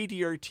this?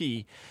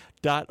 KDRT.org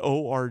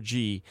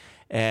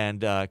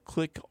and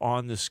click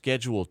on the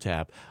schedule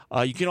tab.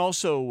 You can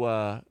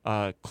also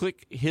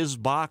click his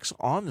box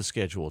on the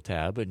schedule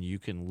tab, and you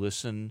can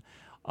listen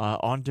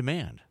on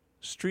demand.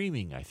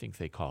 Streaming, I think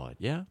they call it.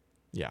 Yeah?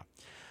 Yeah.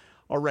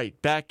 All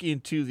right, back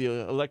into the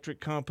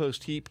electric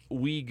compost heap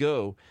we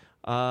go.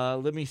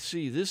 Let me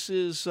see. This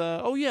is,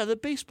 the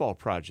Baseball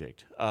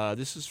Project.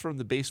 This is from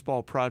the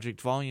Baseball Project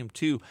Volume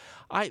 2.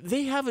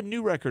 They have a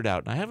new record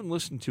out, and I haven't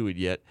listened to it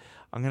yet.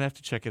 I'm going to have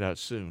to check it out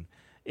soon.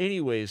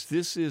 Anyways,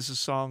 this is a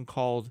song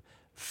called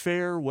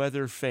Fair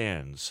Weather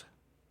Fans,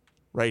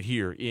 right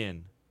here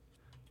in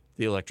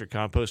the Electric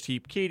Compost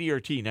Heap,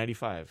 KDRT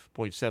 95.7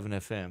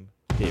 FM,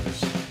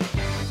 Davis.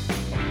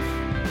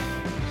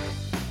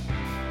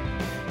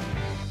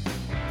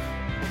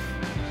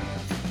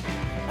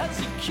 As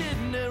a kid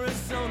in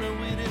Arizona,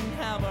 we didn't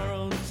have our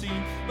own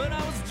team, but I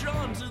was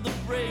drawn to the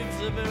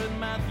Braves of Aaron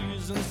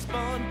Matthews and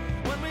Spawn.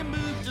 When we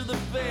moved to the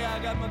Bay, I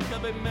got my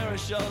Cubby,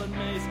 Marichal, and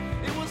Mays.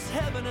 It was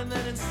heaven, and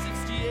then in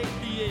 '68,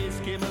 the A's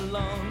came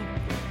along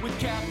with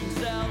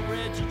Captains Al,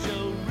 Reggie,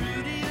 Joe,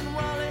 Rudy, and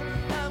Wally.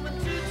 And when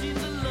two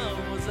teams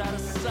alone was out of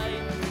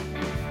sight,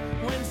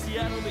 when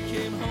Seattle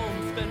became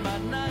home, spent my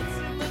nights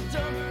in the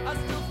dome. I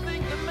still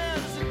think the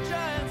Mavs and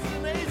Giants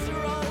and A's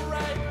are all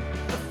right.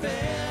 The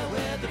fair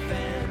weather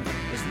fan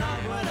is not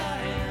what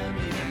I am,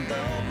 even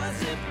though my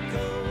zip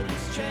code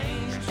has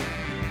changed.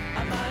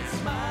 I might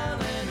smile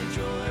and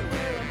enjoy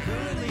where I'm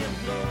currently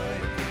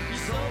employed.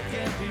 Your soul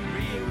can't be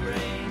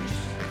rearranged.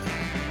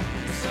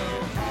 It's so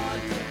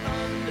hard to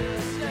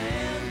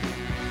understand.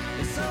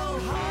 It's so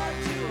hard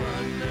to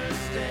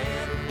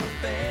understand. A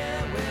fair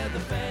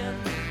weather fan.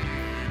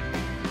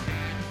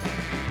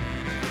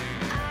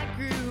 I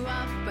grew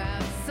up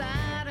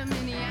outside of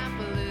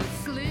Minneapolis,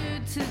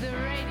 glued to the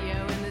radio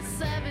in the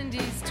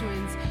 70s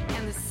Twins,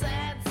 and the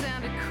sad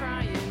sound of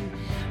crying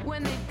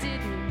when they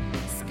didn't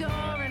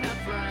score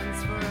enough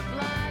runs for a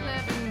blind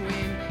 11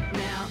 win.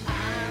 Now I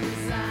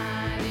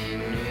reside in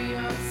New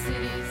York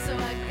City, so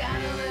I got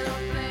a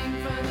little thing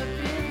for the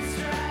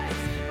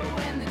pinstripes. But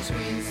when the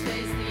Twins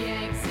face the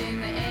Yanks in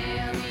the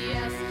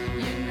ALDS,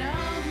 you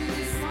know who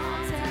this small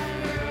town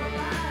girl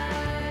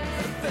lies.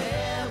 A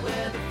fair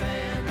weather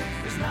fan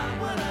is not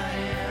what I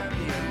am,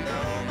 even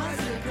though my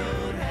zip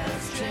code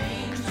has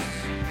changed.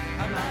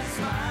 I might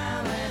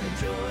smile and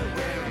enjoy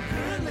where I'm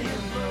currently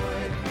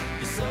employed.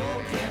 Your soul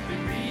can't be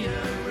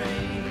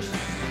rearranged.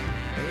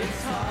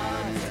 It's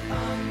hard to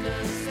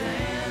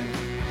understand.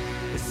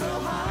 It's so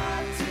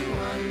hard to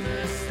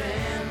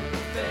understand. A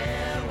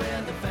fair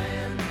weather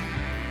fan.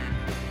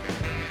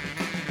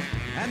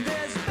 And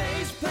there's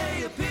bass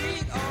player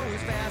Pete,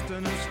 always fast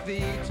on his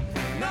feet.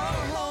 No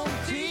home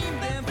team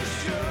then for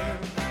sure.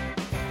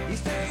 He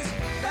stays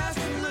fast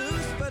and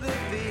loose, but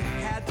if he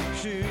had to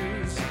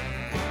choose,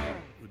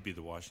 Would be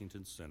the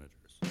Washington Senators.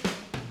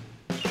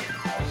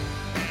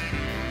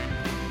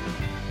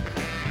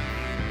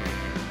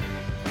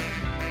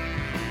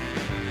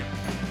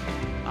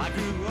 I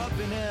grew up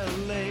in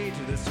L.A.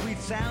 to the sweet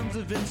sounds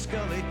of Vin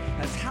Scully.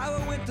 That's how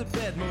I went to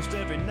bed most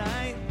every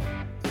night.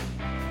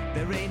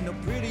 There ain't no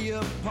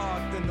prettier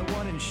park than the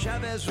one in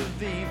Chavez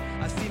Ravine.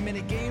 I see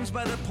many games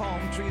by the palm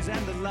trees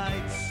and the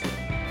lights.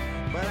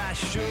 But I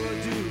sure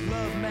do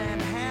love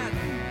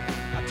Manhattan.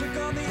 I took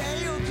on the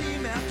AO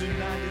team after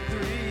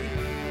 '93.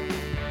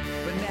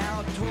 But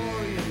now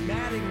Torrey and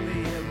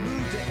Mattingly have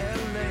moved to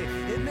L.A.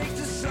 It makes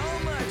it so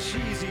much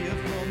easier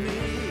for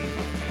me.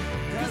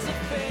 'Cause a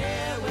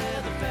fair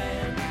weather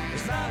fan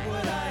is not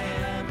what I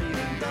am,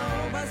 even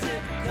though my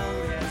zip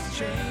code has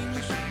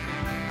changed.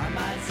 I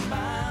might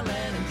smile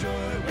and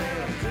enjoy where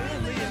I'm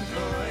currently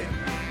employed.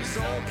 Your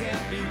soul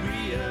can't be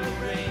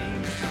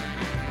rearranged.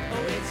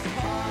 Oh, it's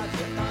hard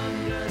to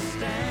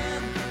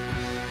understand.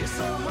 It's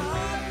so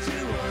hard to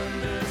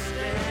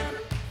understand.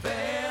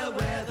 Fair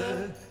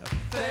weather,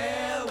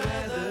 fair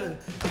weather,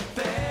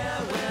 fair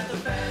weather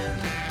fan.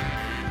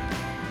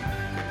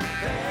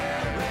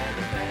 Fair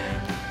weather fan.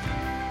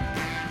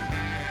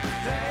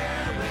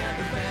 Fair weather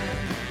fan.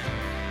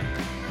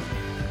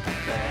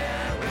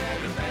 Fair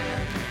weather fan.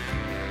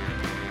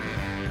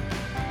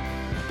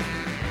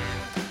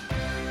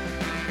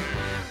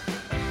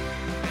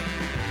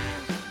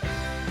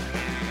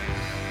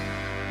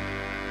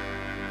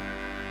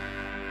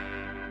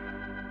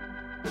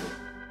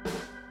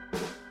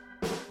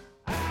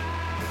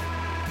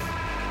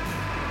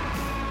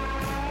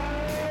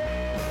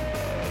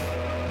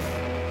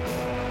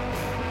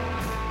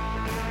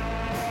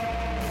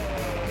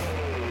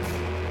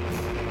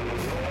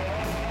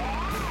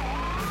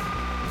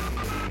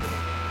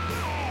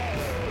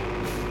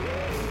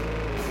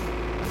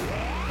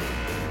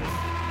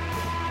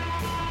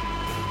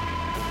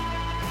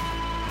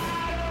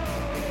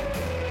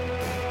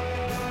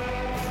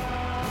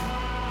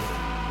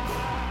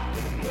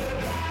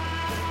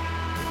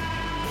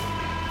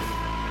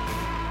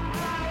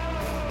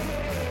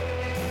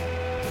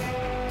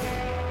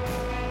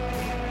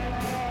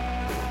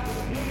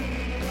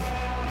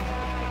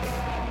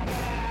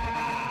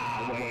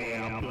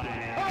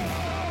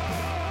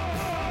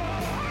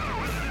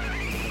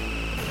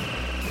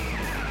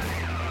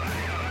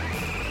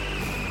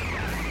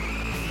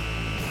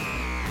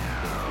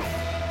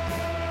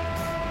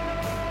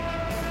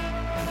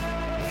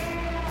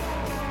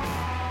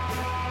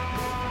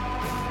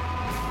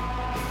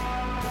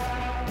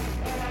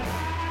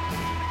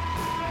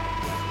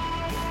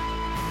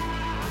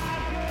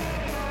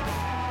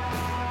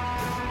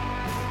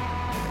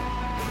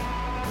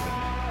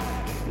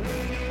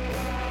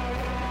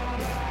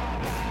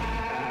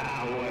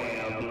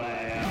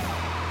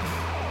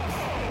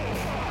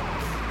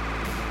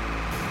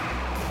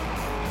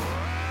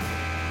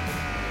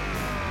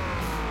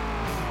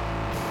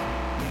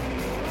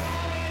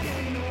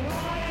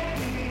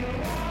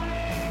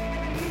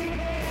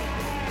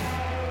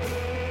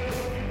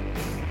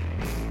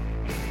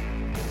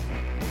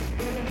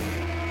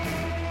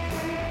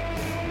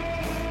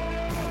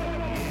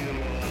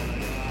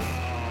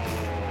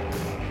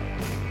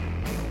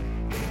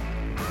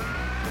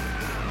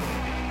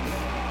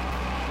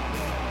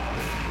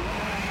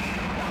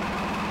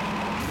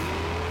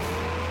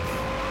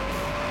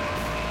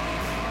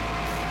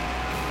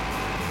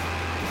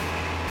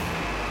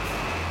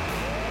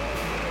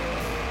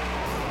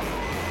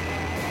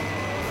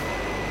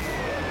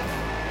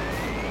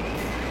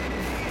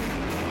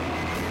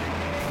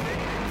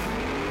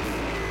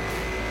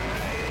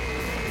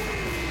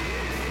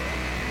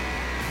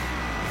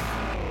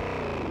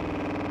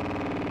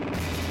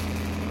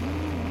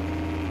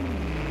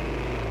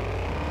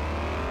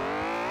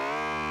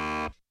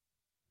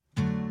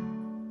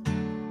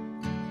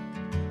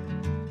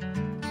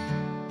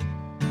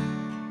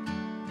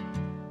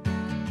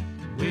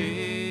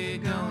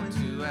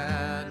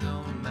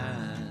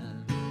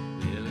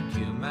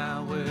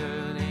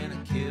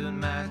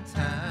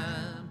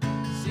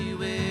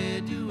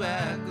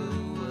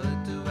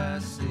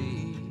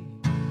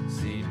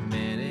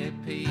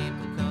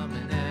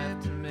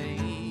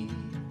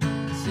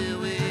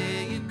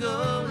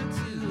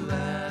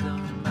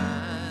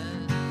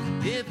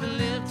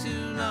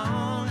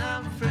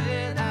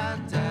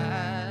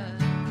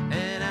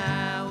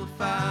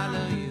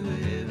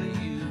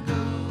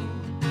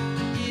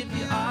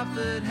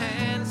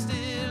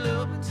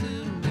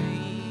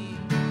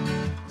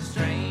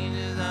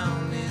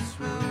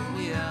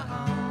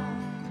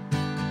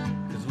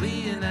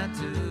 I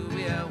two,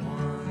 we are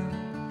one.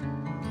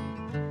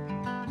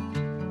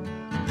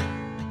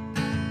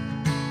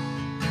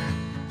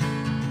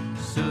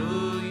 So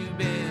you've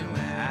been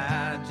where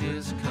I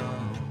just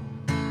come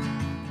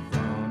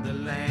from, the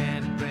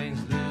land that brings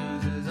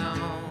losers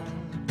on,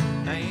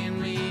 and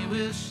we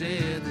will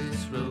share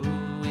this road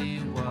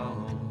we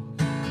walk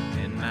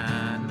and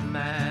mind the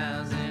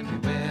miles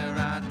and where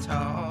I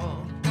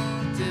talk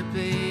to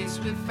peace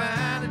we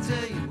find to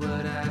tell you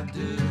what I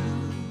do.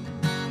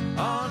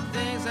 All the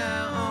things I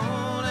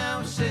own,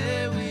 I'll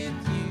share with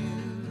you.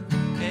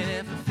 And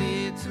if I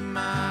feel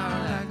tomorrow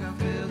like I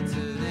feel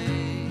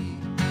today,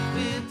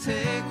 we'll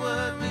take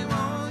what we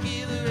want,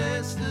 give the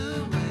rest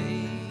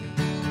away.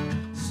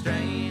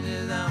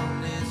 Strangers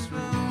on this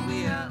road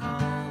we are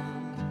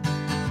on,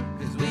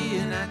 'cause we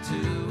are not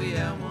two, we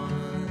are one.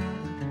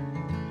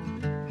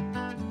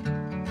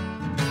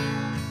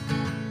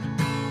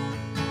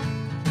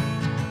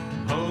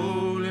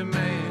 Holy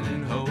man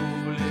and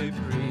holy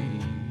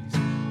priest,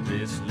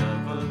 this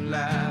love of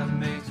life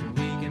makes me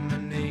weak in my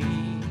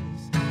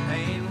knees.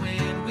 And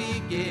when we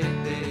get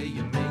there,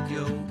 you make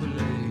your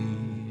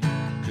play,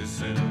 'cause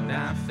soon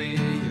I fear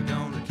you're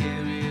gonna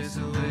carry us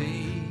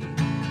away.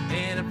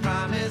 And a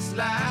promised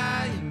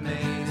lie you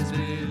made us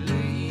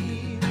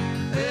believe.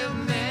 There are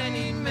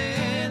many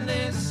men,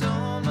 there's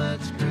so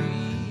much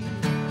grief,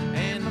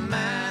 and my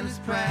mind is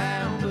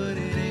proud, but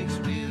it aches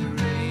with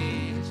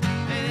rage.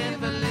 And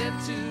if I live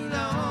too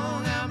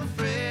long, I'm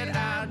afraid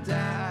I'll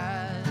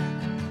die.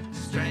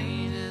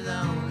 Strangers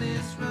on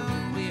this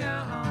road we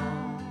are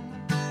on,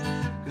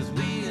 'cause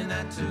we are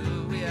not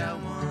two, we are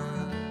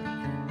one.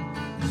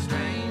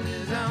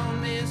 Strangers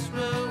on this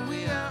road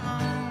we are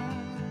on,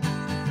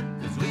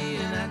 'cause we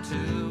are not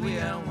two, we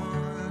are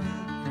one.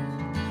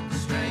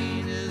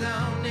 Strangers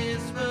on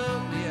this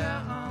road we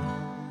are on,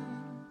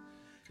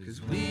 'cause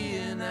we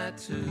are not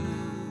two,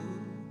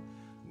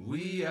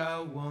 we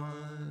are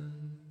one.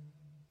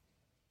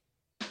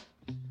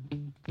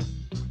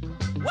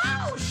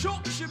 Wow,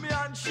 shook, shimmy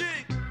and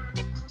shake.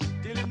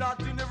 Till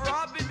nothing never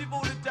happened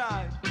before the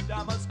time. The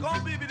time has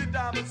come, baby, the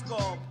time has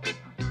come.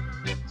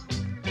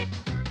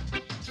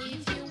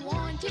 If you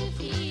want to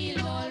feel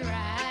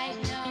alright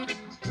now,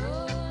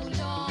 hold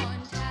on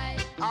tight.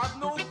 Have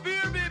no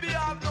fear, baby,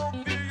 have no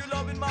fear. Your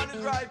loving man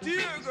is right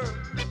here, girl.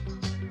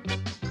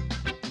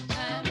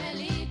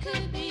 Family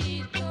could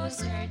be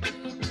closer to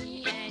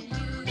me and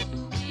you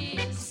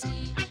will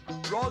see.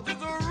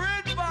 Roses are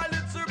red,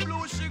 violets are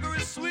blue, sugar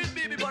is sweet,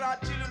 baby, but I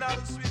tell you now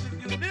the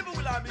sweetest you never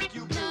will I make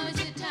you blue. Now's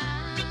the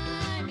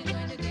time you're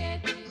going to get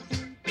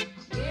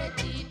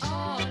it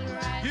all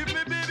right. Give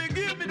me, baby,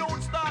 give me,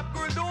 don't stop,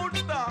 girl, don't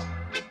stop.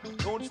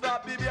 Don't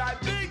stop, baby, I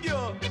beg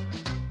you.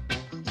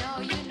 Now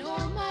you know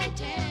my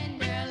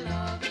tender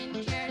loving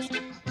cares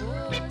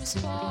goes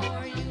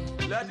for you.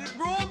 Let it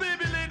grow,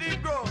 baby, let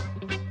it grow.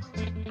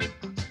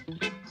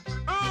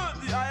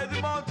 The higher the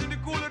mountain, the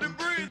cooler the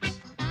breeze.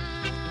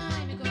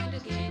 I'm going to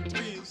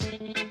Please.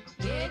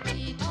 get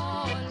it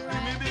all Give me,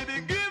 right. baby,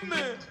 give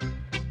me.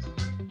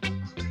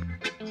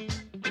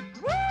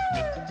 Woo!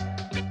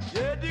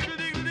 Yeah, diggle,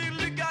 diggle, diggle,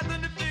 the cat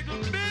and the tickle.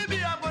 Baby,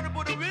 I'm gonna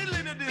put a wheel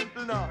in the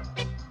dimple now.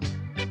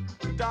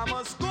 The time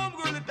has come,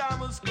 girl, the time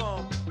has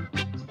come.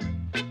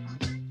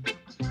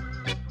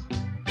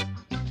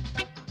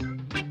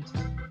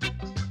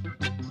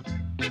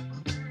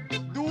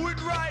 Do it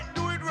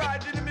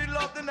right in the middle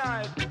of the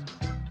night.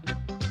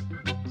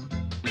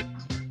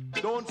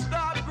 Don't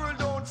stop, girl,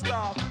 don't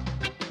stop.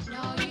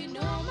 Now you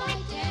know my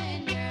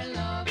tender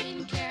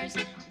loving cares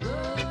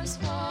goes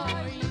for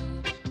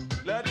you.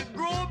 Let it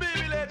grow,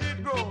 baby, let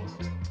it grow.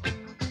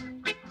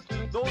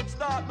 Don't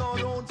stop, no,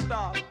 don't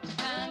stop.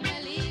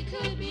 Family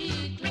could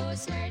be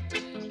closer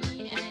to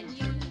me and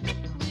you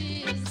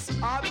will see.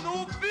 Have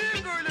no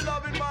fear, girl, the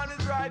loving man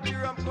is right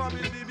here. I'm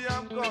coming, baby,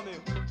 I'm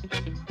coming.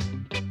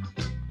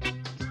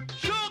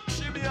 Shook,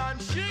 shimmy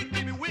and shake,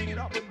 give me wing it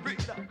up and break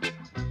it up.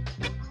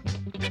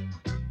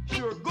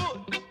 Sure, good.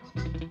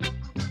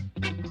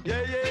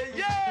 Yeah, yeah,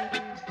 yeah.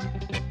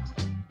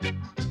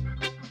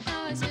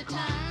 Now's the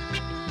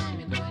time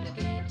you're going to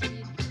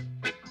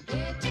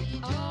get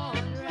it all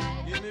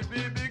right. Give me,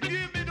 baby,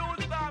 give me,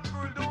 don't stop,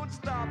 girl, don't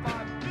stop. I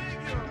beg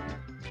you.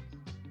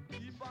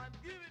 Keep on,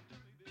 give it to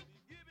me, baby.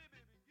 Give me,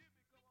 baby, give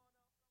me, come on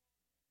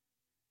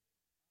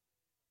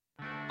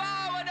now.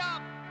 Forward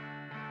up.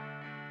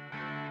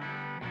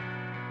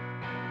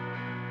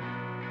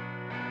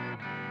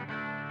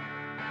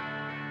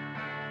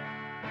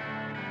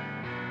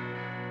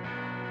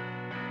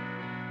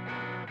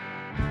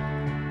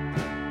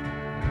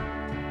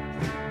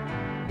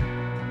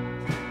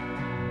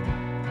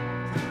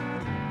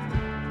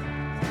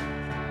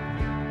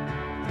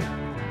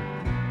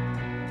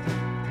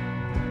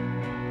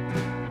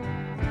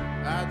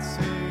 I'd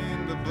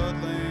seen the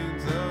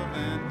bloodlines of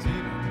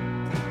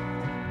Antietam,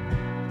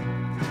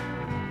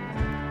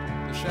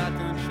 the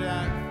shotgun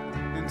shack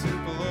in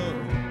Tupelo,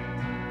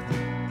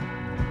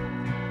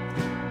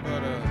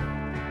 but a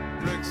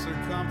brick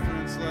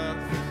circumference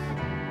left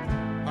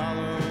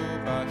hollow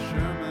by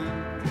Sherman,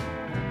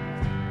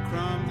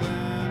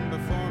 crumbling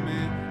before me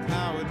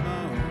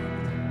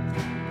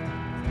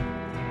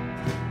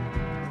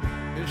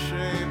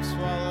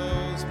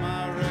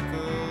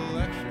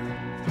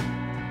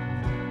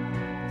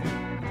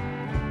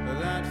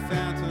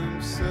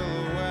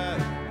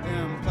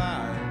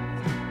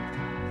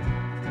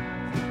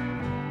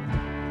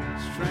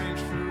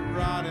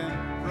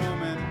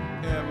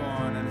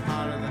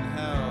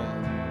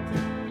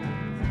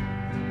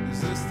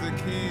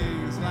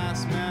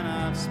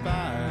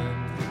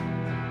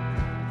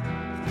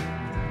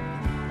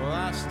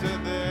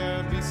stood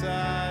there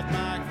beside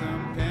my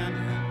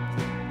companion,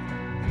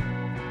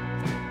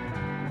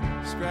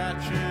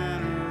 scratching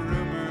a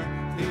rumor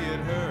he had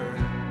heard.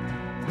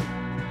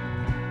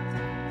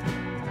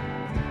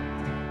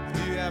 Do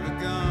you have a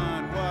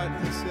gun? What?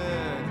 He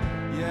said.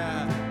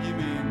 Yeah, you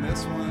mean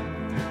this one?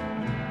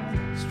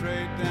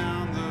 Straight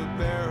down the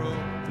barrel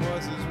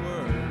was his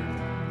word.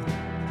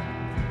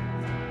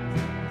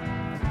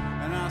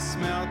 And I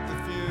smelt the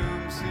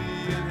fumes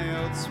he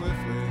inhaled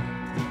swiftly.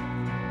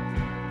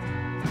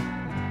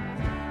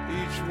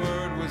 Each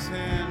word was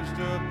hinged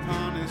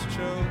upon his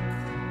choke,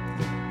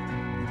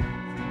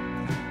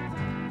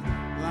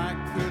 like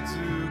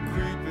kudzu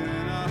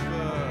creeping up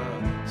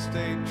a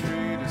state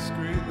tree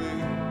discreetly,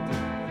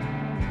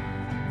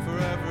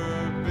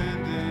 forever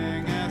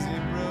bending as he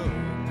broke.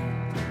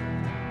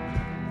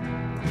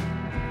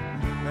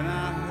 And I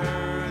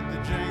heard the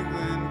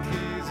jangling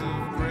keys of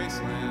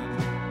Graceland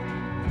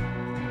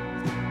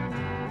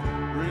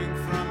ring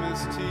from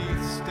his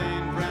teeth,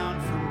 stained brown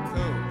from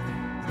coke.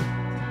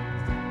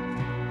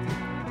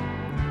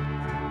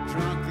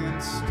 Drunk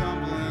and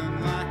stumbling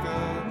like a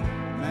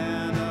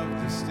man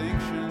of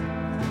distinction,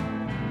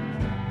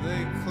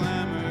 they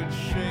clamored,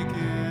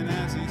 shaking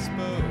as he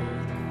spoke,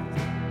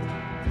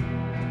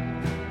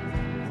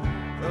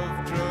 of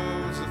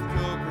droves of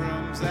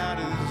pilgrims at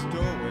his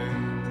doorway,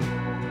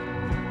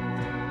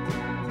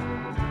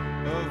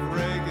 of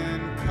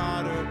Reagan,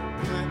 Carter,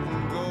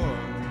 Clinton,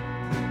 Gore.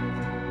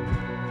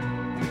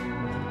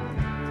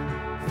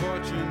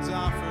 Fortunes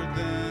offered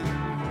then,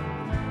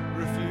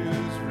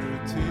 refused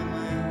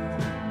routinely.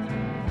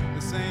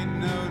 This ain't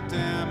no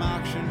damn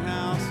auction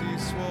house, he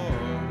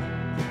swore.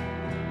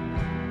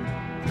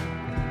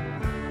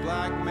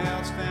 Black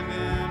male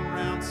standing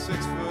round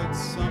 6 foot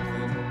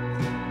something,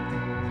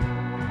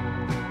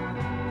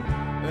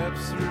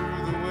 ebbs through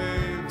the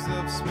waves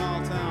of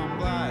small town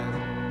blight,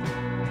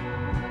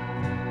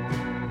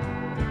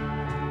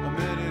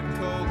 emitted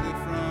coldly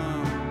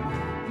from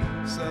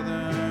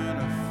southern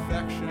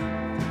affection,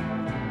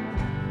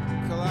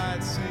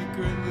 collide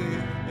secretly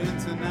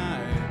into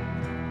night.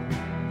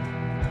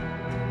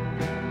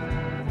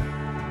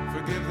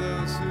 Forgive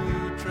those who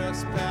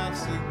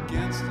trespass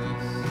against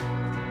us,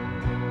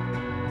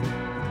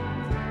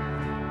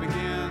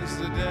 begins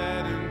the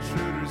dead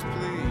intruder's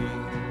plea.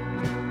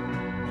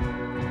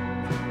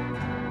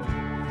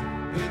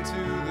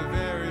 Into the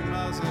very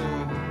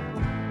muzzle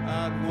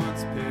I'd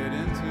once peered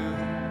into,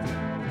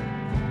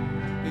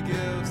 he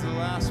gives the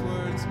last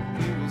words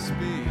he will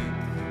speak.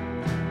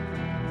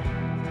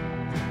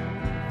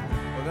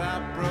 Well,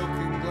 that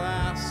broken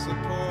glass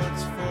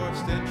supports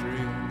forced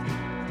entry,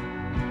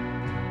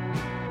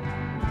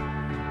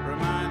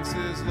 reminds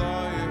his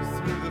lawyer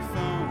through the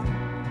phone.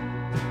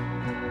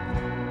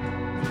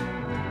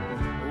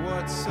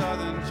 What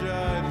southern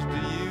judge do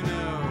you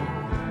know,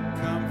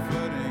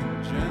 comforting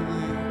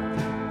gently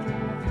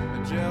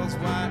the jail's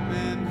white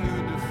men who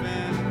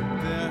defend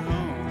their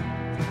home?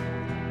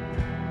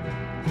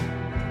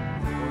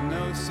 Well,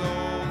 no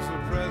souls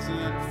were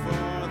present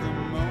for the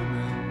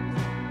moment.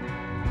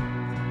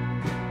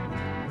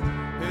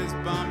 His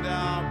bombed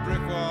out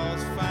brick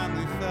walls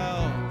finally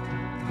fell,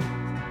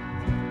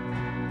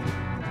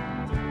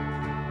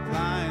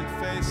 lying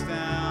face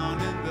down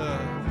in the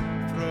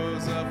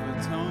throes of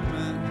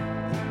atonement,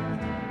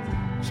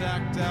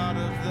 checked out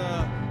of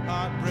the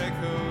Heartbreak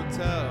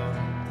Hotel.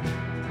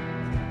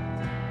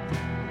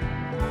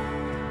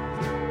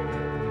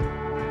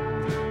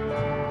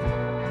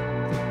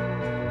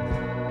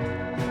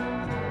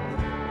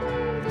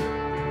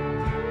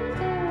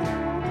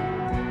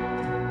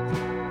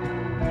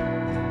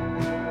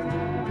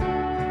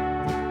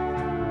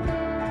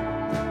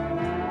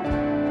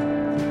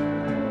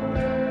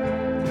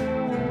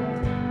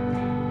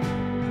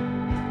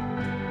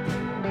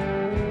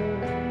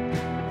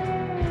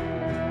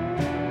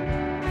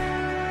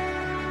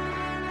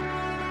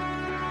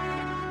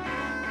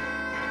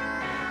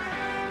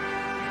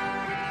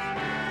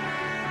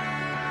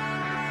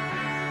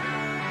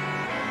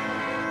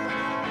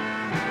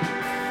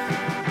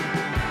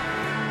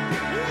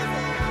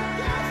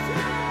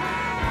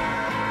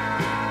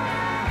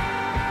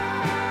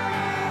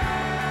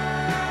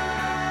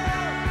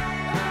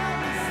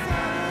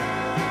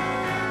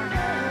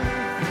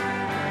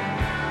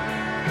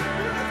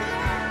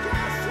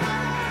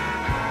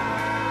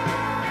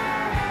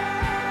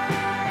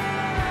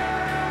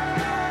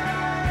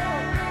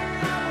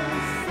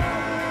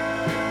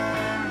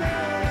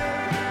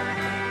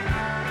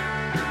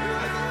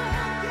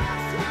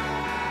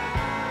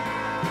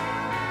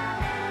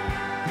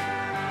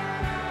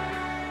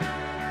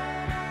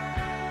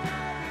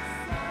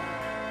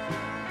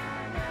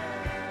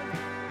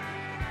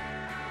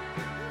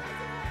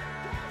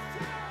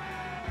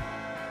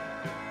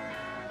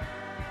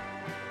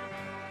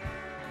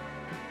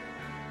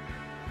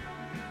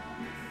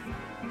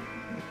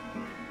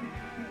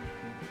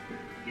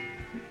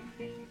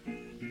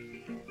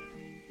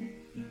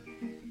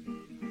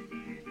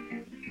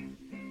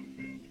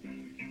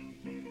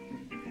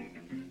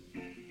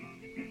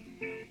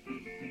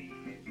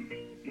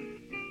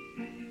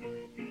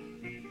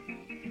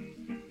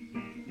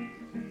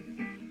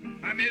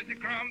 I miss the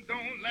crumbs,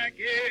 don't like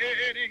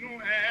it, ain't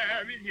gonna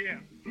have it here.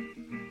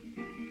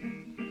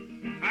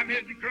 I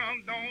miss the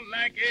crumbs, don't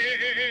like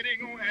it,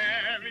 ain't gonna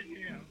have it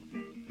here.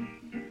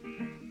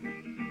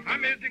 I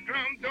miss the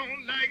crumbs,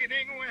 don't like it,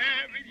 ain't gonna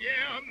have it,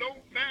 yeah.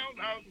 No bound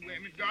house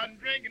women, garden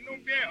drinking no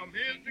beer. I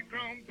miss the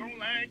crumbs, don't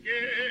like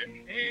it,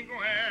 ain't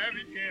gonna have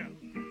it, yeah.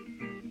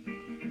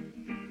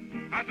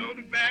 I saw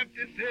the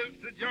Baptist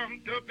sister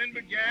jumped up and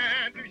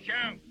began to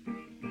shout.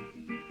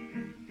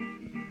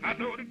 I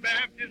saw the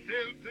Baptist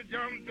sister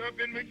jumped up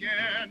and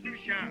began to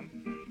shout.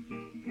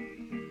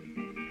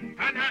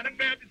 And how the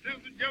Baptist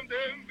sister jumped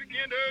up and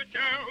began to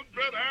shout,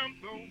 brother, I'm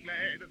so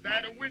glad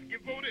that a whiskey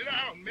voted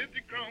out. Mr.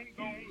 Crumb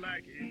don't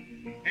like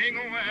it, ain't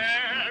gonna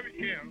have it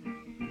here.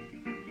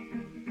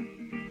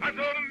 I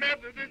saw the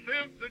Methodist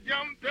sister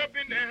jumped up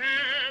and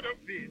had a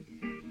fit.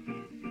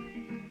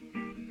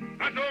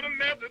 I saw the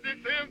Methodist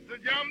sister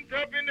jumped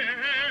up and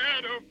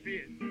had a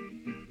fit.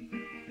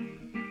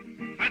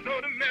 I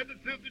saw the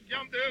Methodist sister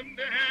jumped up and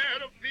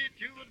had a fit.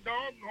 You a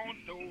doggone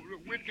story,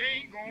 which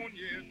ain't gone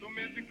yet. So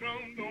Mr.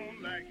 Crumb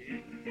don't like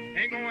it,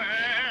 ain't gonna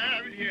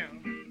have it here.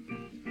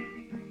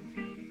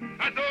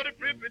 I saw the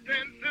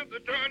Presbyterian sister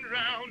turn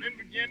around and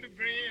begin to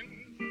grin.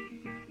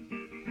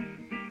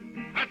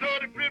 I saw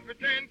the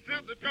Presbyterian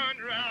sister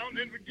turn around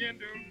and begin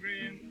to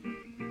grin.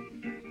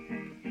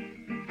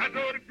 I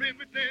saw the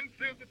Presbyterian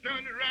sister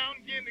turn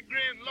around again to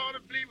grin. Lord, I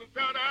believe we'll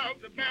start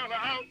out the battle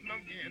house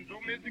again. So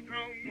Mr.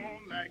 Crumb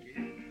won't like it,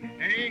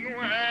 ain't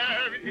gonna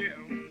have it here.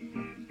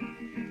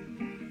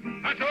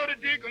 I saw the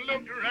deacon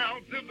looked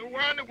around, sister,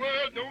 why in the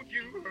world don't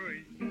you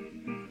hurry?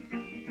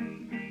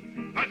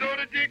 I saw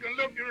the deacon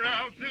looked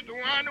around, sister,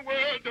 why in the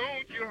world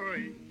don't you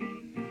hurry?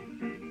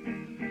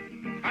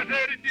 I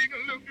said the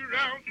deacon looked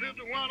around,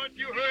 sister, why don't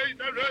you hurry?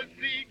 That red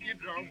seed get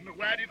drunk, the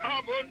white is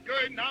almost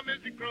good, now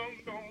Mr.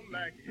 Crumb don't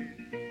like it.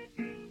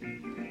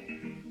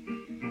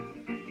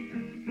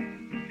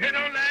 He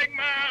don't like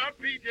my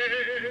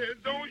peaches,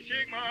 don't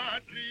shake my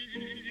tree.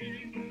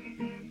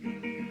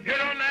 He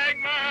don't like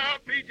my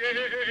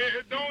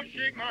peaches, don't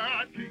shake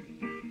my tree.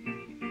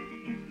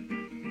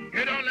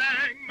 He don't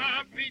like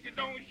my peaches,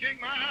 don't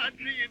shake my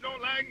tree. He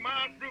don't like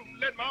my fruit,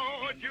 let my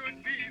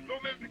orchard be. So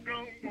Mr.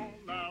 Crumb won't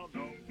allow no.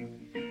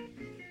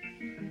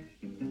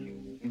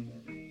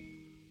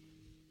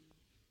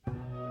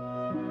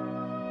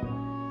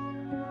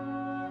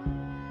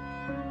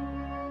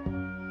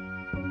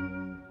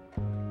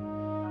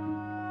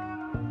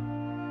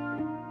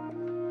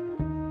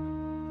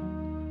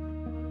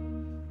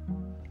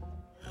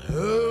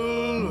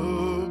 Hell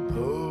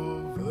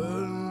above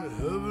and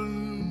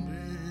heaven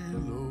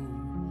below,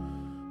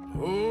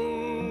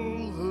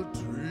 all the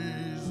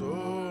trees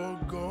are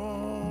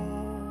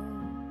gone.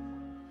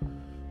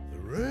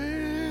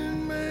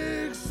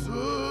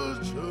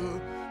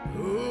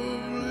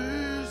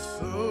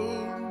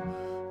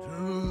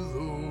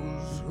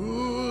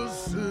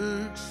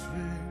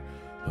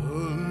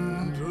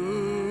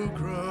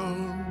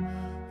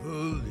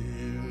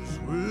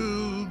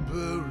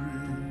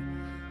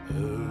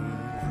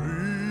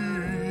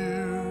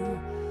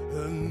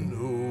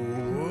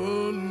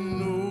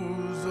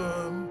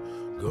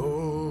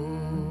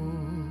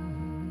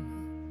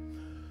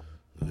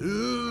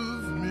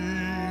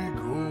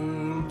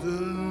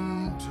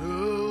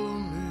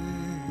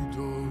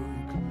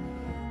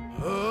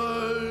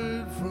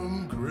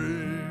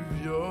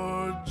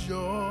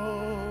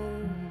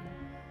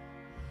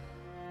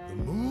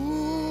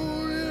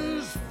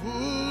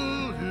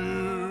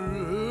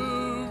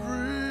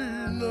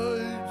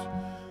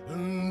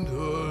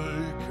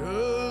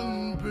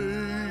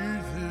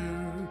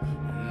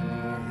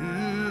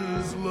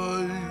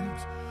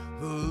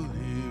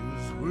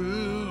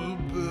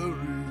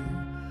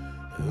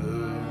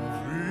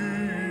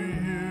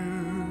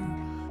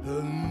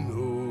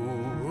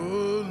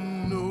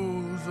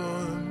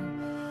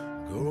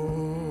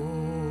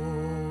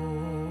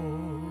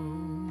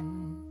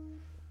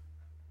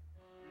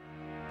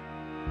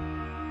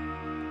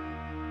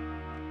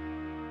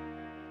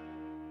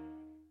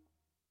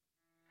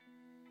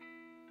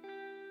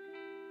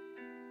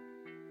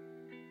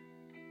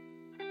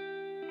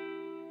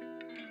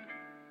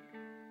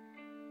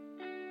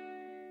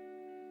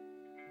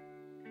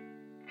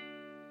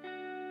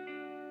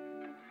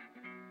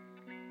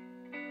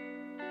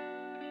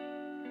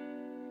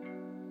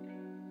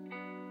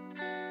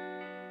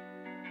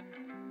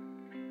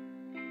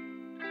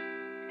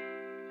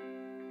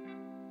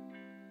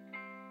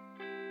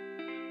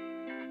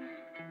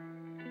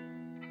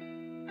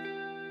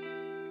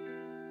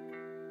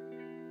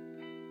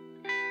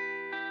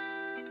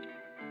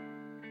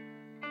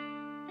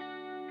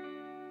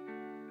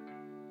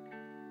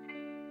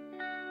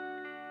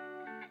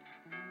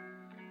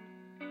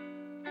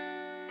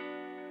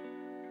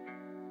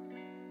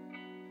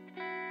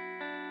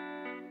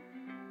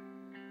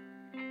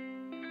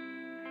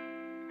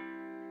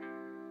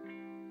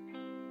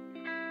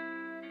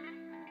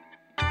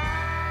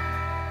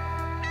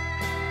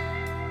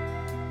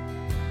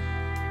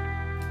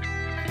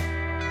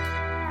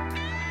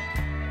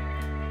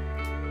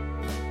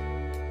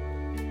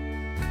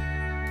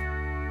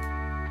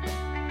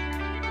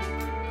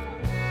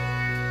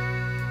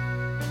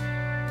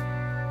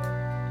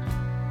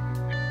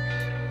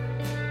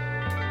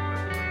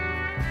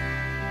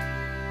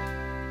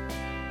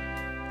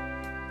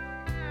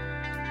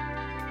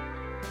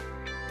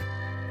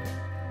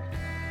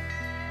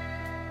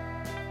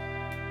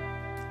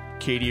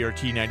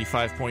 KDRT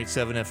 95.7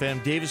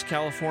 FM, Davis,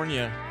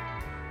 California.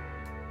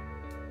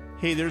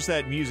 Hey, there's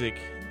that music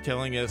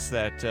telling us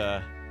that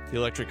the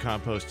Electric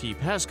Compost Heap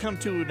has come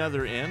to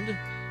another end.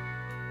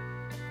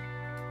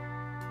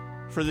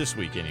 For this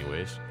week,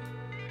 anyways.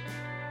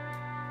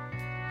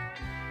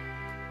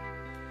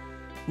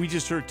 We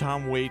just heard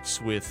Tom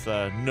Waits with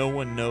No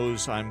One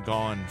Knows I'm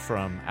Gone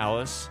from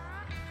Alice.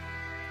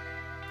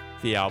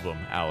 The album,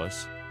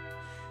 Alice.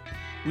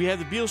 We had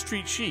the Beale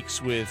Street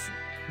Sheiks with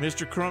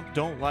Mr. Crump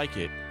Don't Like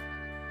It.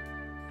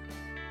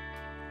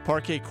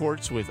 Parquet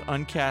Courts with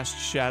Uncast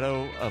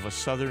Shadow of a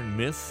Southern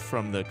Myth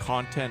from the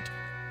Content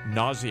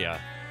Nausea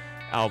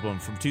album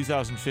from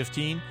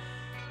 2015.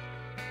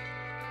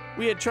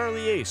 We had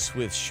Charlie Ace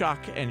with Shock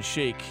and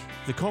Shake.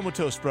 The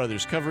Comatose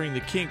Brothers covering the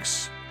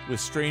Kinks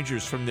with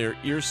Strangers from their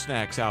Ear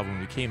Snacks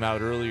album that came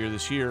out earlier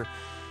this year.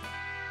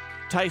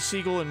 Ty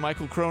Segall and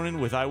Michael Cronin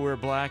with I Wear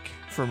Black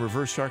from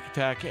Reverse Shark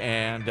Attack,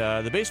 and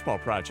the Baseball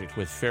Project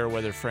with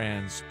Fairweather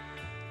Franz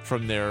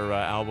from their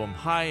album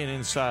High and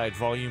Inside,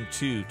 Volume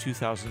 2,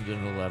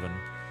 2011.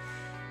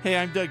 Hey,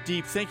 I'm Doug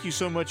Deep. Thank you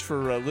so much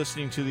for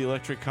listening to the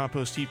Electric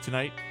Compost Heap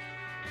tonight.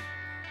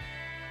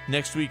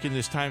 Next week in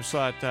this time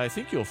slot, I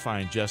think you'll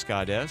find Just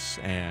Goddess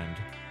and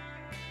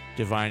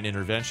Divine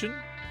Intervention.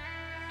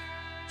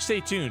 Stay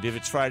tuned if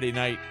it's Friday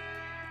night,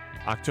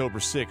 October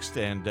 6th,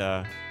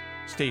 and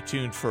stay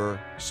tuned for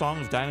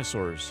Song of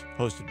Dinosaurs,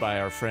 hosted by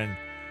our friend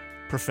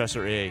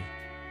Professor A.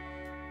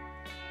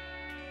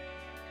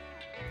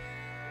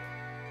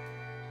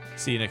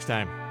 See you next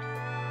time.